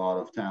for a lot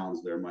of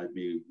towns, there might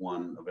be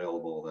one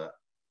available that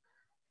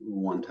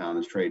one town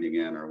is trading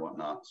in or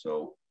whatnot.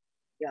 So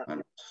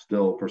I'm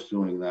still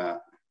pursuing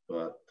that,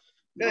 but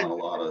not a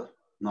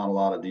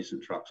lot of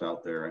decent trucks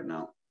out there right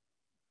now.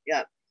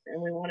 Yeah,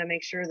 and we want to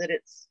make sure that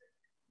it's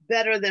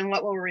better than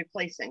what we're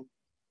replacing.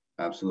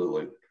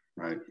 Absolutely,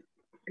 right.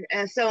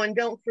 And so, and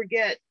don't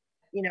forget,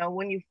 you know,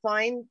 when you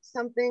find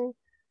something,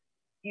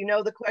 you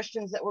know, the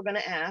questions that we're going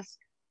to ask.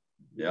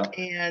 Yeah.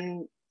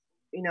 And,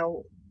 you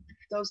know,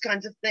 those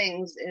kinds of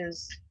things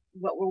is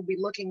what we'll be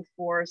looking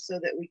for so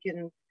that we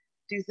can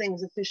do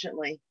things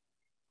efficiently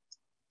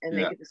and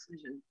make a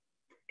decision.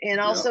 And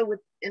also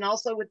with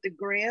the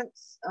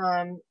grants,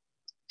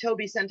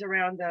 Toby sent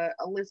around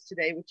a list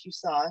today, which you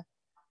saw.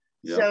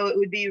 So it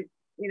would be,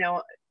 you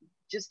know,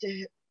 just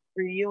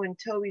for you and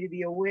Toby to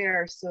be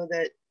aware so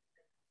that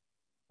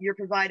you're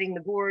providing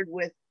the board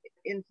with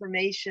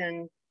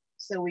information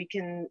so we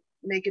can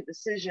make a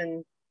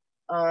decision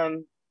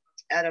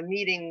at a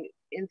meeting,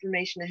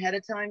 information ahead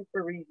of time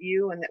for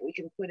review, and that we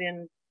can put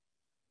in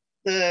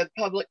the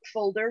public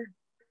folder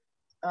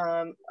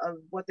of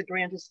what the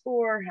grant is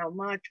for, how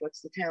much,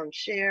 what's the town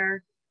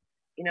share,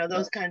 you know,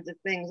 those kinds of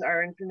things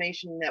are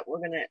information that we're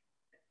going to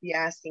be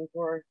asking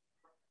for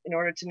in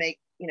order to make,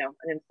 you know,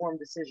 an informed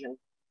decision.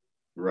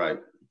 Right,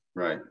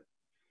 right.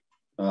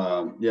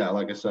 Yeah,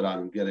 like I said,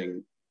 I'm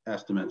getting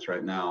estimates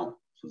right now,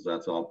 so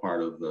that's all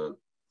part of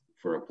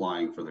for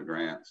applying for the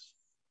grants.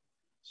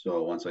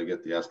 So once I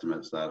get the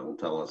estimates, that will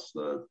tell us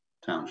the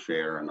town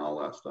share and all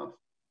that stuff.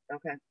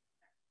 Okay.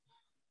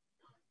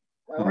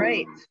 All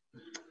right.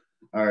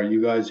 Are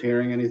you guys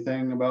hearing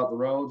anything about the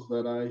roads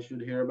that I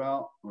should hear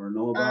about or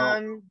know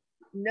about?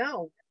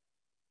 No,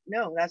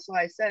 that's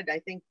why I said, I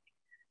think,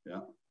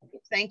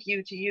 thank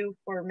you to you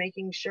for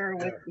making sure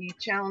with the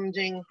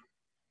challenging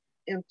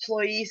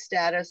employee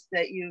status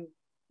that you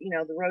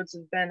know, the roads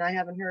have been, I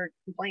haven't heard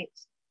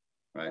complaints.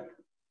 Right.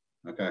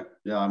 Okay.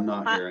 Yeah, I'm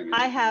not hearing it.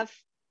 I have.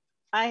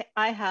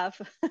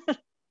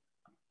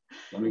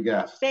 Let me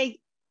guess.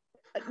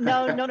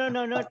 No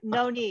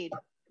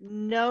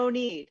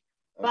need.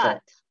 Okay.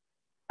 But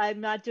I'm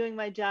not doing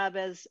my job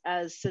as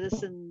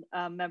citizen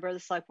member of the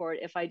select board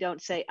if I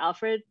don't say,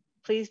 Alfred,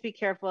 please be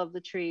careful of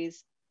the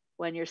trees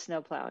when you're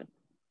snow plowing.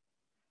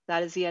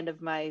 That is the end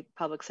of my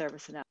public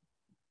service announcement.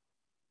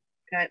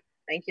 Okay,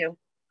 thank you.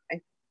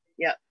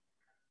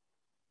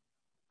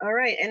 All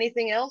right,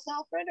 anything else,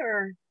 Alfred,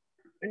 or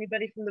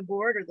anybody from the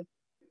board or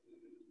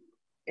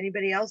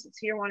anybody else that's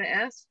here want to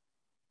ask?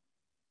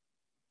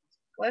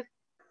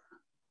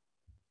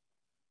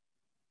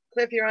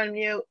 Cliff, you're on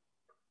mute.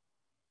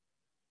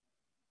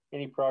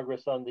 Any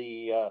progress on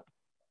the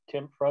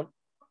temp front?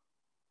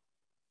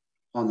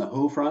 On the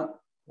who front?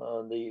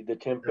 On the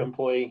temp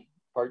employee,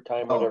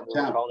 part-time, whatever.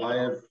 Temp.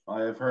 I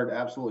have heard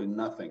absolutely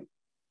nothing.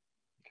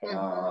 Okay.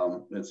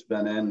 It's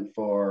been in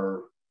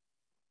for,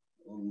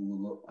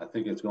 I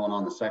think it's going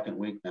on the 2nd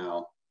week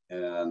now,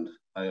 and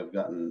I have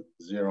gotten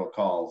 0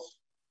 calls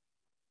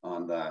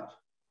on that.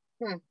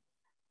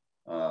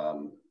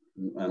 And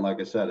like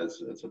I said,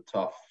 it's a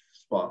tough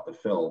spot to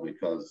fill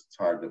because it's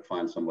hard to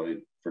find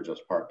somebody for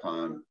just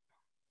part-time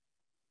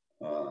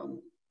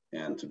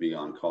and to be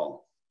on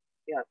call.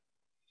 Yeah.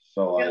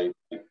 So I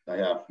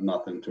have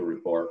nothing to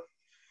report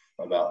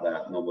about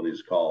that.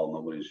 Nobody's called.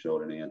 Nobody's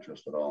showed any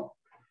interest at all.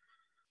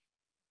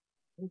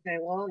 Okay.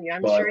 Well, yeah,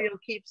 I'm sure you'll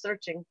keep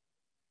searching.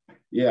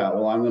 Yeah.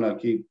 Well, I'm going to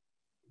keep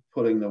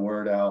putting the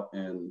word out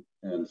and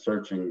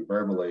searching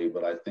verbally,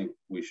 but I think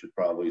we should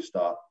probably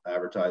stop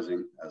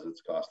advertising as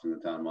it's costing the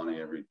town money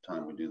every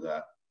time we do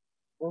that.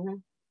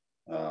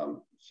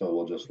 So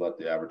we'll just let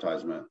the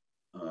advertisement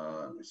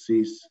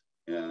cease,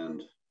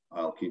 and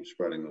I'll keep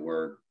spreading the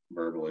word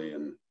verbally,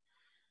 and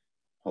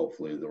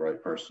hopefully the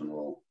right person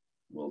will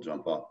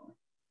jump up.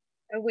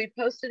 Have we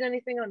posted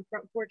anything on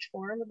Front Porch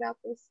Forum about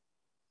this?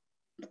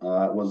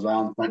 It was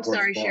on Front Porch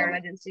Sorry, Forum. Sharon, I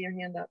didn't see your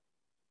hand up.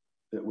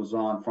 It was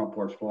on Front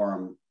Porch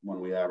Forum when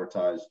we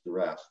advertised the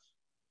rest,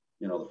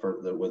 you know, at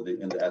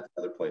the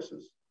other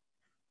places.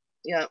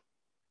 Yeah,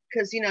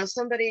 because, you know,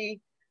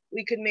 somebody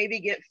we could maybe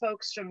get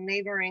folks from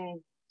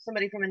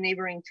somebody from a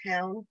neighboring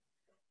town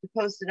to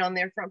post it on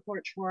their front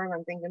porch forum.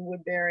 I'm thinking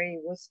Woodbury,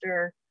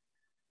 Worcester,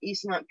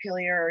 East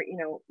Montpelier, you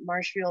know,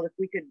 Marshfield. If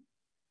we could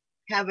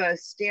have a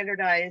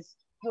standardized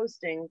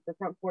posting for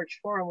front porch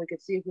forum, we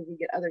could see if we could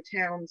get other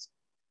towns,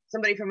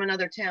 somebody from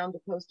another town to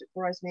post it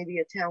for us, maybe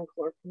a town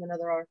clerk from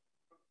another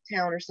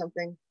town or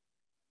something.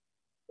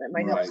 That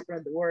might help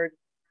spread the word.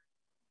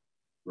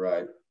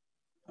 Right.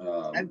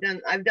 I've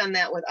done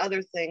that with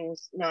other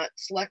things, not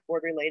select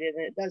board related,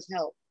 and it does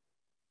help.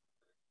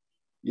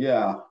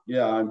 Yeah,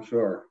 I'm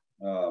sure.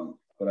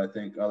 But I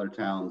think other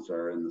towns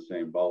are in the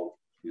same boat.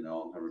 You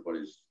know,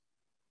 everybody's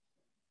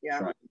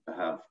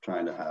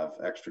trying to have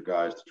extra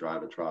guys to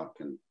drive a truck.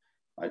 And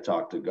I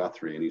talked to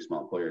Guthrie in East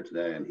Montpelier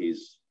today, and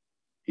he's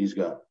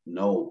got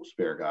no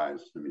spare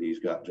guys. I mean, he's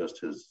got just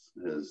his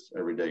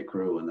everyday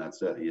crew, and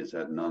that's it. He has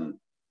had none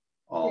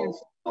all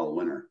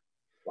winter.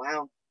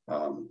 Wow.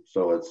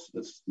 So it's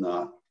just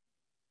not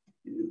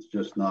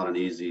an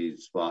easy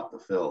spot to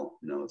fill.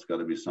 You know, it's got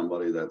to be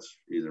somebody that's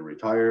either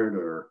retired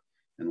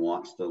and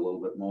wants a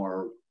little bit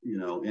more, you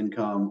know,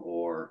 income,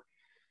 or,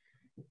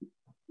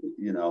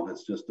 you know,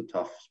 it's just a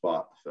tough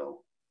spot to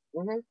fill.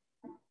 Mm-hmm.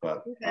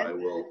 But okay. I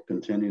will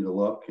continue to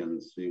look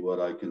and see who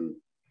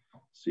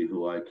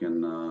I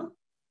can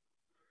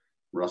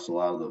rustle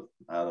out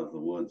of the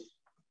woods.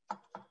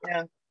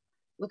 Yeah.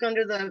 Look,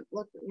 you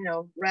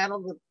know,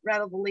 rattle the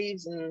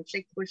leaves and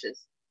shake the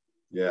bushes.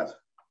 Yes.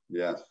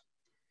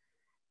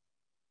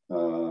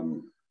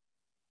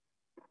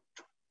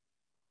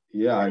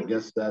 Yeah, I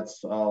guess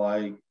that's all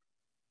I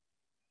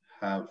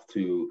have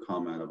to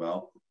comment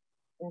about.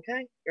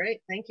 Okay,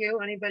 great. Thank you.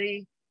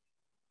 Anybody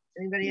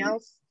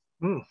else?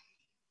 Do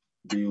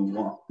you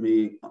want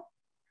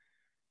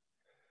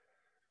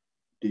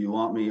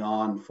me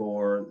on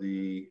for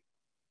the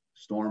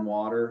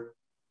stormwater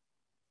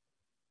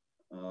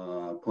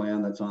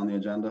plan that's on the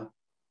agenda?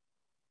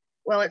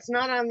 Well, it's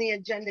not on the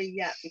agenda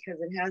yet because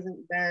it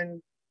hasn't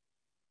been,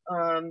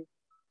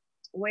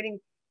 waiting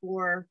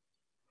for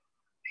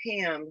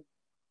Pam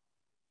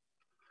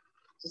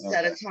to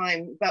set a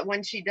time. But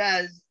when she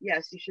does,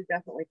 yes, you should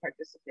definitely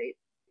participate.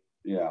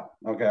 Yeah.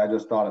 Okay. I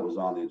just thought it was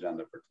on the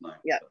agenda for tonight.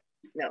 Yeah.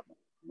 No.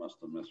 Must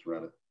have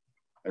misread it.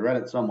 I read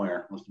it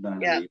somewhere. Must have been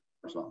in an email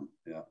or something.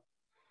 Yeah.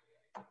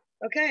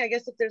 Okay. I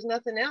guess if there's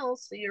nothing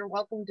else, you're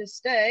welcome to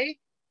stay.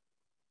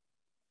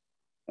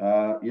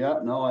 Yeah.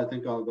 No, I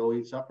think I'll go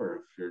eat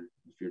supper if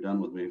you're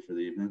done with me for the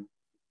evening.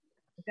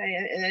 Okay.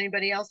 And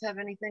anybody else have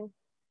anything?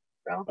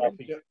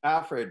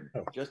 Alfred,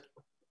 just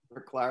for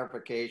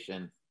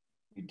clarification,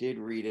 you did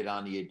read it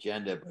on the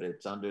agenda, but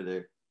it's at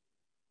the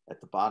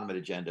bottom of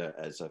the agenda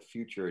as a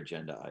future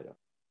agenda item.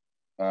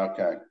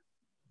 Okay.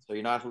 So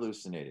you're not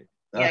hallucinating.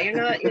 Yeah, you're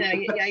not.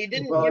 You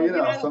didn't. Well, you're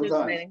not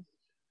hallucinating.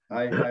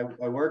 I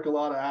work a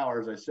lot of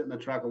hours. I sit in the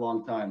truck a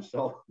long time,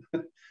 so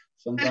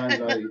sometimes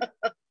I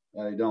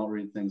don't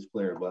read things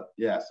clear. But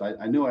yes,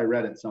 I knew I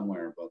read it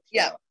somewhere. But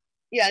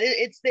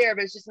it's there,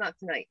 but it's just not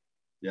tonight.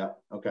 Yeah.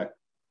 Okay.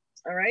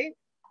 All right.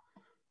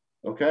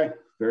 Okay.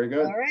 Very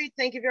good. All right.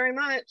 Thank you very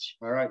much.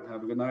 All right.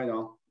 Have a good night,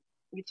 all.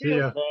 You too.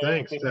 Yeah.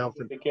 Thanks,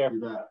 Alfred. Take care.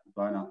 You bet.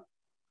 Bye now.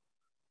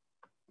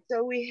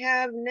 So we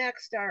have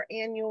next our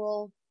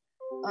annual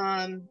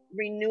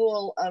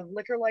renewal of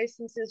liquor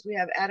licenses. We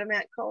have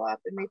Adamat Co-op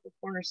and Maple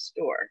Corner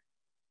Store.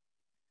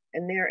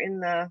 And they're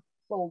in the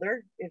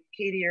folder if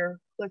Katie or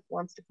Cliff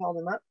wants to call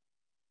them up.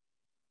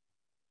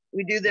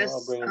 We do this,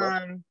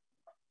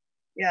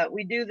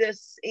 we do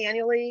this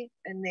annually,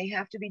 and they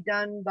have to be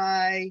done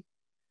by,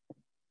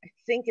 I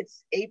think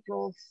it's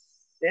April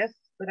 5th,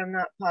 but I'm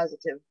not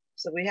positive.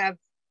 So we have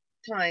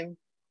time,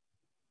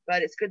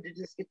 but it's good to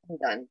just get them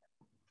done.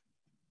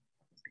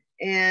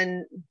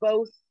 And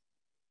both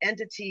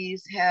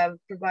entities have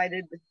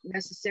provided the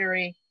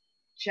necessary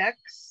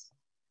checks.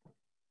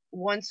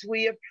 Once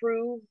we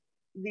approve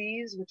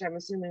these, which I'm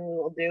assuming we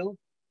will do,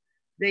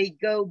 they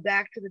go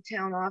back to the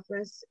town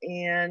office,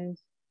 and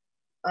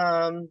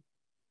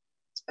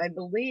I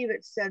believe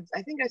it said,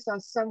 I think I saw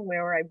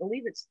somewhere where I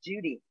believe it's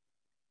Judy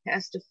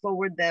has to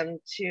forward them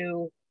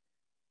to,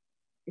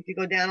 if you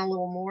go down a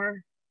little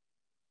more,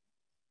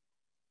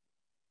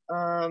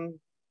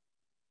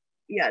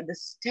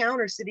 this town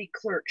or city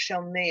clerk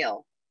shall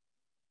mail.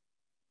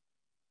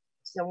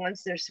 So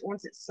once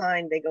it's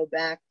signed, they go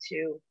back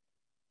to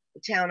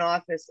the town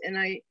office. And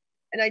I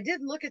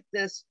did look at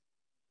this.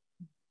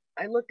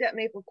 I looked at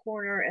Maple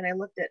Corner and I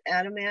looked at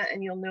Adamat,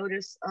 and you'll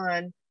notice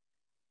on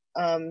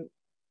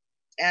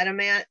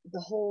Adamat, the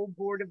whole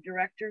board of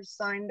directors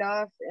signed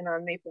off, and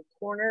on Maple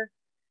Corner,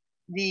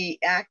 the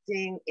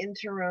acting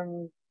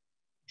interim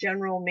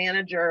general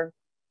manager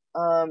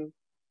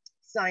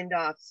signed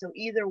off. So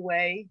either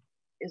way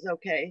is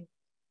okay.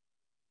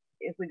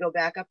 If we go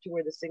back up to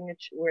where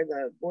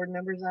the board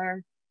members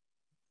are.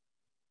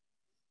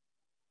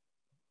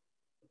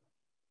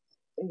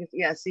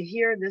 See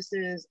here, this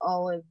is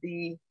all of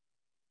the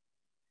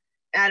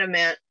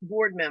Adamat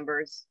board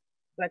members,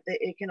 but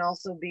it can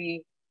also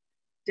be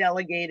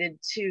delegated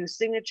to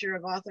signature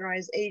of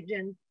authorized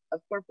agent of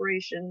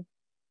corporation,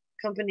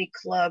 company,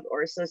 club,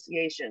 or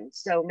association.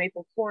 So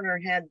Maple Corner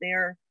had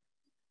their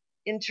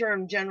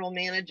interim general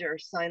manager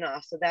sign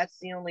off. So that's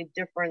the only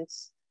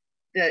difference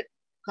that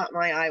caught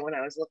my eye when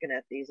I was looking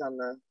at these on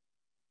the.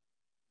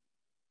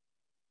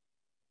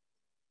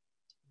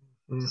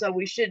 So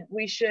we should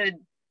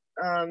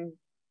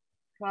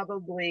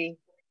probably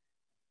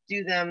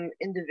do them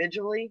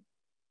individually.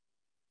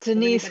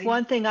 Denise,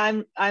 one thing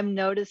I'm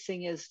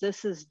noticing is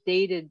this is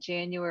dated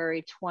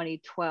January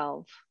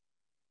 2012.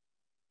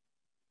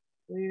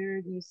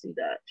 Where do you see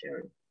that,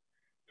 Sharon?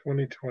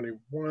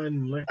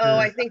 2021 liquor. Oh,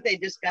 I think they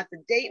just got the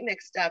date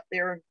mixed up.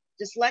 They're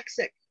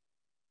dyslexic.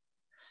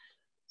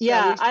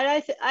 Yeah, so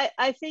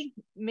I think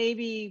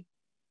maybe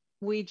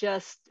we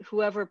just,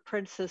 whoever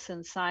prints this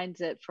and signs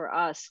it for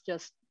us,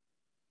 just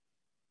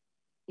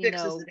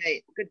fixes the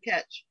date. Good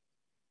catch.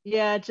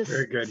 Yeah, just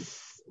very good.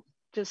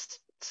 Just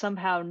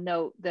somehow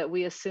note that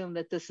we assume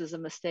that this is a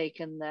mistake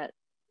and that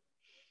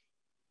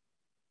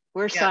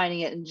we're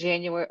signing it in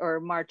January or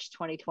March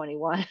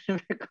 2021,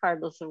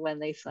 regardless of when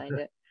they signed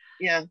it.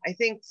 Yeah, I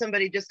think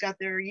somebody just got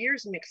their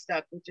years mixed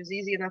up, which is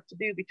easy enough to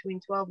do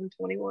between 12 and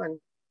 21.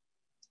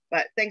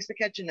 But thanks for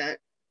catching that.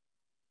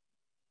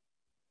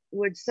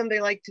 Would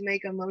somebody like to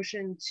make a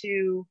motion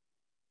to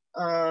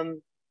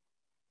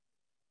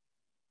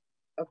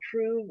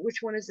approve,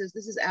 which one is this?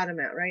 This is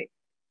Adamant, right?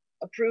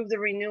 Approve the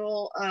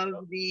renewal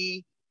of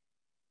the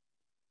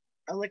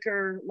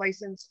liquor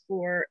license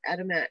for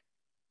Adamant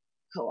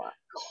Co-op.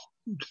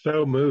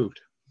 So moved.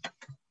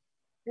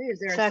 Hey, is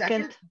there a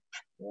second?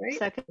 All right.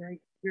 Second. Very,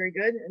 very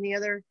good. Any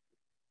other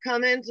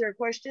comments or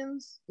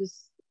questions?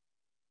 Just,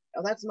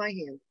 oh, that's my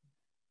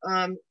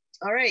hand.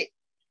 All right.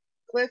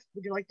 Cliff,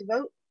 would you like to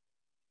vote?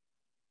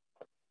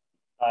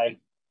 Aye.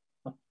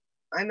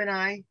 I'm an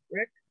aye.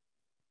 Rick?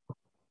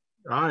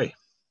 Aye.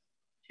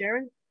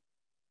 Sharon?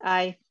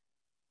 Aye.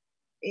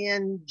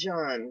 And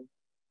John?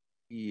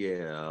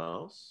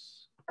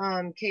 Yes.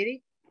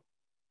 Katie?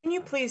 Can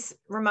you please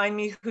remind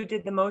me who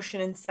did the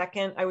motion in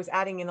second? I was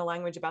adding in a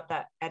language about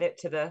that edit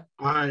to the.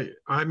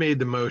 I made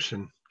the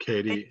motion,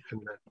 Katie.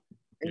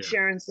 And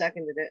Sharon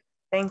seconded it.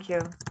 Thank you.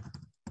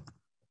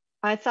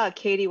 I thought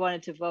Katie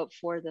wanted to vote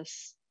for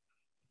this.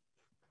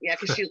 Yeah,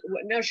 because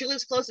she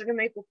lives closer to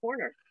Maple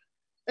Corner.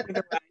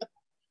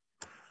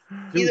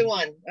 Either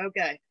one.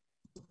 Okay.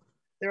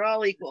 They're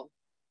all equal.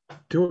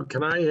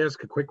 Can I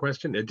ask a quick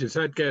question? Does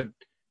that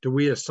do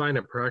we assign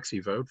a proxy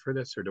vote for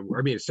this, or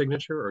a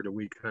signature, or do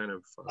we kind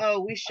of? Oh,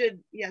 we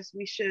should. Yes,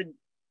 we should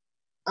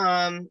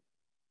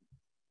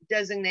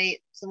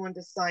designate someone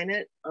to sign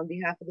it on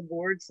behalf of the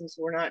board, since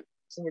we're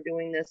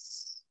doing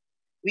this.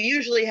 We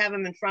usually have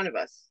them in front of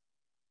us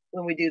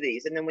when we do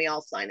these, and then we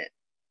all sign it.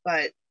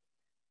 But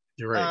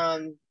you're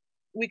right.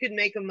 We could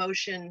make a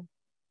motion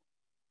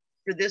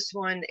for this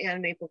one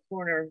and Maple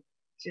Corner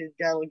to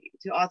delegate,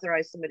 to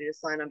authorize somebody to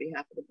sign on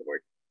behalf of the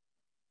board.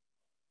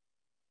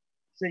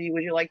 So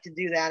would you like to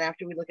do that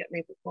after we look at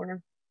Maple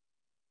Corner?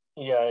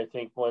 Yeah, I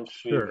think once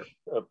we've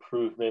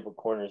approved Maple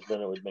Corners,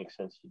 then it would make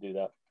sense to do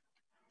that.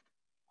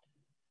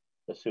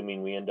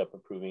 Assuming we end up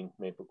approving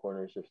Maple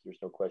Corners if there's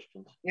no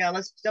questions. Yeah,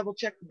 let's double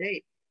check the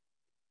date.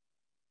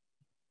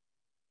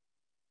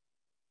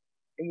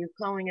 Are you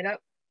calling it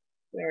up?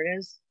 There it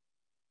is.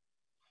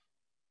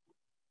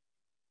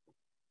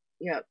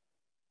 Yep.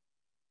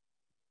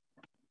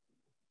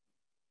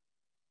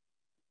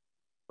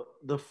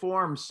 The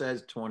form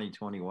says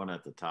 2021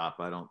 at the top.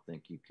 I don't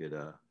think you could.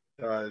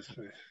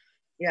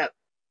 Yep.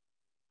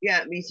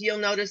 Yeah, because you'll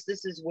notice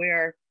this is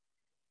where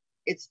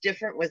it's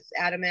different with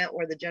Adamant,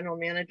 where the general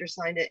manager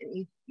signed it,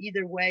 and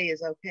either way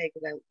is okay,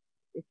 because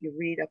if you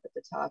read up at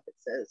the top, it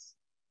says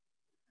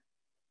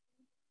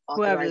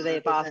whoever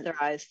they've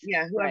authorized.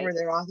 Yeah, whoever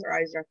their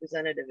authorized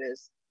representative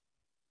is.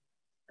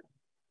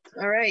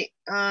 All right.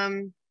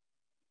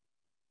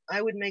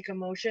 I would make a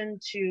motion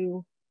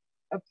to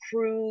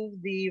approve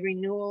the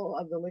renewal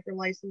of the liquor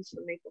license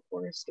for Maple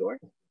Corner Store.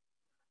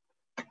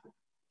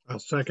 I'll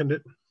second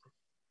it.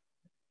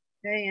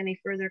 Okay, any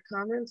further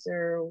comments,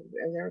 or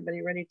is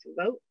everybody ready to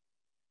vote?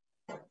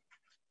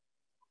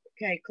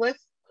 Okay, Cliff?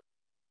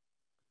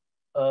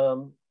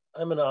 I'm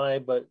an aye,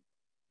 but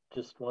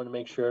just want to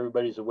make sure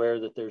everybody's aware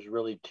that there's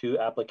really 2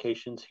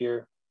 applications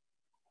here.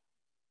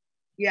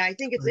 Yeah, I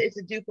think it's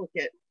a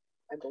duplicate,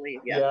 I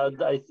believe. Yeah.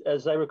 Yeah,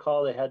 as I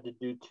recall, they had to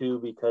do 2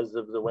 because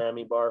of the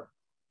whammy bar.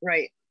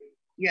 Right.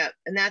 Yeah,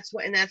 and that's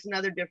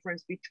another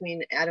difference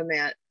between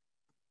Adamant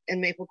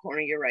and Maple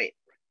Corner. You're right.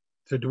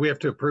 So do we have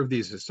to approve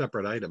these as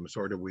separate items,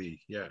 or do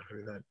we? Yeah, I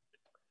mean that.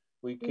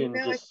 We can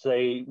just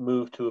say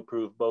move to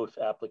approve both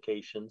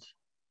applications.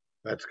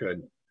 That's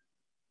good.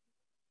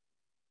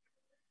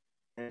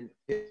 And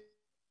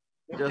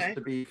just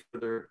to be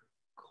further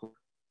clear,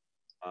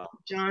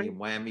 John? the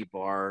whammy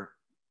bar,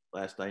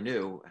 last I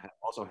knew,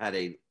 also had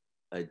a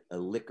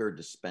liquor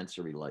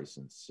dispensary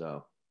license.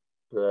 So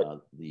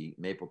the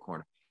Maple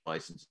Corner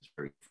license is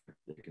very different.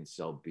 They can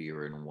sell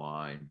beer and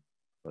wine,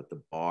 but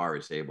the bar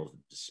is able to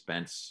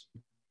dispense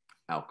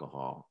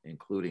alcohol,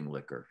 including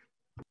liquor.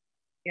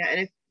 Yeah,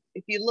 and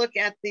if you look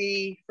at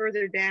the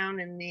further down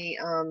in the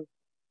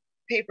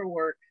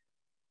paperwork,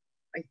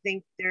 I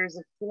think there's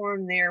a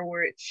form there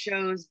where it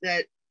shows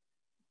that,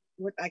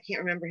 what, I can't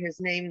remember his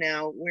name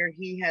now, where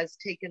he has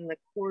taken the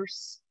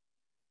course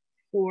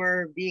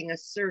for being a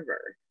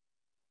server.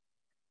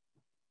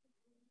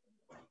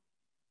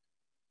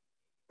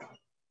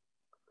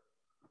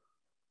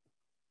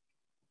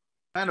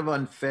 Kind of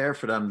unfair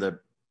for them to,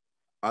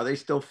 are they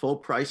still full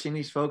pricing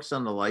these folks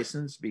on the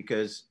license?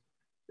 Because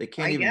they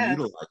can't even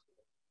utilize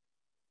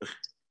it.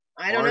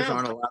 I don't Bars know.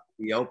 aren't allowed to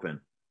be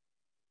open.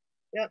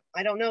 Yep,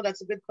 I don't know.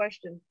 That's a good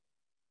question.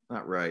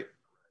 Not right.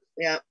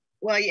 Yeah.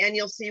 Well, and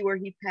you'll see where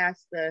he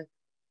passed the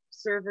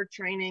server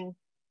training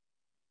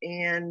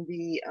and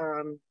the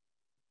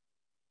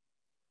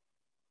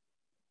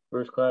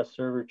first class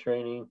server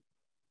training.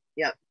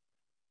 Yep.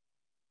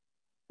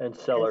 And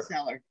seller. And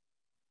seller.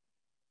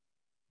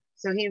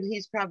 So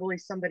he's probably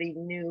somebody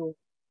new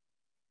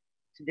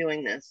to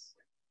doing this.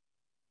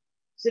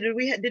 So did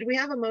we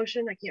have a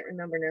motion? I can't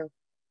remember now.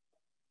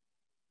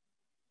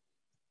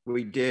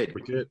 We did.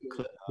 We did.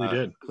 We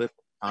did. Cliff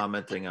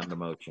commenting on the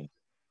motion.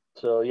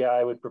 So yeah,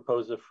 I would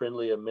propose a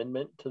friendly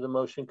amendment to the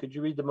motion. Could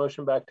you read the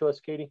motion back to us,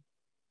 Katie?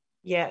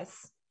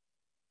 Yes.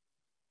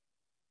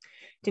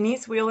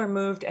 Denise Wheeler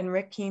moved and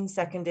Rick Keene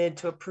seconded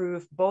to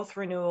approve both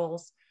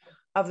renewals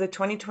of the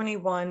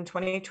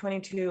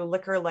 2021-2022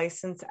 liquor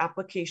license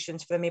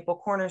applications for the Maple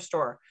Corner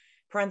store,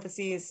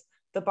 parentheses,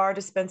 the bar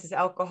dispenses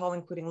alcohol,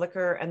 including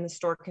liquor, and the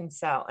store can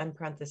sell, end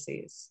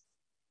parentheses.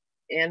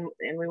 And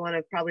we want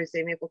to probably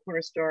say Maple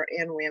Corner store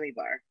and Whammy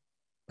Bar.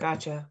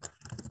 Gotcha.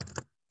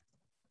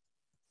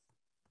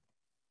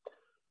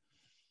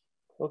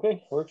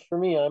 Okay, works for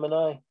me. I'm an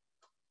aye.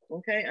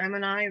 Okay, I'm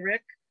an aye.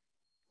 Rick?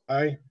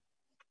 Aye.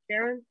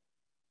 Karen?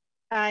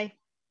 Aye.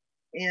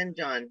 And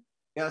John?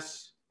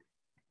 Yes.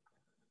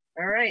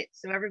 All right,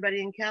 so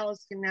everybody in Calais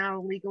can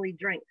now legally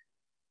drink.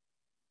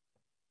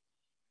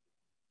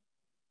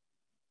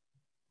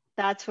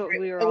 That's what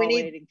we were all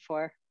waiting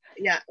for.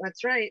 Yeah,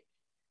 that's right.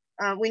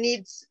 We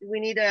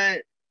need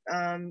a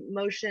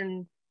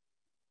motion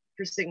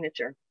for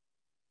signature.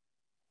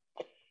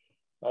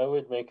 I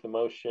would make the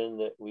motion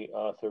that we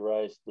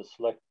authorize the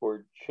select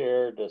board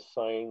chair to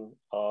sign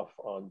off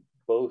on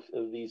both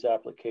of these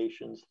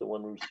applications, the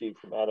one received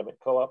from Adamant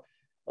Co-op,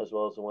 as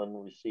well as the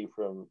one received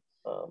from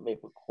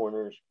Maple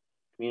Corners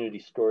Community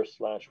Store /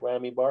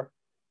 Whammy Bar,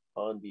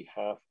 on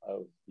behalf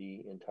of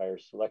the entire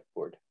select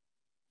board.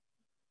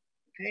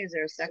 Okay, is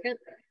there a second?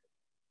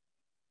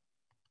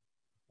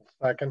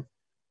 Second.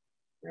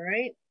 All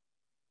right,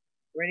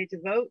 ready to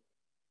vote?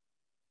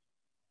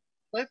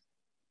 Cliff?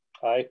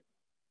 Aye.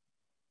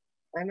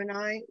 I'm an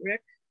aye.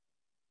 Rick?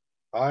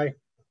 Aye.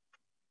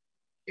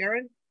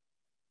 Sharon?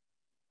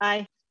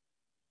 Aye.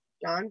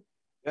 John?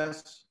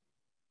 Yes.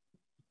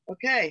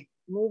 Okay,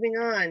 moving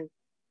on.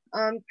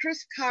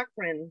 Chris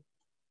Cochran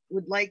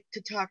would like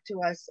to talk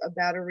to us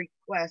about a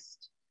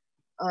request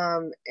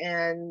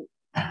and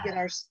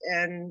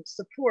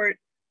support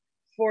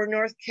for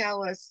North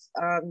Calais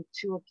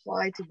to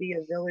apply to be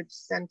a village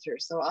center.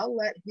 So I'll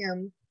let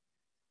him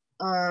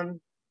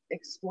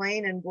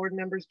explain, and board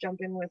members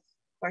jump in with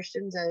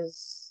questions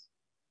as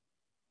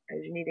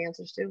you need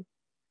answers to.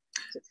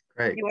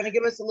 Great. You want to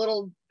give us a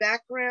little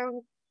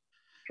background,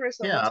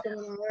 Chris, on what's going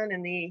on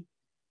and the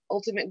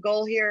ultimate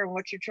goal here, and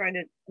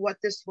what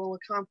this will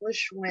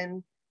accomplish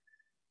when,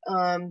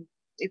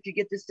 if you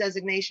get this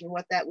designation,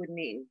 what that would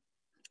mean?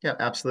 Yeah,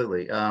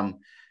 absolutely.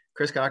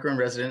 Chris Cochran,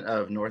 resident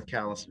of North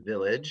Calais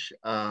Village,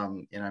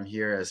 and I'm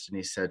here, as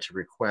Denise said, to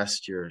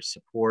request your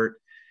support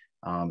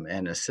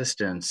and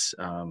assistance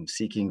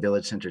seeking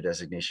village center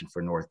designation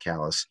for North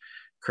Calais.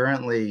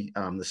 Currently,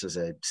 this is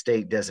a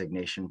state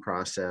designation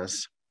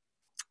process,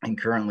 and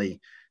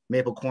currently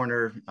Maple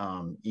Corner,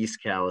 East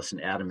Calais,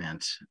 and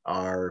Adamant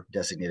are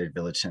designated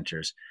village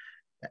centers.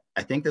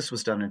 I think this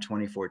was done in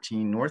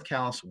 2014. North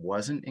Calais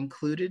wasn't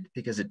included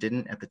because it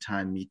didn't at the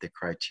time meet the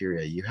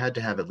criteria. You had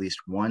to have at least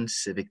one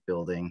civic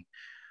building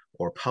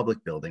or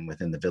public building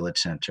within the village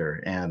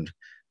center. And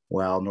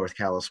while North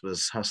Calais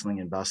was hustling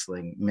and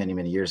bustling many,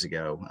 many years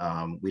ago,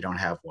 we don't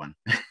have one.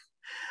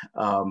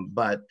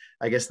 But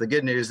I guess the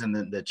good news and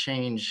the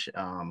change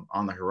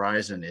on the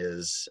horizon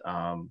is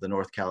the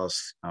North Calais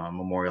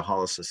Memorial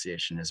Hall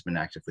Association has been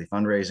actively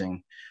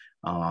fundraising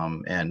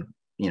and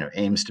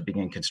aims to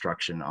begin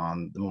construction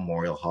on the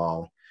Memorial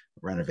Hall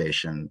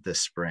renovation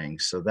this spring.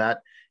 So that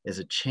is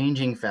a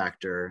changing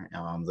factor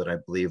that I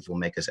believe will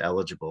make us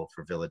eligible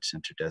for village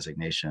center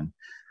designation.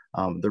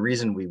 The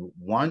reason we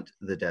want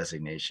the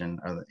designation,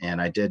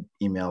 and I did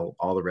email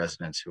all the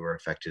residents who were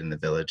affected in the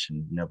village,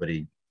 and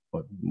nobody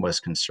was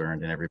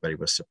concerned and everybody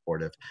was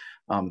supportive.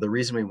 The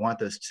reason we want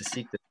this to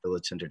seek the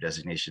village center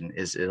designation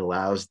is it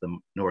allows the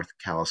North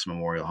Calais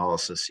Memorial Hall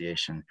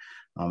Association,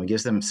 it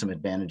gives them some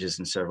advantages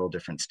in several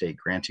different state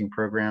granting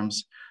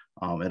programs.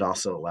 It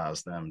also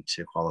allows them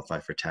to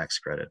qualify for tax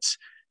credits.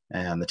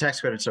 And the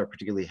tax credits are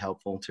particularly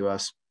helpful to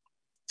us.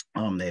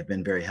 They've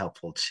been very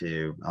helpful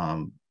to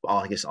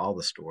all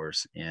the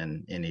stores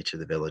in each of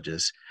the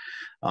villages.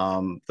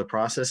 The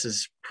process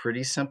is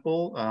pretty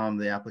simple.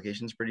 The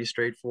application is pretty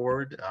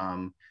straightforward.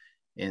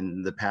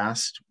 In the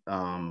past,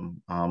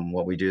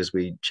 what we do is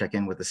we check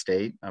in with the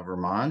state of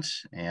Vermont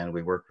and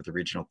we work with the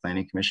Regional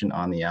Planning Commission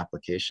on the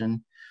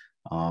application.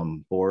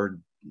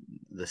 Board,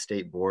 the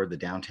state board, the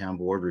downtown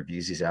board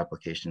reviews these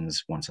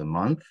applications once a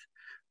month.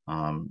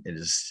 It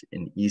is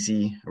an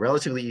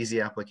relatively easy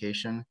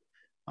application.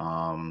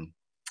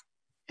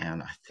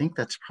 And I think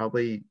that's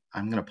probably,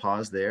 I'm going to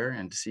pause there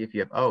and to see if you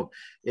have,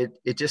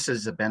 it just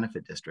is a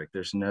benefit district.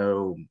 There's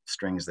no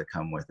strings that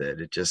come with it.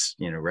 It just,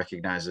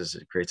 recognizes,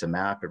 it creates a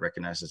map, it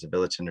recognizes the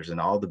village centers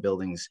and all the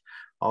buildings,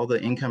 all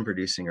the income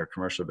producing or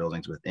commercial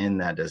buildings within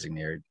that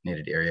designated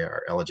area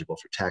are eligible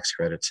for tax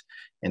credits,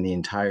 and the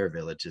entire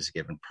village is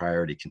given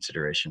priority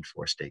consideration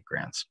for state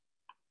grants.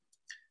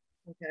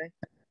 Okay.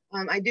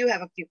 I do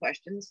have a few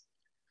questions.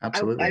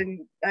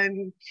 Absolutely.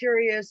 I'm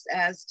curious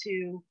as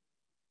to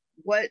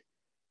what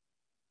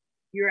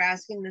you're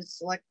asking the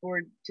select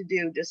board to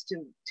do, just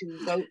to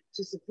vote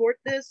to support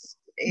this.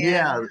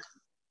 And,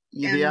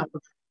 the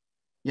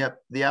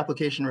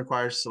application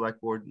requires select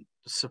board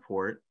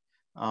support.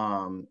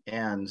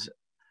 And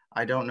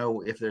I don't know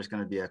if there's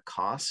going to be a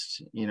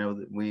cost.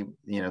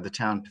 The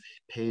town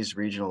pays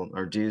regional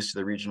or dues to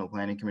the Regional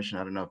Planning Commission.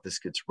 I don't know if this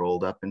gets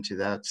rolled up into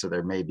that. So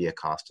there may be a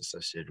cost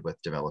associated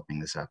with developing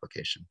this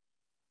application.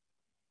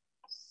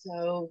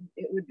 So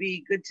it would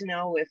be good to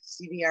know if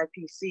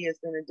CVRPC is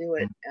going to do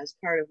it as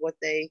part of what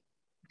they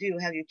do.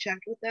 Have you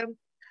checked with them?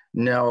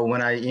 No,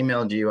 when I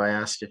emailed you, I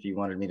asked if you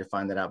wanted me to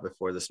find that out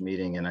before this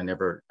meeting, and I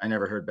never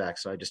heard back.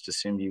 So I just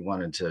assumed you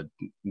wanted to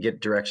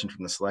get direction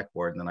from the select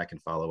board, and then I can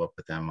follow up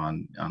with them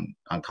on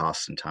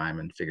costs and time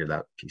and figure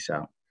that piece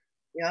out.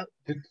 Yep.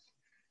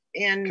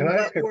 And can I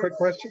ask a quick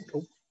question?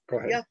 Oh, go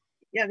ahead.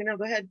 Yeah, no,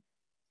 go ahead.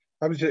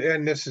 I'm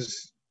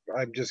just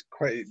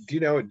quite, do you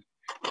know,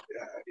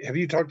 have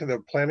you talked to the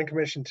planning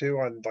commission too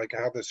on like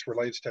how this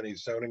relates to any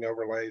zoning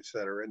overlays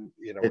that are in,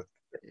 It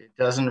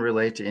doesn't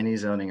relate to any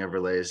zoning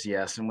overlays,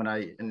 yes. And when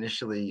I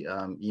initially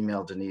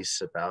emailed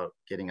Denise about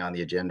getting on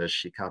the agenda,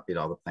 she copied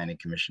all the planning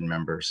commission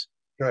members.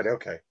 Good,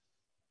 okay.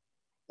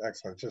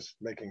 Excellent, just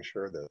making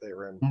sure that they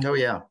were in. Oh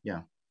yeah.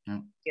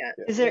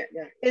 Is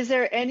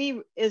there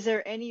any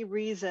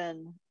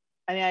reason,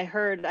 I mean, I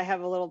have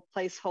a little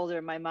placeholder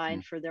in my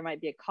mind for there might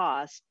be a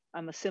cost.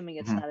 I'm assuming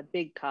it's not a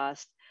big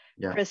cost.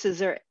 Yeah. Chris, is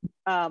there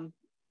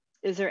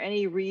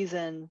any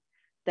reason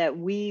that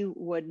we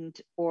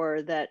wouldn't,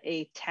 or that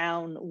a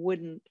town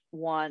wouldn't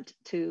want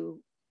to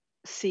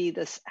see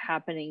this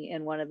happening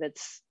in one of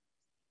its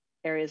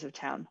areas of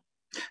town?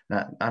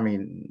 Not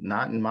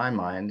in my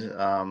mind.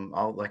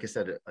 Like I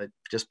said, it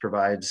just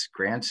provides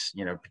grants,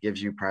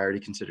 gives you priority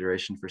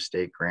consideration for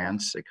state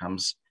grants. It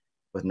comes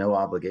with no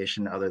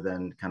obligation other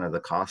than kind of the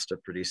cost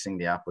of producing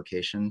the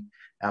application.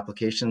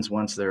 Applications,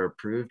 once they're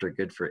approved, are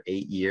good for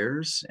 8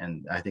 years,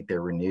 and I think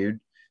they're renewed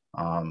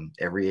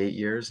every 8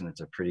 years, and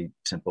it's a pretty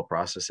simple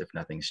process if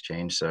nothing's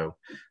changed. So,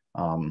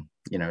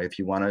 if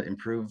you want to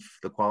improve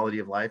the quality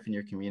of life in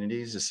your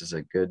communities, this is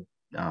a good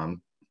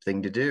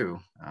thing to do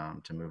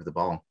to move the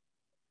ball.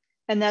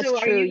 And that's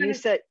true.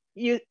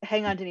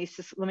 Hang on, Denise,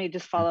 let me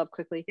follow up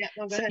quickly. Yeah,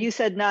 no, go so ahead. You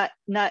said not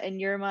in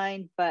your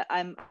mind, but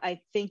I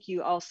think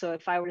you also,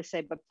 if I were to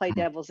say, but play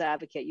devil's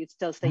advocate, you'd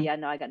still say, yeah,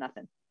 no, I got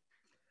nothing.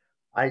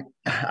 I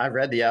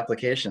read the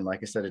application.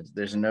 Like I said,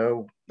 there's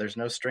no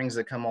strings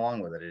that come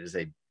along with it. It is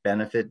a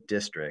benefit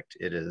district.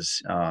 It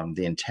is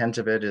the intent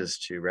of it is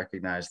to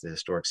recognize the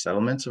historic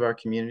settlements of our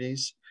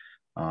communities.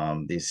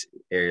 These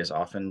areas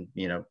often,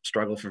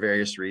 struggle for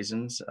various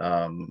reasons,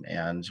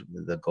 and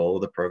the goal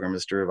of the program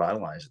is to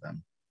revitalize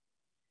them.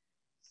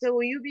 So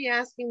will you be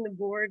asking the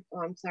board? Oh,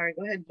 I'm sorry.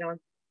 Go ahead, John.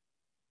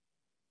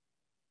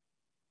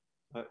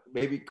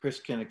 Maybe Chris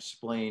can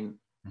explain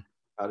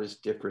how this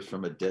differs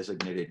from a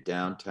designated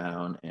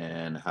downtown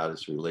and how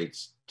this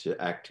relates to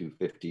Act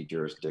 250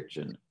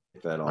 jurisdiction,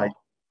 if at all. Act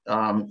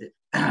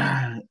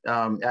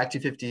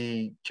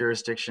 250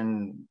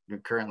 jurisdiction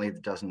currently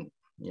doesn't,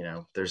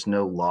 there's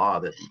no law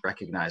that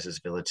recognizes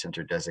village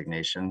center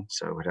designation,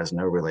 so it has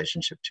no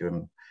relationship to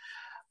them.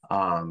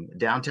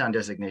 Downtown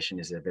designation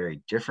is a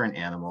very different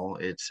animal.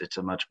 It's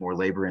a much more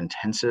labor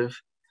intensive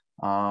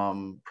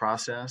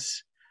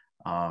process.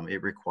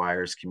 It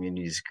requires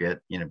communities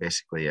get,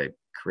 basically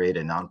create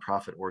a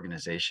nonprofit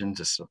organization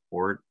to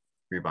support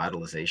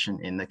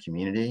revitalization in the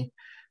community.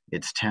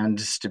 It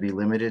tends to be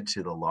limited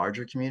to the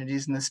larger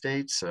communities in the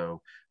state.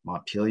 So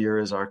Montpelier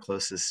is our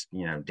closest,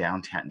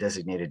 downtown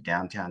designated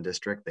downtown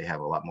district. They have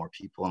a lot more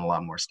people and a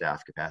lot more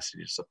staff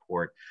capacity to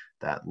support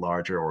that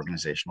larger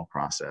organizational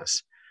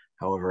process.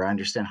 However, I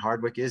understand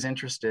Hardwick is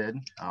interested,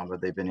 but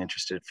they've been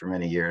interested for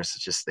many years.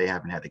 It's just they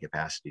haven't had the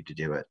capacity to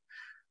do it.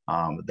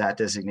 That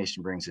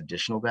designation brings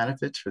additional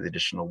benefits for the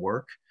additional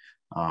work,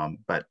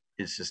 but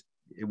it's just,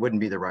 it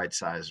wouldn't be the right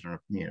size.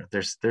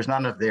 There's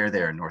not enough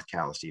there in North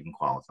Calais to even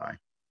qualify.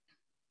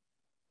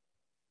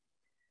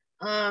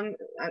 Hang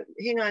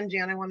on,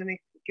 Jan, I want to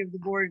give the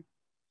board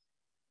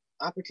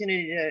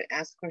opportunity to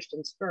ask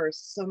questions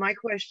first. So my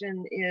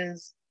question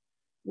is,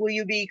 will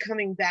you be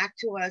coming back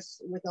to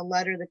us with a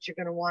letter that you're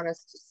going to want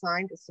us to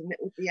sign to submit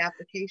with the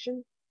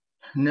application?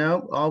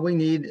 No, all we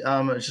need,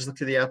 just look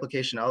through the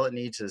application. All it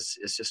needs is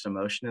just a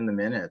motion in the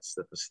minutes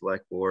that the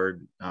select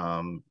board,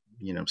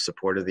 you know,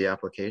 supported the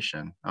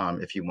application.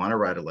 If you want to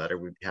write a letter,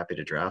 we'd be happy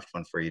to draft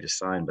one for you to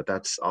sign, but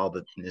that's all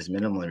that is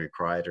minimally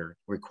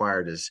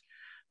required is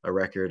a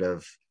record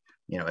of,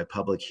 you know, a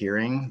public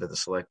hearing that the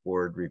select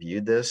board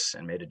reviewed this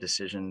and made a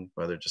decision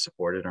whether to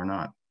support it or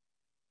not.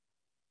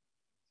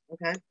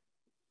 Okay.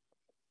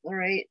 All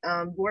right.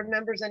 Board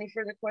members, any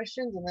further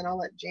questions? And then I'll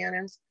let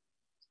Janice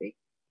speak.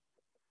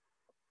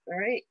 All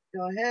right,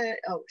 go ahead.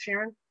 Oh,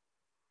 Sharon.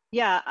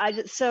 Yeah,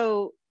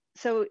 so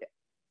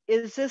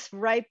is this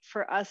ripe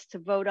for us to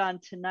vote on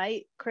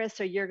tonight, Chris,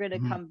 or you're going to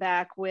come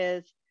back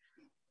with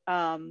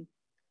a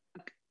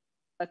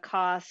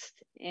cost,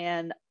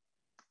 and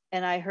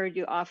I heard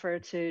you offer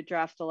to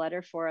draft a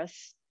letter for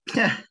us?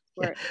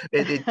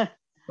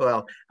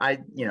 Well,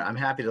 I'm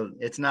happy to.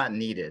 It's not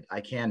needed.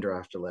 I can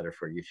draft a letter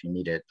for you if you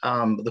need it.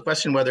 The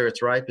question whether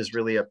it's ripe is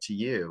really up to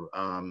you.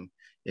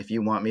 If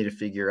you want me to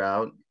figure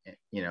out,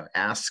 you know,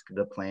 ask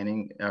the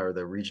planning or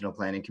the regional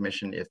planning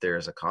commission if there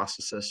is a cost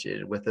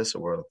associated with this,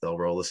 or they'll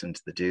roll this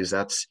into the dues.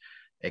 That's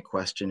a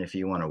question. If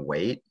you want to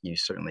wait, you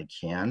certainly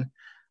can.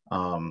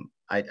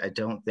 I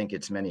don't think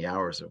it's many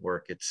hours of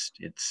work. It's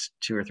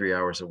 2 or 3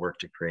 hours of work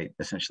to create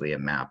essentially a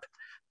map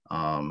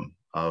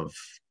of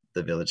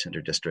the village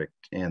center district.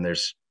 And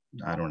there's,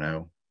 I don't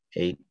know,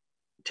 8,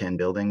 10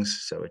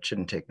 buildings, so it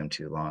shouldn't take them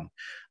too long.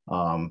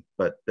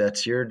 But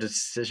that's your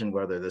decision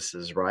whether this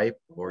is ripe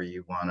or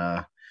you want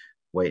to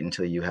wait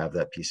until you have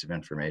that piece of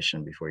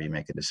information before you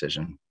make a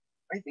decision.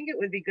 I think it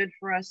would be good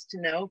for us to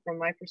know, from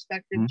my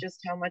perspective, just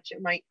how much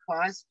it might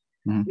cost.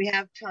 We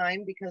have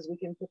time because we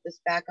can put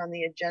this back on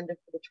the agenda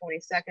for the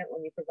 22nd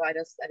when you provide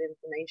us that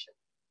information.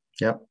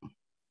 Yep.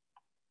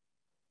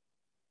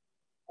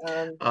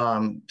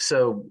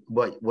 So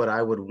what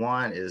I would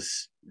want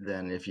is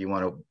then, if you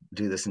want to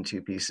do this in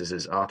 2 pieces,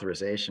 is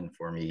authorization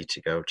for me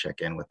to go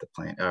check in with the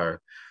plan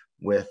or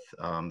with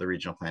the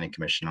Regional Planning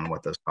Commission on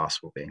what those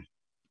costs will be.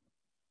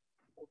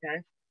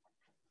 Okay.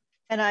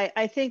 And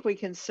I think we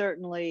can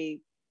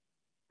certainly,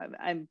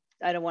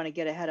 I don't want to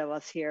get ahead of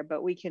us here,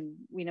 but we can,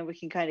 you know, we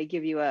can kind of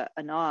give you a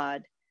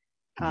nod,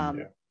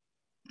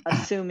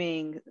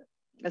 assuming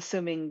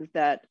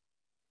that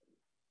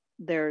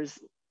there's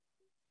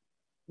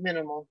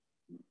minimal.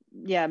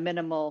 Yeah,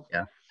 minimal.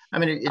 Yeah, I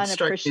mean,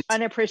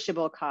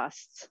 unappreciable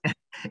costs.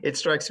 It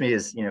strikes me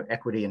as, you know,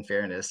 equity and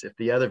fairness. If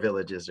the other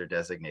villages are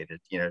designated,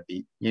 you know,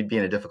 you'd be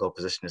in a difficult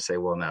position to say,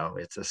 well, no,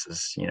 this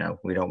is, you know,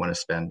 we don't want to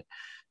spend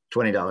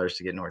 $20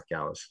 to get North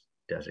Calais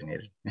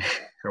designated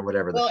or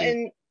whatever. Well,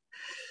 and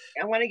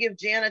I want to give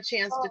Jan a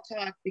chance to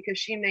talk, because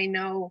she may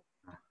know,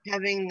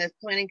 having the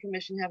planning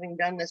commission having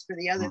done this for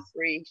the other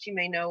 3, she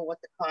may know what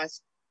the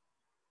cost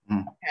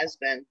has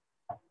been.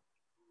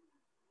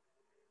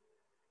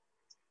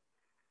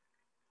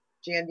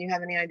 Jan, do you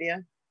have any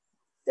idea?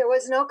 There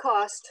was no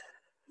cost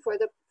for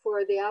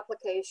the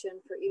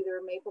application for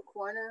either Maple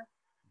Corner,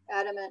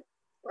 Adamant,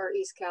 or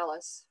East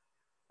Calais.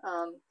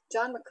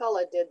 John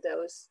McCullough did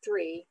those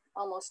 3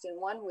 almost in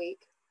 1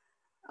 week.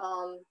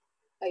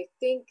 I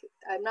think,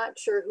 I'm not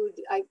sure who,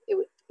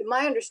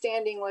 my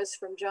understanding was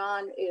from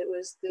John, it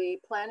was the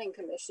Planning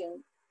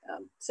Commission,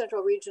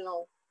 Central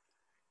Regional,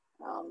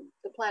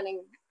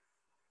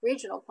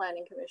 Regional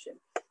Planning Commission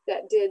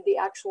that did the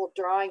actual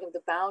drawing of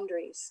the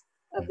boundaries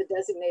of the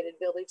designated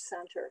village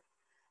center.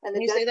 And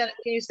can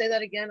you say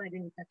that again? I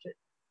didn't catch it.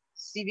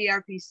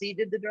 CVRPC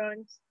did the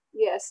drawings?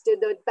 Yes, did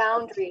the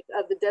boundaries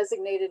of the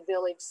designated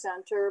village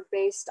center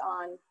based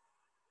on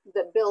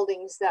the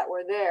buildings that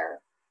were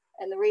there.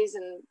 And the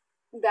reason,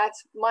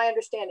 that's my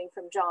understanding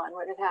from John,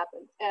 what had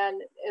happened.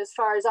 And as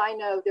far as I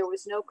know, there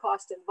was no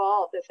cost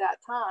involved at that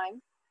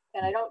time.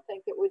 And I don't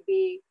think it would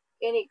be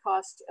any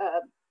cost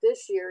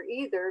this year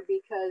either,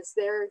 because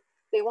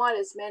they want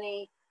as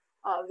many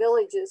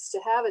villages to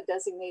have a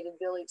designated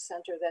village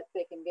center that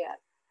they can get.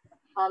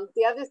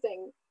 The other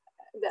thing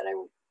that I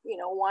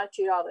want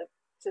you all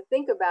to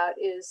think about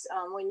is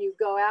when you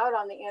go out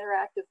on the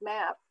interactive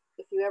map,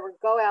 if you ever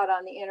go out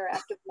on the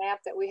interactive map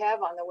that we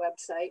have on the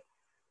website,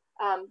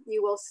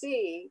 you will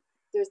see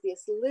there's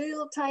these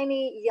little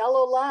tiny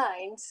yellow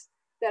lines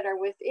that are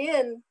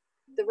within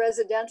the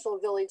residential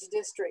village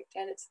district.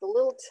 And it's the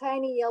little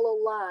tiny yellow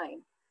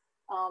line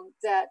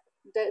that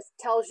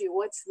tells you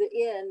what's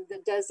in the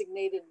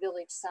designated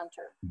village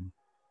center.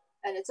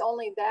 And it's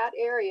only that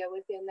area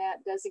within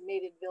that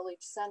designated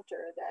village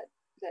center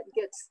that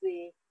gets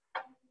the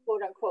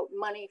quote unquote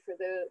money for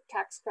the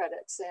tax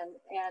credits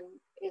and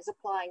is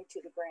applying to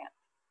the grant.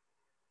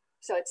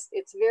 So it's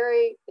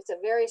a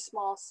very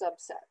small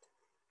subset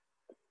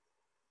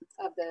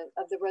of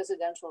the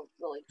residential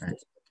village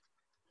district.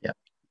 Yeah,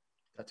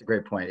 that's a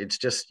great point. It's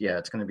just, yeah,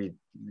 it's going to be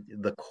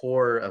the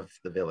core of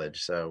the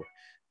village. So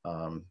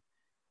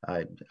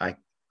I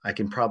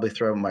can probably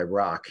throw my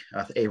rock,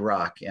 a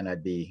rock, and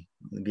I'd be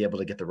able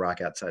to get the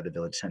rock outside the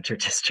village center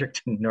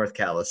district in North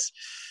Calais.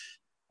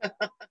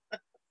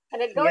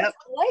 And it goes to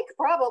the lake,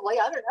 probably.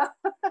 I don't know.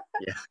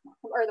 Yeah.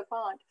 Or the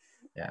pond.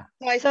 Yeah.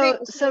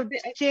 So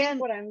Jan,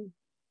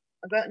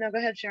 No, go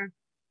ahead, Sharon.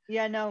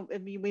 Yeah, no,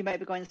 we might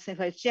be going to the same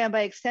place. Jan,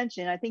 by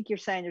extension, I think you're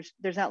saying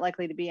there's not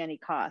likely to be any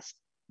cost.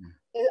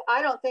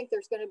 I don't think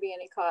there's going to be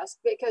any cost,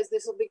 because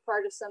this will be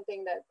part of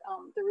something that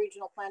the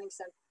Regional Planning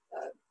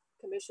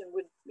Commission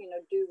would,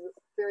 do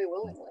very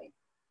willingly.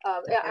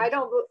 I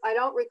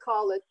don't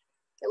recall that,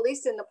 at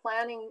least in the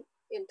planning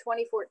in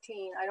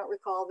 2014, I don't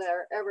recall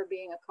there ever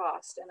being a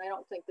cost, and I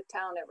don't think the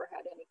town ever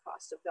had any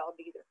cost involved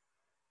either.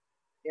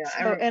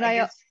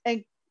 Yeah,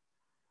 so,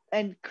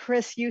 and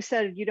Chris, you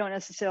said you don't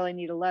necessarily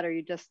need a letter,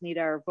 you just need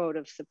our vote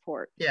of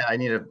support. Yeah, I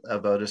need a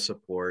vote of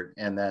support.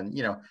 And then,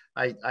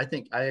 I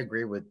think I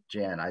agree with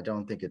Jan. I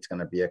don't think it's going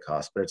to be a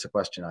cost, but it's a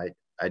question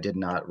I did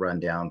not run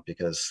down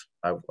because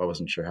I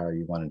wasn't sure how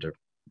you wanted to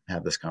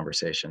have this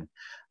conversation.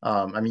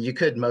 I mean, you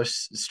could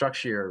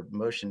structure your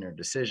motion or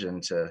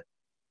decision to,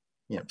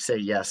 say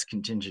yes,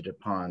 contingent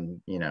upon,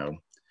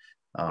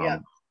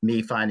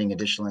 me finding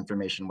additional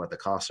information, what the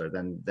costs are,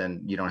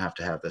 then you don't have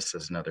to have this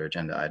as another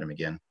agenda item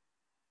again.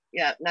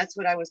 Yeah, that's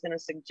what I was going to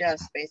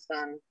suggest based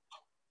on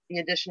the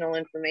additional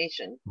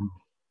information.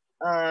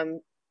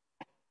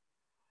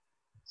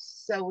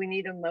 So we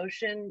need a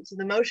motion. So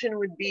the motion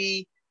would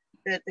be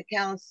that the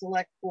Calais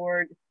Select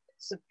Board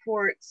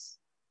supports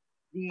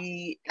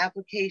the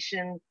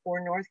application for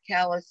North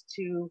Calais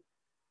to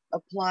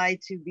apply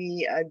to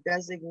be a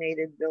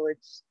designated village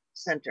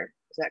center.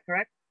 Is that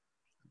correct?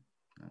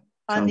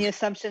 On the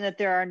assumption that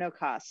there are no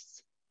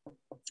costs.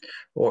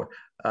 Or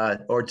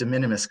de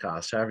minimis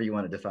cost, however you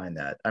want to define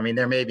that. I mean,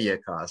 there may be a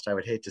cost. I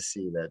would hate to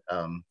see that,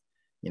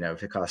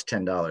 if it costs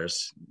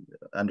 $10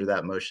 under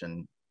that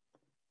motion,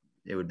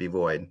 it would be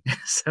void.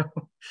 So,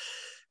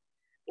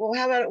 well,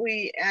 how about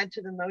we add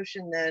to the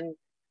motion then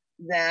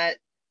that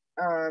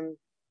the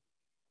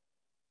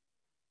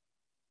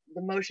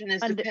motion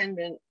is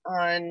dependent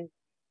on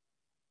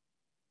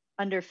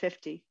under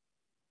 50.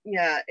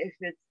 Yeah, if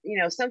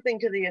it's something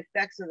to the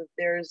effects of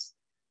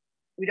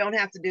we don't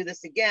have to do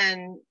this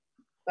again,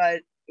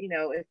 but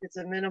if it's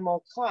a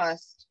minimal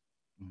cost,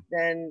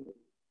 then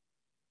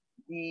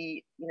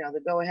the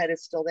go ahead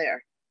is still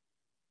there.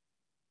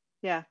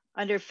 Yeah,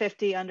 under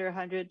 50, under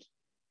 100.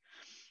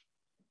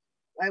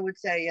 I would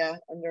say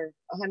under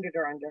 100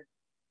 or under.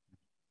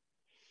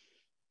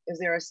 Is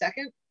there a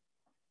second?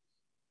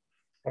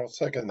 I'll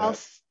second that.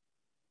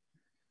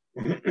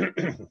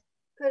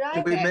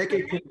 Should we make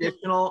it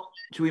conditional?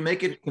 Should we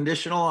make it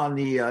conditional on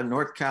the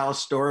North Calais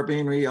store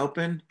being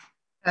reopened,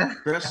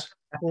 Chris?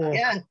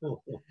 Yeah.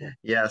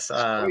 Yes.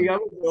 Every other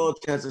village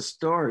has a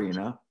store,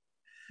 Yeah.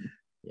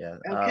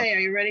 Okay. Are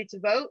you ready to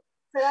vote?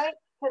 Could I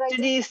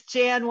Denise,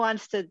 Jan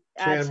wants to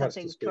add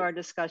something to our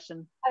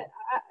discussion.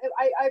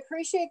 I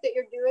appreciate that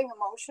you're doing a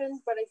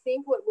motion, but I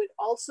think what would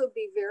also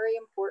be very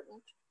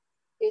important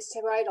is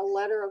to write a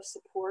letter of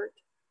support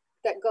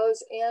that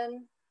goes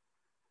in,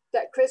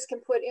 that Chris can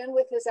put in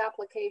with his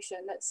application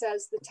that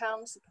says the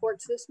town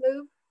supports this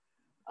move.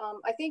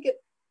 I think it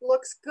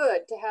looks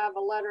good to have a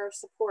letter of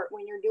support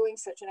when you're doing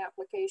such an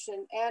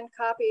application, and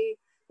copy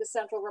the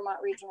Central Vermont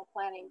Regional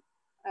Planning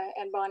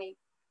and Bonnie.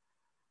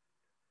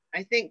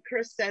 I think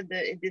Chris said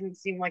that it didn't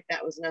seem like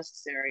that was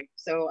necessary.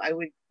 So I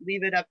would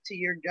leave it up to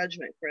your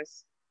judgment,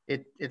 Chris.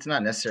 It's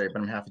not necessary,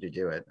 but I'm happy to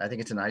do it. I think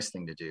it's a nice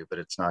thing to do, but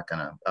it's not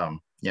gonna,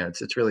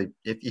 it's really,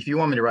 if you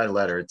want me to write a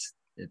letter,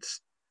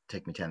 it's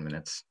take me 10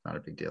 minutes, not a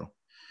big deal.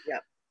 Yeah.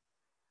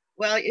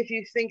 Well, if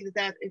you think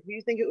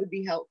it would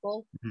be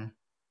helpful,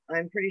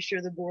 I'm pretty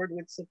sure the board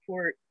would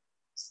support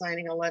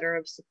signing a letter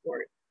of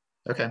support.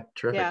 Okay,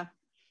 terrific.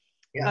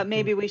 Yeah.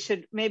 Maybe we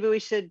should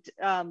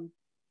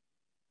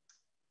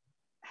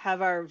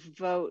have our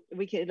vote.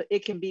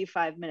 It can be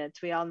 5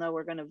 minutes. We all know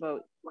we're going to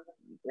vote.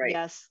 Right.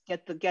 Yes.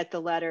 Get the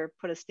letter,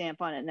 put a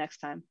stamp on it next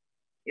time.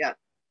 Yeah.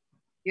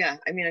 Yeah.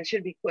 I mean, it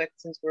should be quick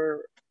since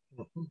we're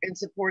in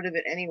support of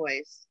it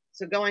anyways.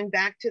 So going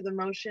back to the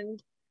motion,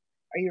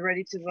 are you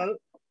ready to vote?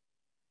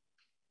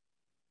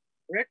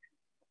 Rick?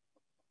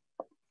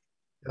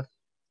 Yes.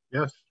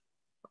 Yes.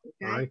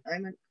 Okay. Aye.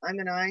 I'm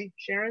an aye.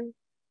 Sharon?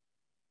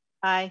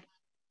 Aye.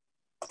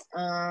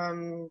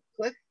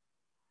 Cliff?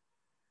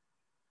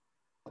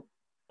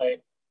 Aye.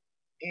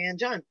 And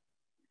John?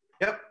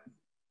 Yep.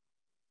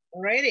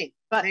 Alrighty.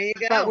 But, there you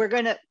go. but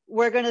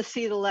we're gonna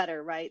see the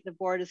letter, right? The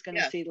board is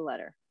gonna see the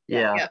letter.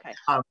 Yeah. Okay.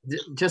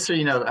 Just so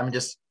you know, I mean,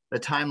 just the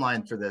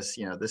timeline for this,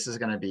 this is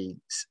going to be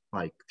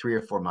like 3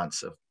 or 4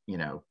 months of,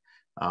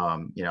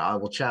 I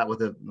will chat with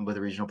the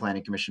Regional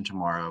Planning Commission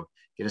tomorrow,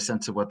 get a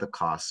sense of what the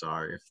costs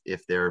are,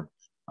 if they're,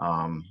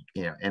 and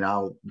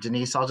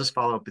Denise, I'll just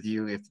follow up with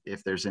you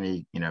if there's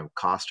any,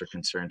 cost or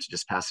concerns,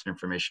 just pass the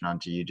information on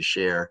to you to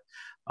share.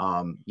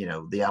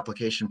 The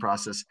application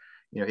process,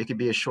 it could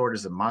be as short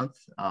as a month,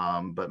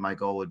 but my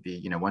goal would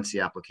be, once the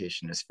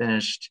application is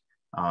finished,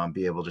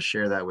 be able to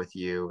share that with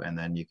you, and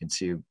then you can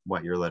see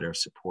what your letter of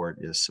support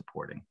is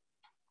supporting.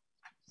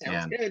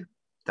 Sounds good.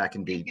 That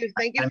can be.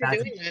 Thank you for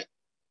doing that.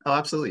 Oh,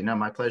 absolutely. No,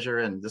 my pleasure.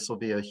 And this will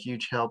be a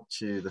huge help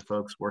to the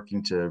folks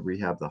working to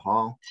rehab the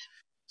hall.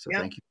 So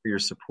thank you for your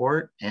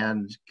support,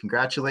 and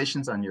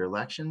congratulations on your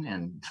election,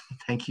 and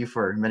thank you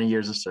for many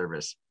years of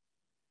service.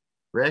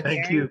 Rick.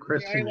 Thank you,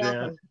 Chris and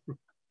Jan.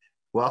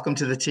 Welcome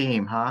to the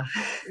team, huh?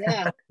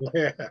 Yeah.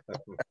 Yeah.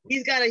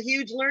 He's got a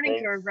huge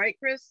learning curve, right,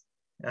 Chris?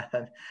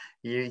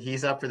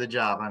 He's up for the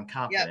job. I'm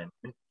confident.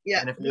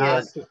 Yeah. And if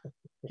not,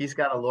 he's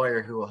got a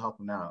lawyer who will help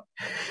him out.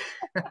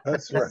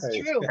 That's right. This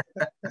is true.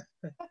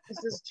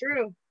 This is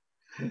true.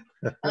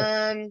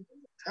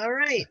 All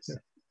right.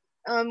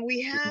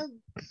 We have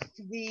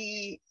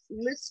the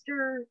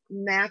Lister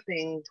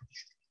mapping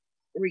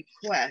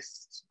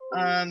request.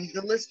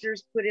 The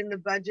listers put in the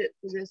budget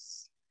for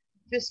this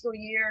fiscal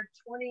year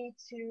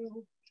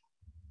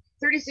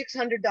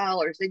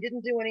 $3,600. They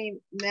didn't do any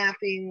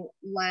mapping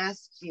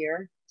last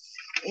year,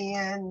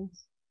 and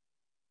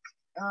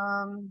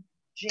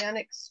Jan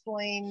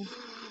explained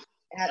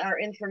at our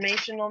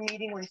informational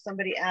meeting when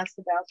somebody asked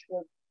about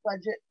the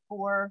budget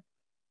for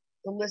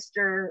the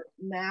Lister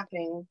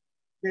mapping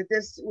that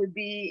this would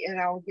be, and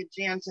I'll get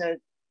Jan to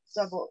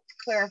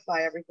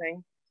clarify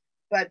everything,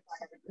 but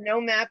no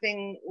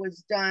mapping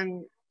was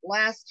done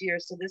last year,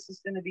 so this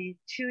is going to be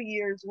 2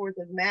 years worth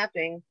of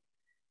mapping.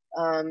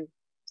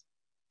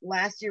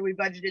 Last year we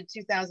budgeted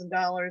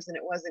 $2,000 and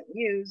it wasn't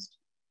used.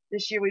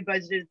 This year we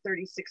budgeted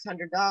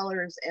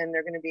 $3,600 and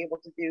they're going to be able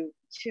to do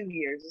 2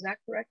 years. Is that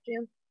correct,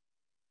 Jan?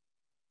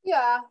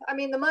 Yeah, I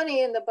mean, the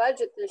money in the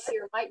budget this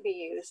year might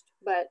be used,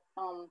 but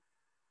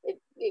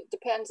it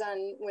depends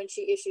on when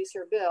she issues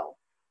her bill.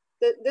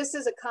 This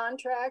is a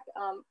contract.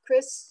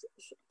 Chris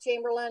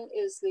Chamberlain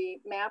is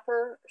the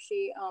mapper.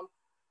 She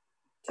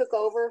took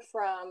over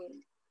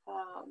from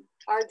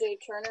RJ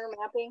Turner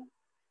Mapping.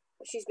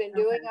 She's been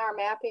doing our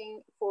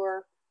mapping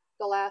for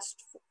the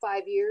last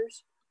 5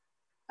 years.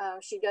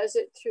 She does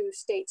it through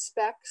state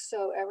specs,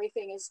 so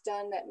everything is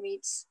done that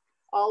meets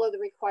all of the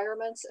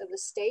requirements of the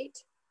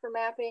state for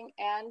mapping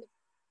and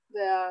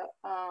the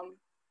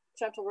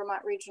Central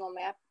Vermont Regional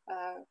Map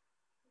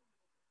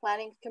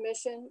Planning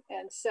Commission.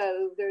 And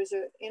so there's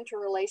an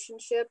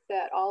interrelationship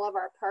that all of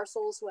our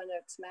parcels, when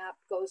it's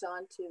mapped, goes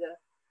on to the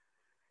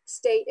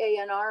state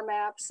A&R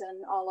maps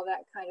and all of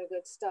that kind of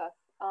good stuff.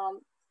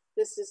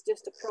 This is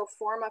just a pro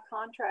forma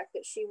contract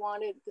that she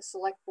wanted the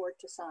select board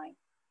to sign.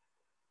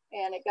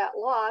 And it got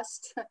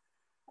lost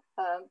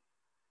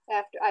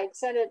after I'd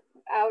sent it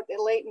out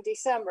late in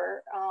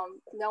December,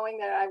 knowing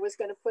that I was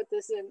going to put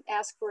this in,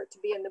 ask for it to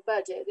be in the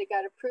budget. It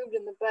got approved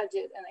in the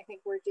budget, and I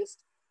think we're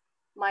just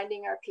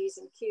minding our P's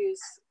and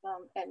Q's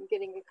and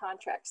getting the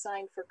contract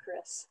signed for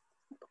Chris.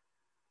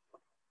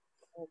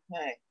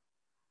 Okay.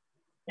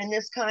 And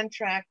this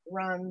contract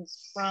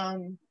runs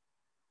from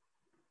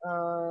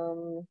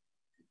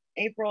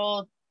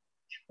April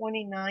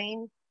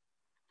 2019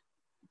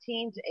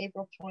 to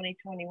April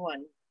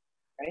 2021,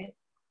 right?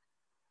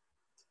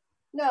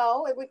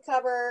 No, it would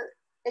cover,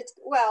 it's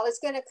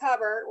going to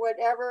cover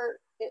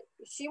whatever,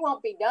 she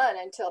won't be done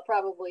until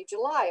probably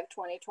July of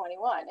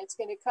 2021. It's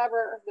going to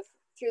cover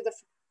through the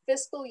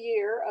fiscal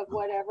year of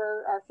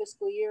whatever our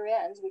fiscal year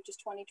ends, which is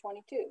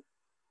 2022.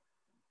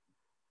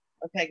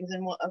 Okay, because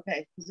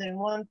in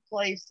one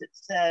place it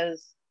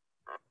says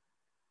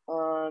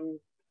from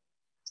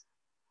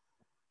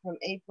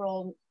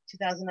April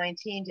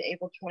 2019 to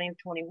April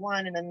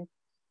 2021, and then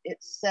it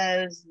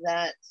says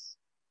that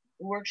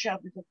the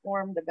workshop is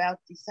performed about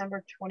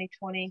December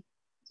 2020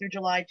 through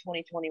July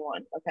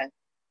 2021. Okay,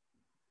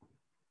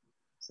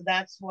 so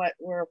that's what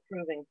we're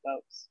approving,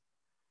 folks.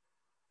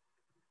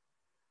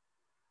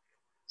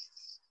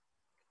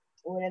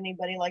 Would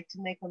anybody like to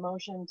make a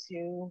motion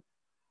to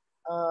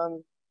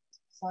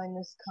sign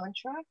this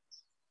contract?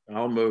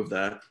 I'll move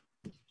that.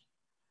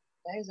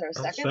 Okay, is there a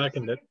I'll second?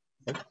 second it.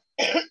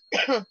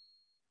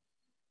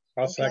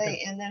 I'll second.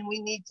 And then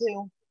we need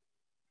to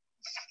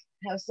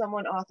have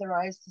someone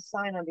authorized to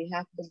sign on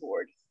behalf of the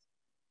board.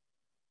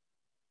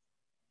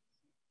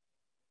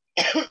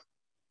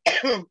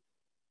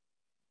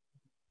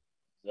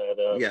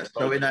 Yes,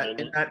 so in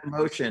that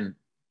motion,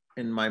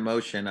 in my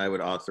motion, I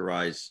would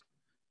authorize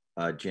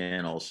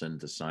Jan Olson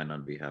to sign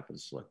on behalf of the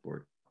select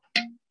board.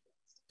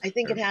 I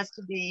think it has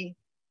to be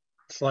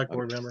Select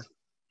board member.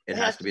 It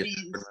has to be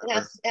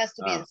the select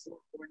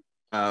board.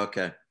 Oh,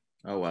 okay.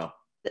 Oh, well.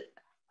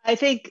 I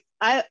think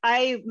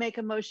I make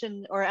a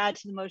motion or add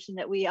to the motion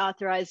that we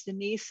authorize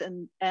Denise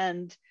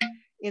and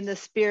in the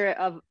spirit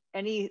of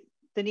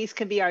Denise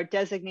can be our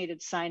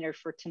designated signer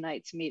for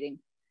tonight's meeting.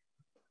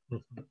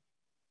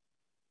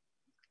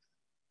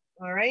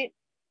 All right.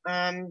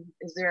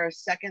 Is there a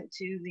second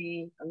to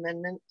the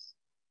amendment?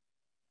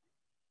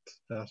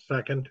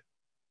 Second.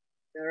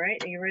 All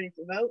right. Are you ready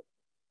to vote?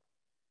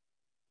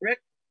 Rick?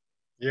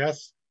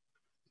 Yes.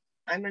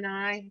 I'm an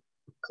aye.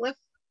 Cliff?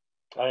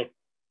 Aye.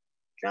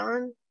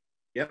 John?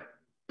 Yep.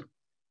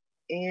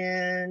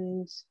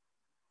 And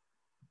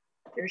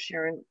here's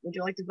Sharon. Would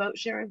you like to vote,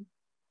 Sharon?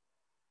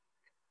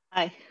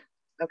 Aye.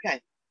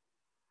 Okay.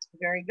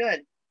 Very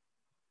good.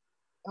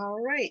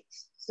 All right.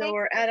 So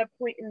we're at a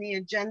point in the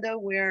agenda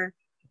where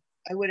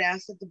I would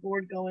ask that the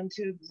board go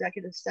into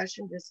executive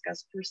session,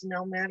 discuss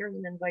personnel matters,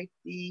 and invite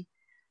the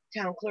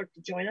town clerk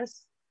to join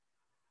us.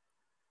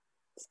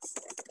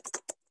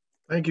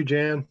 Thank you,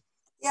 Jan.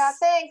 Yeah,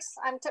 thanks.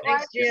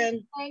 Thanks,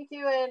 Jen. Thank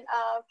you and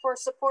for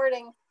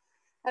supporting.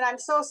 And I'm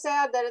so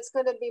sad that it's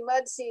going to be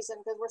mud season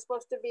because we're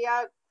supposed to be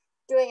out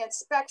doing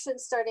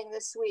inspections starting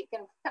this week,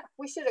 and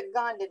we should have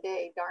gone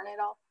today. Darn it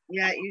all.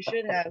 Yeah, you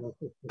should have.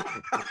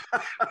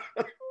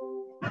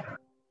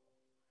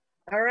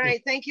 All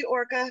right, thank you,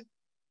 Orca.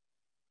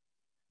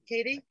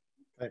 Katie?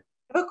 I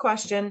have a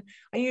question.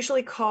 I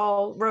usually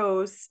call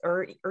Rose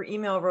or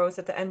email Rose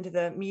at the end of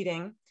the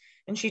meeting,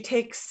 and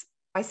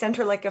I sent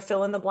her like a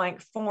fill in the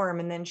blank form,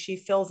 and then she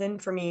fills in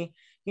for me,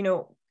 you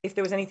know, if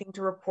there was anything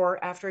to report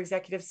after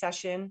executive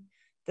session,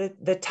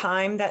 the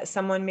time that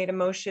someone made a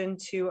motion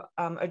to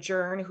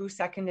adjourn, who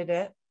seconded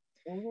it.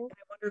 I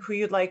wonder who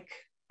you'd like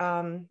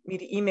me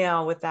to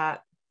email with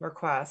that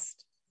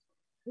request.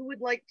 Who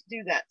would like to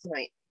do that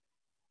tonight?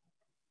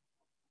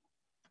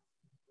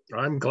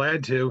 I'm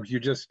glad to. You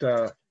just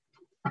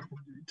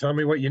tell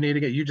me what you need to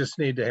get. You just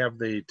need to have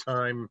the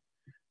time.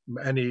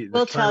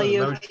 We'll tell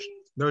you.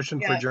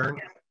 Motion for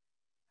adjourn.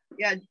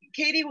 Yeah,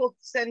 Katie will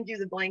send you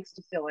the blanks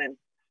to fill in.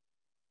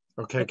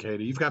 Okay,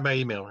 Katie, you've got my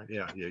email, right?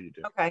 Yeah, you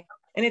do. Okay.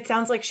 And it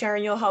sounds like,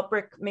 Sharon, you'll help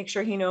Rick make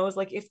sure he knows,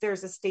 like, if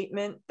there's a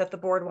statement that the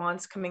board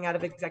wants coming out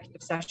of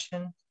executive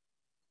session.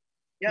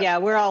 Yep. Yeah,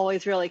 we're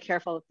always really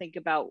careful to think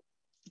about,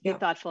 be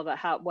thoughtful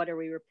about what are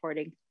we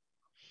reporting.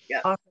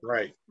 Yeah, awesome.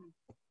 Right.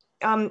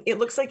 It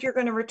looks like you're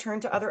going to return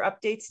to other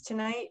updates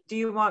tonight. Do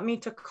you want me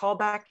to call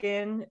back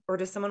in, or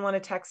does someone want to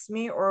text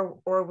me, or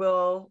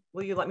will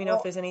you let me know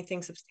if there's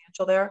anything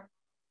substantial there?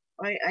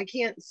 I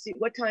can't see.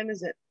 What time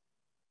is it?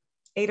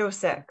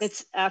 8:06.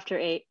 It's after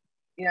 8.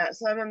 Yeah,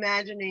 so I'm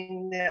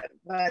imagining that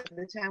by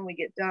the time we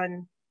get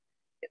done,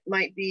 it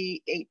might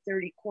be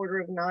 8:30,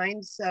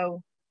 8:45.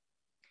 So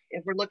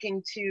if we're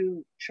looking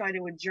to try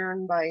to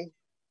adjourn by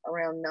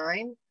around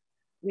 9,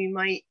 we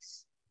might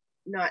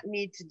not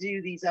need to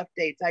do these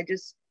updates. I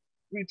just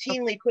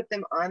routinely put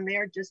them on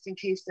there just in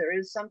case there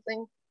is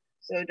something,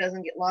 so it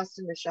doesn't get lost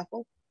in the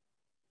shuffle.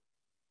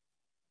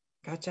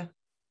 Gotcha.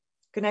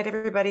 Good night,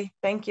 everybody.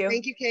 Thank you.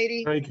 Thank you,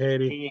 Katie. Hi,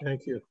 Katie.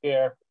 Thank you.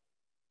 Yeah.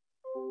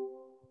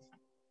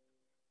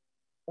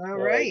 All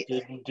right.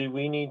 Do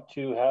we need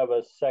to have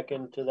a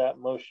second to that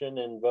motion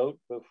and vote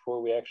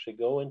before we actually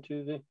go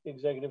into the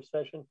executive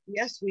session?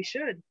 Yes, we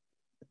should.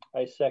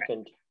 I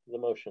second the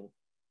motion.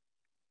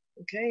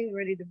 Okay,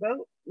 ready to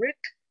vote? Rick?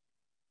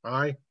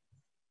 Aye.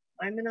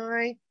 I'm an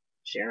aye.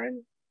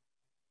 Sharon?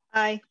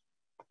 Aye.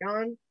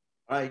 John?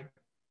 Aye.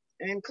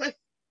 And Cliff?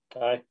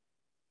 Aye.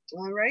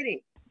 All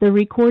righty. The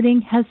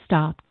recording has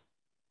stopped.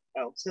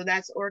 Oh, so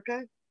that's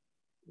Orca?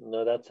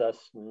 No, that's us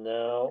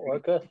now.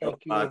 Orca,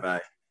 thank you.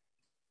 Bye-bye.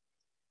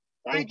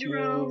 Bye,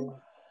 Jerome.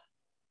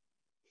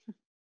 You.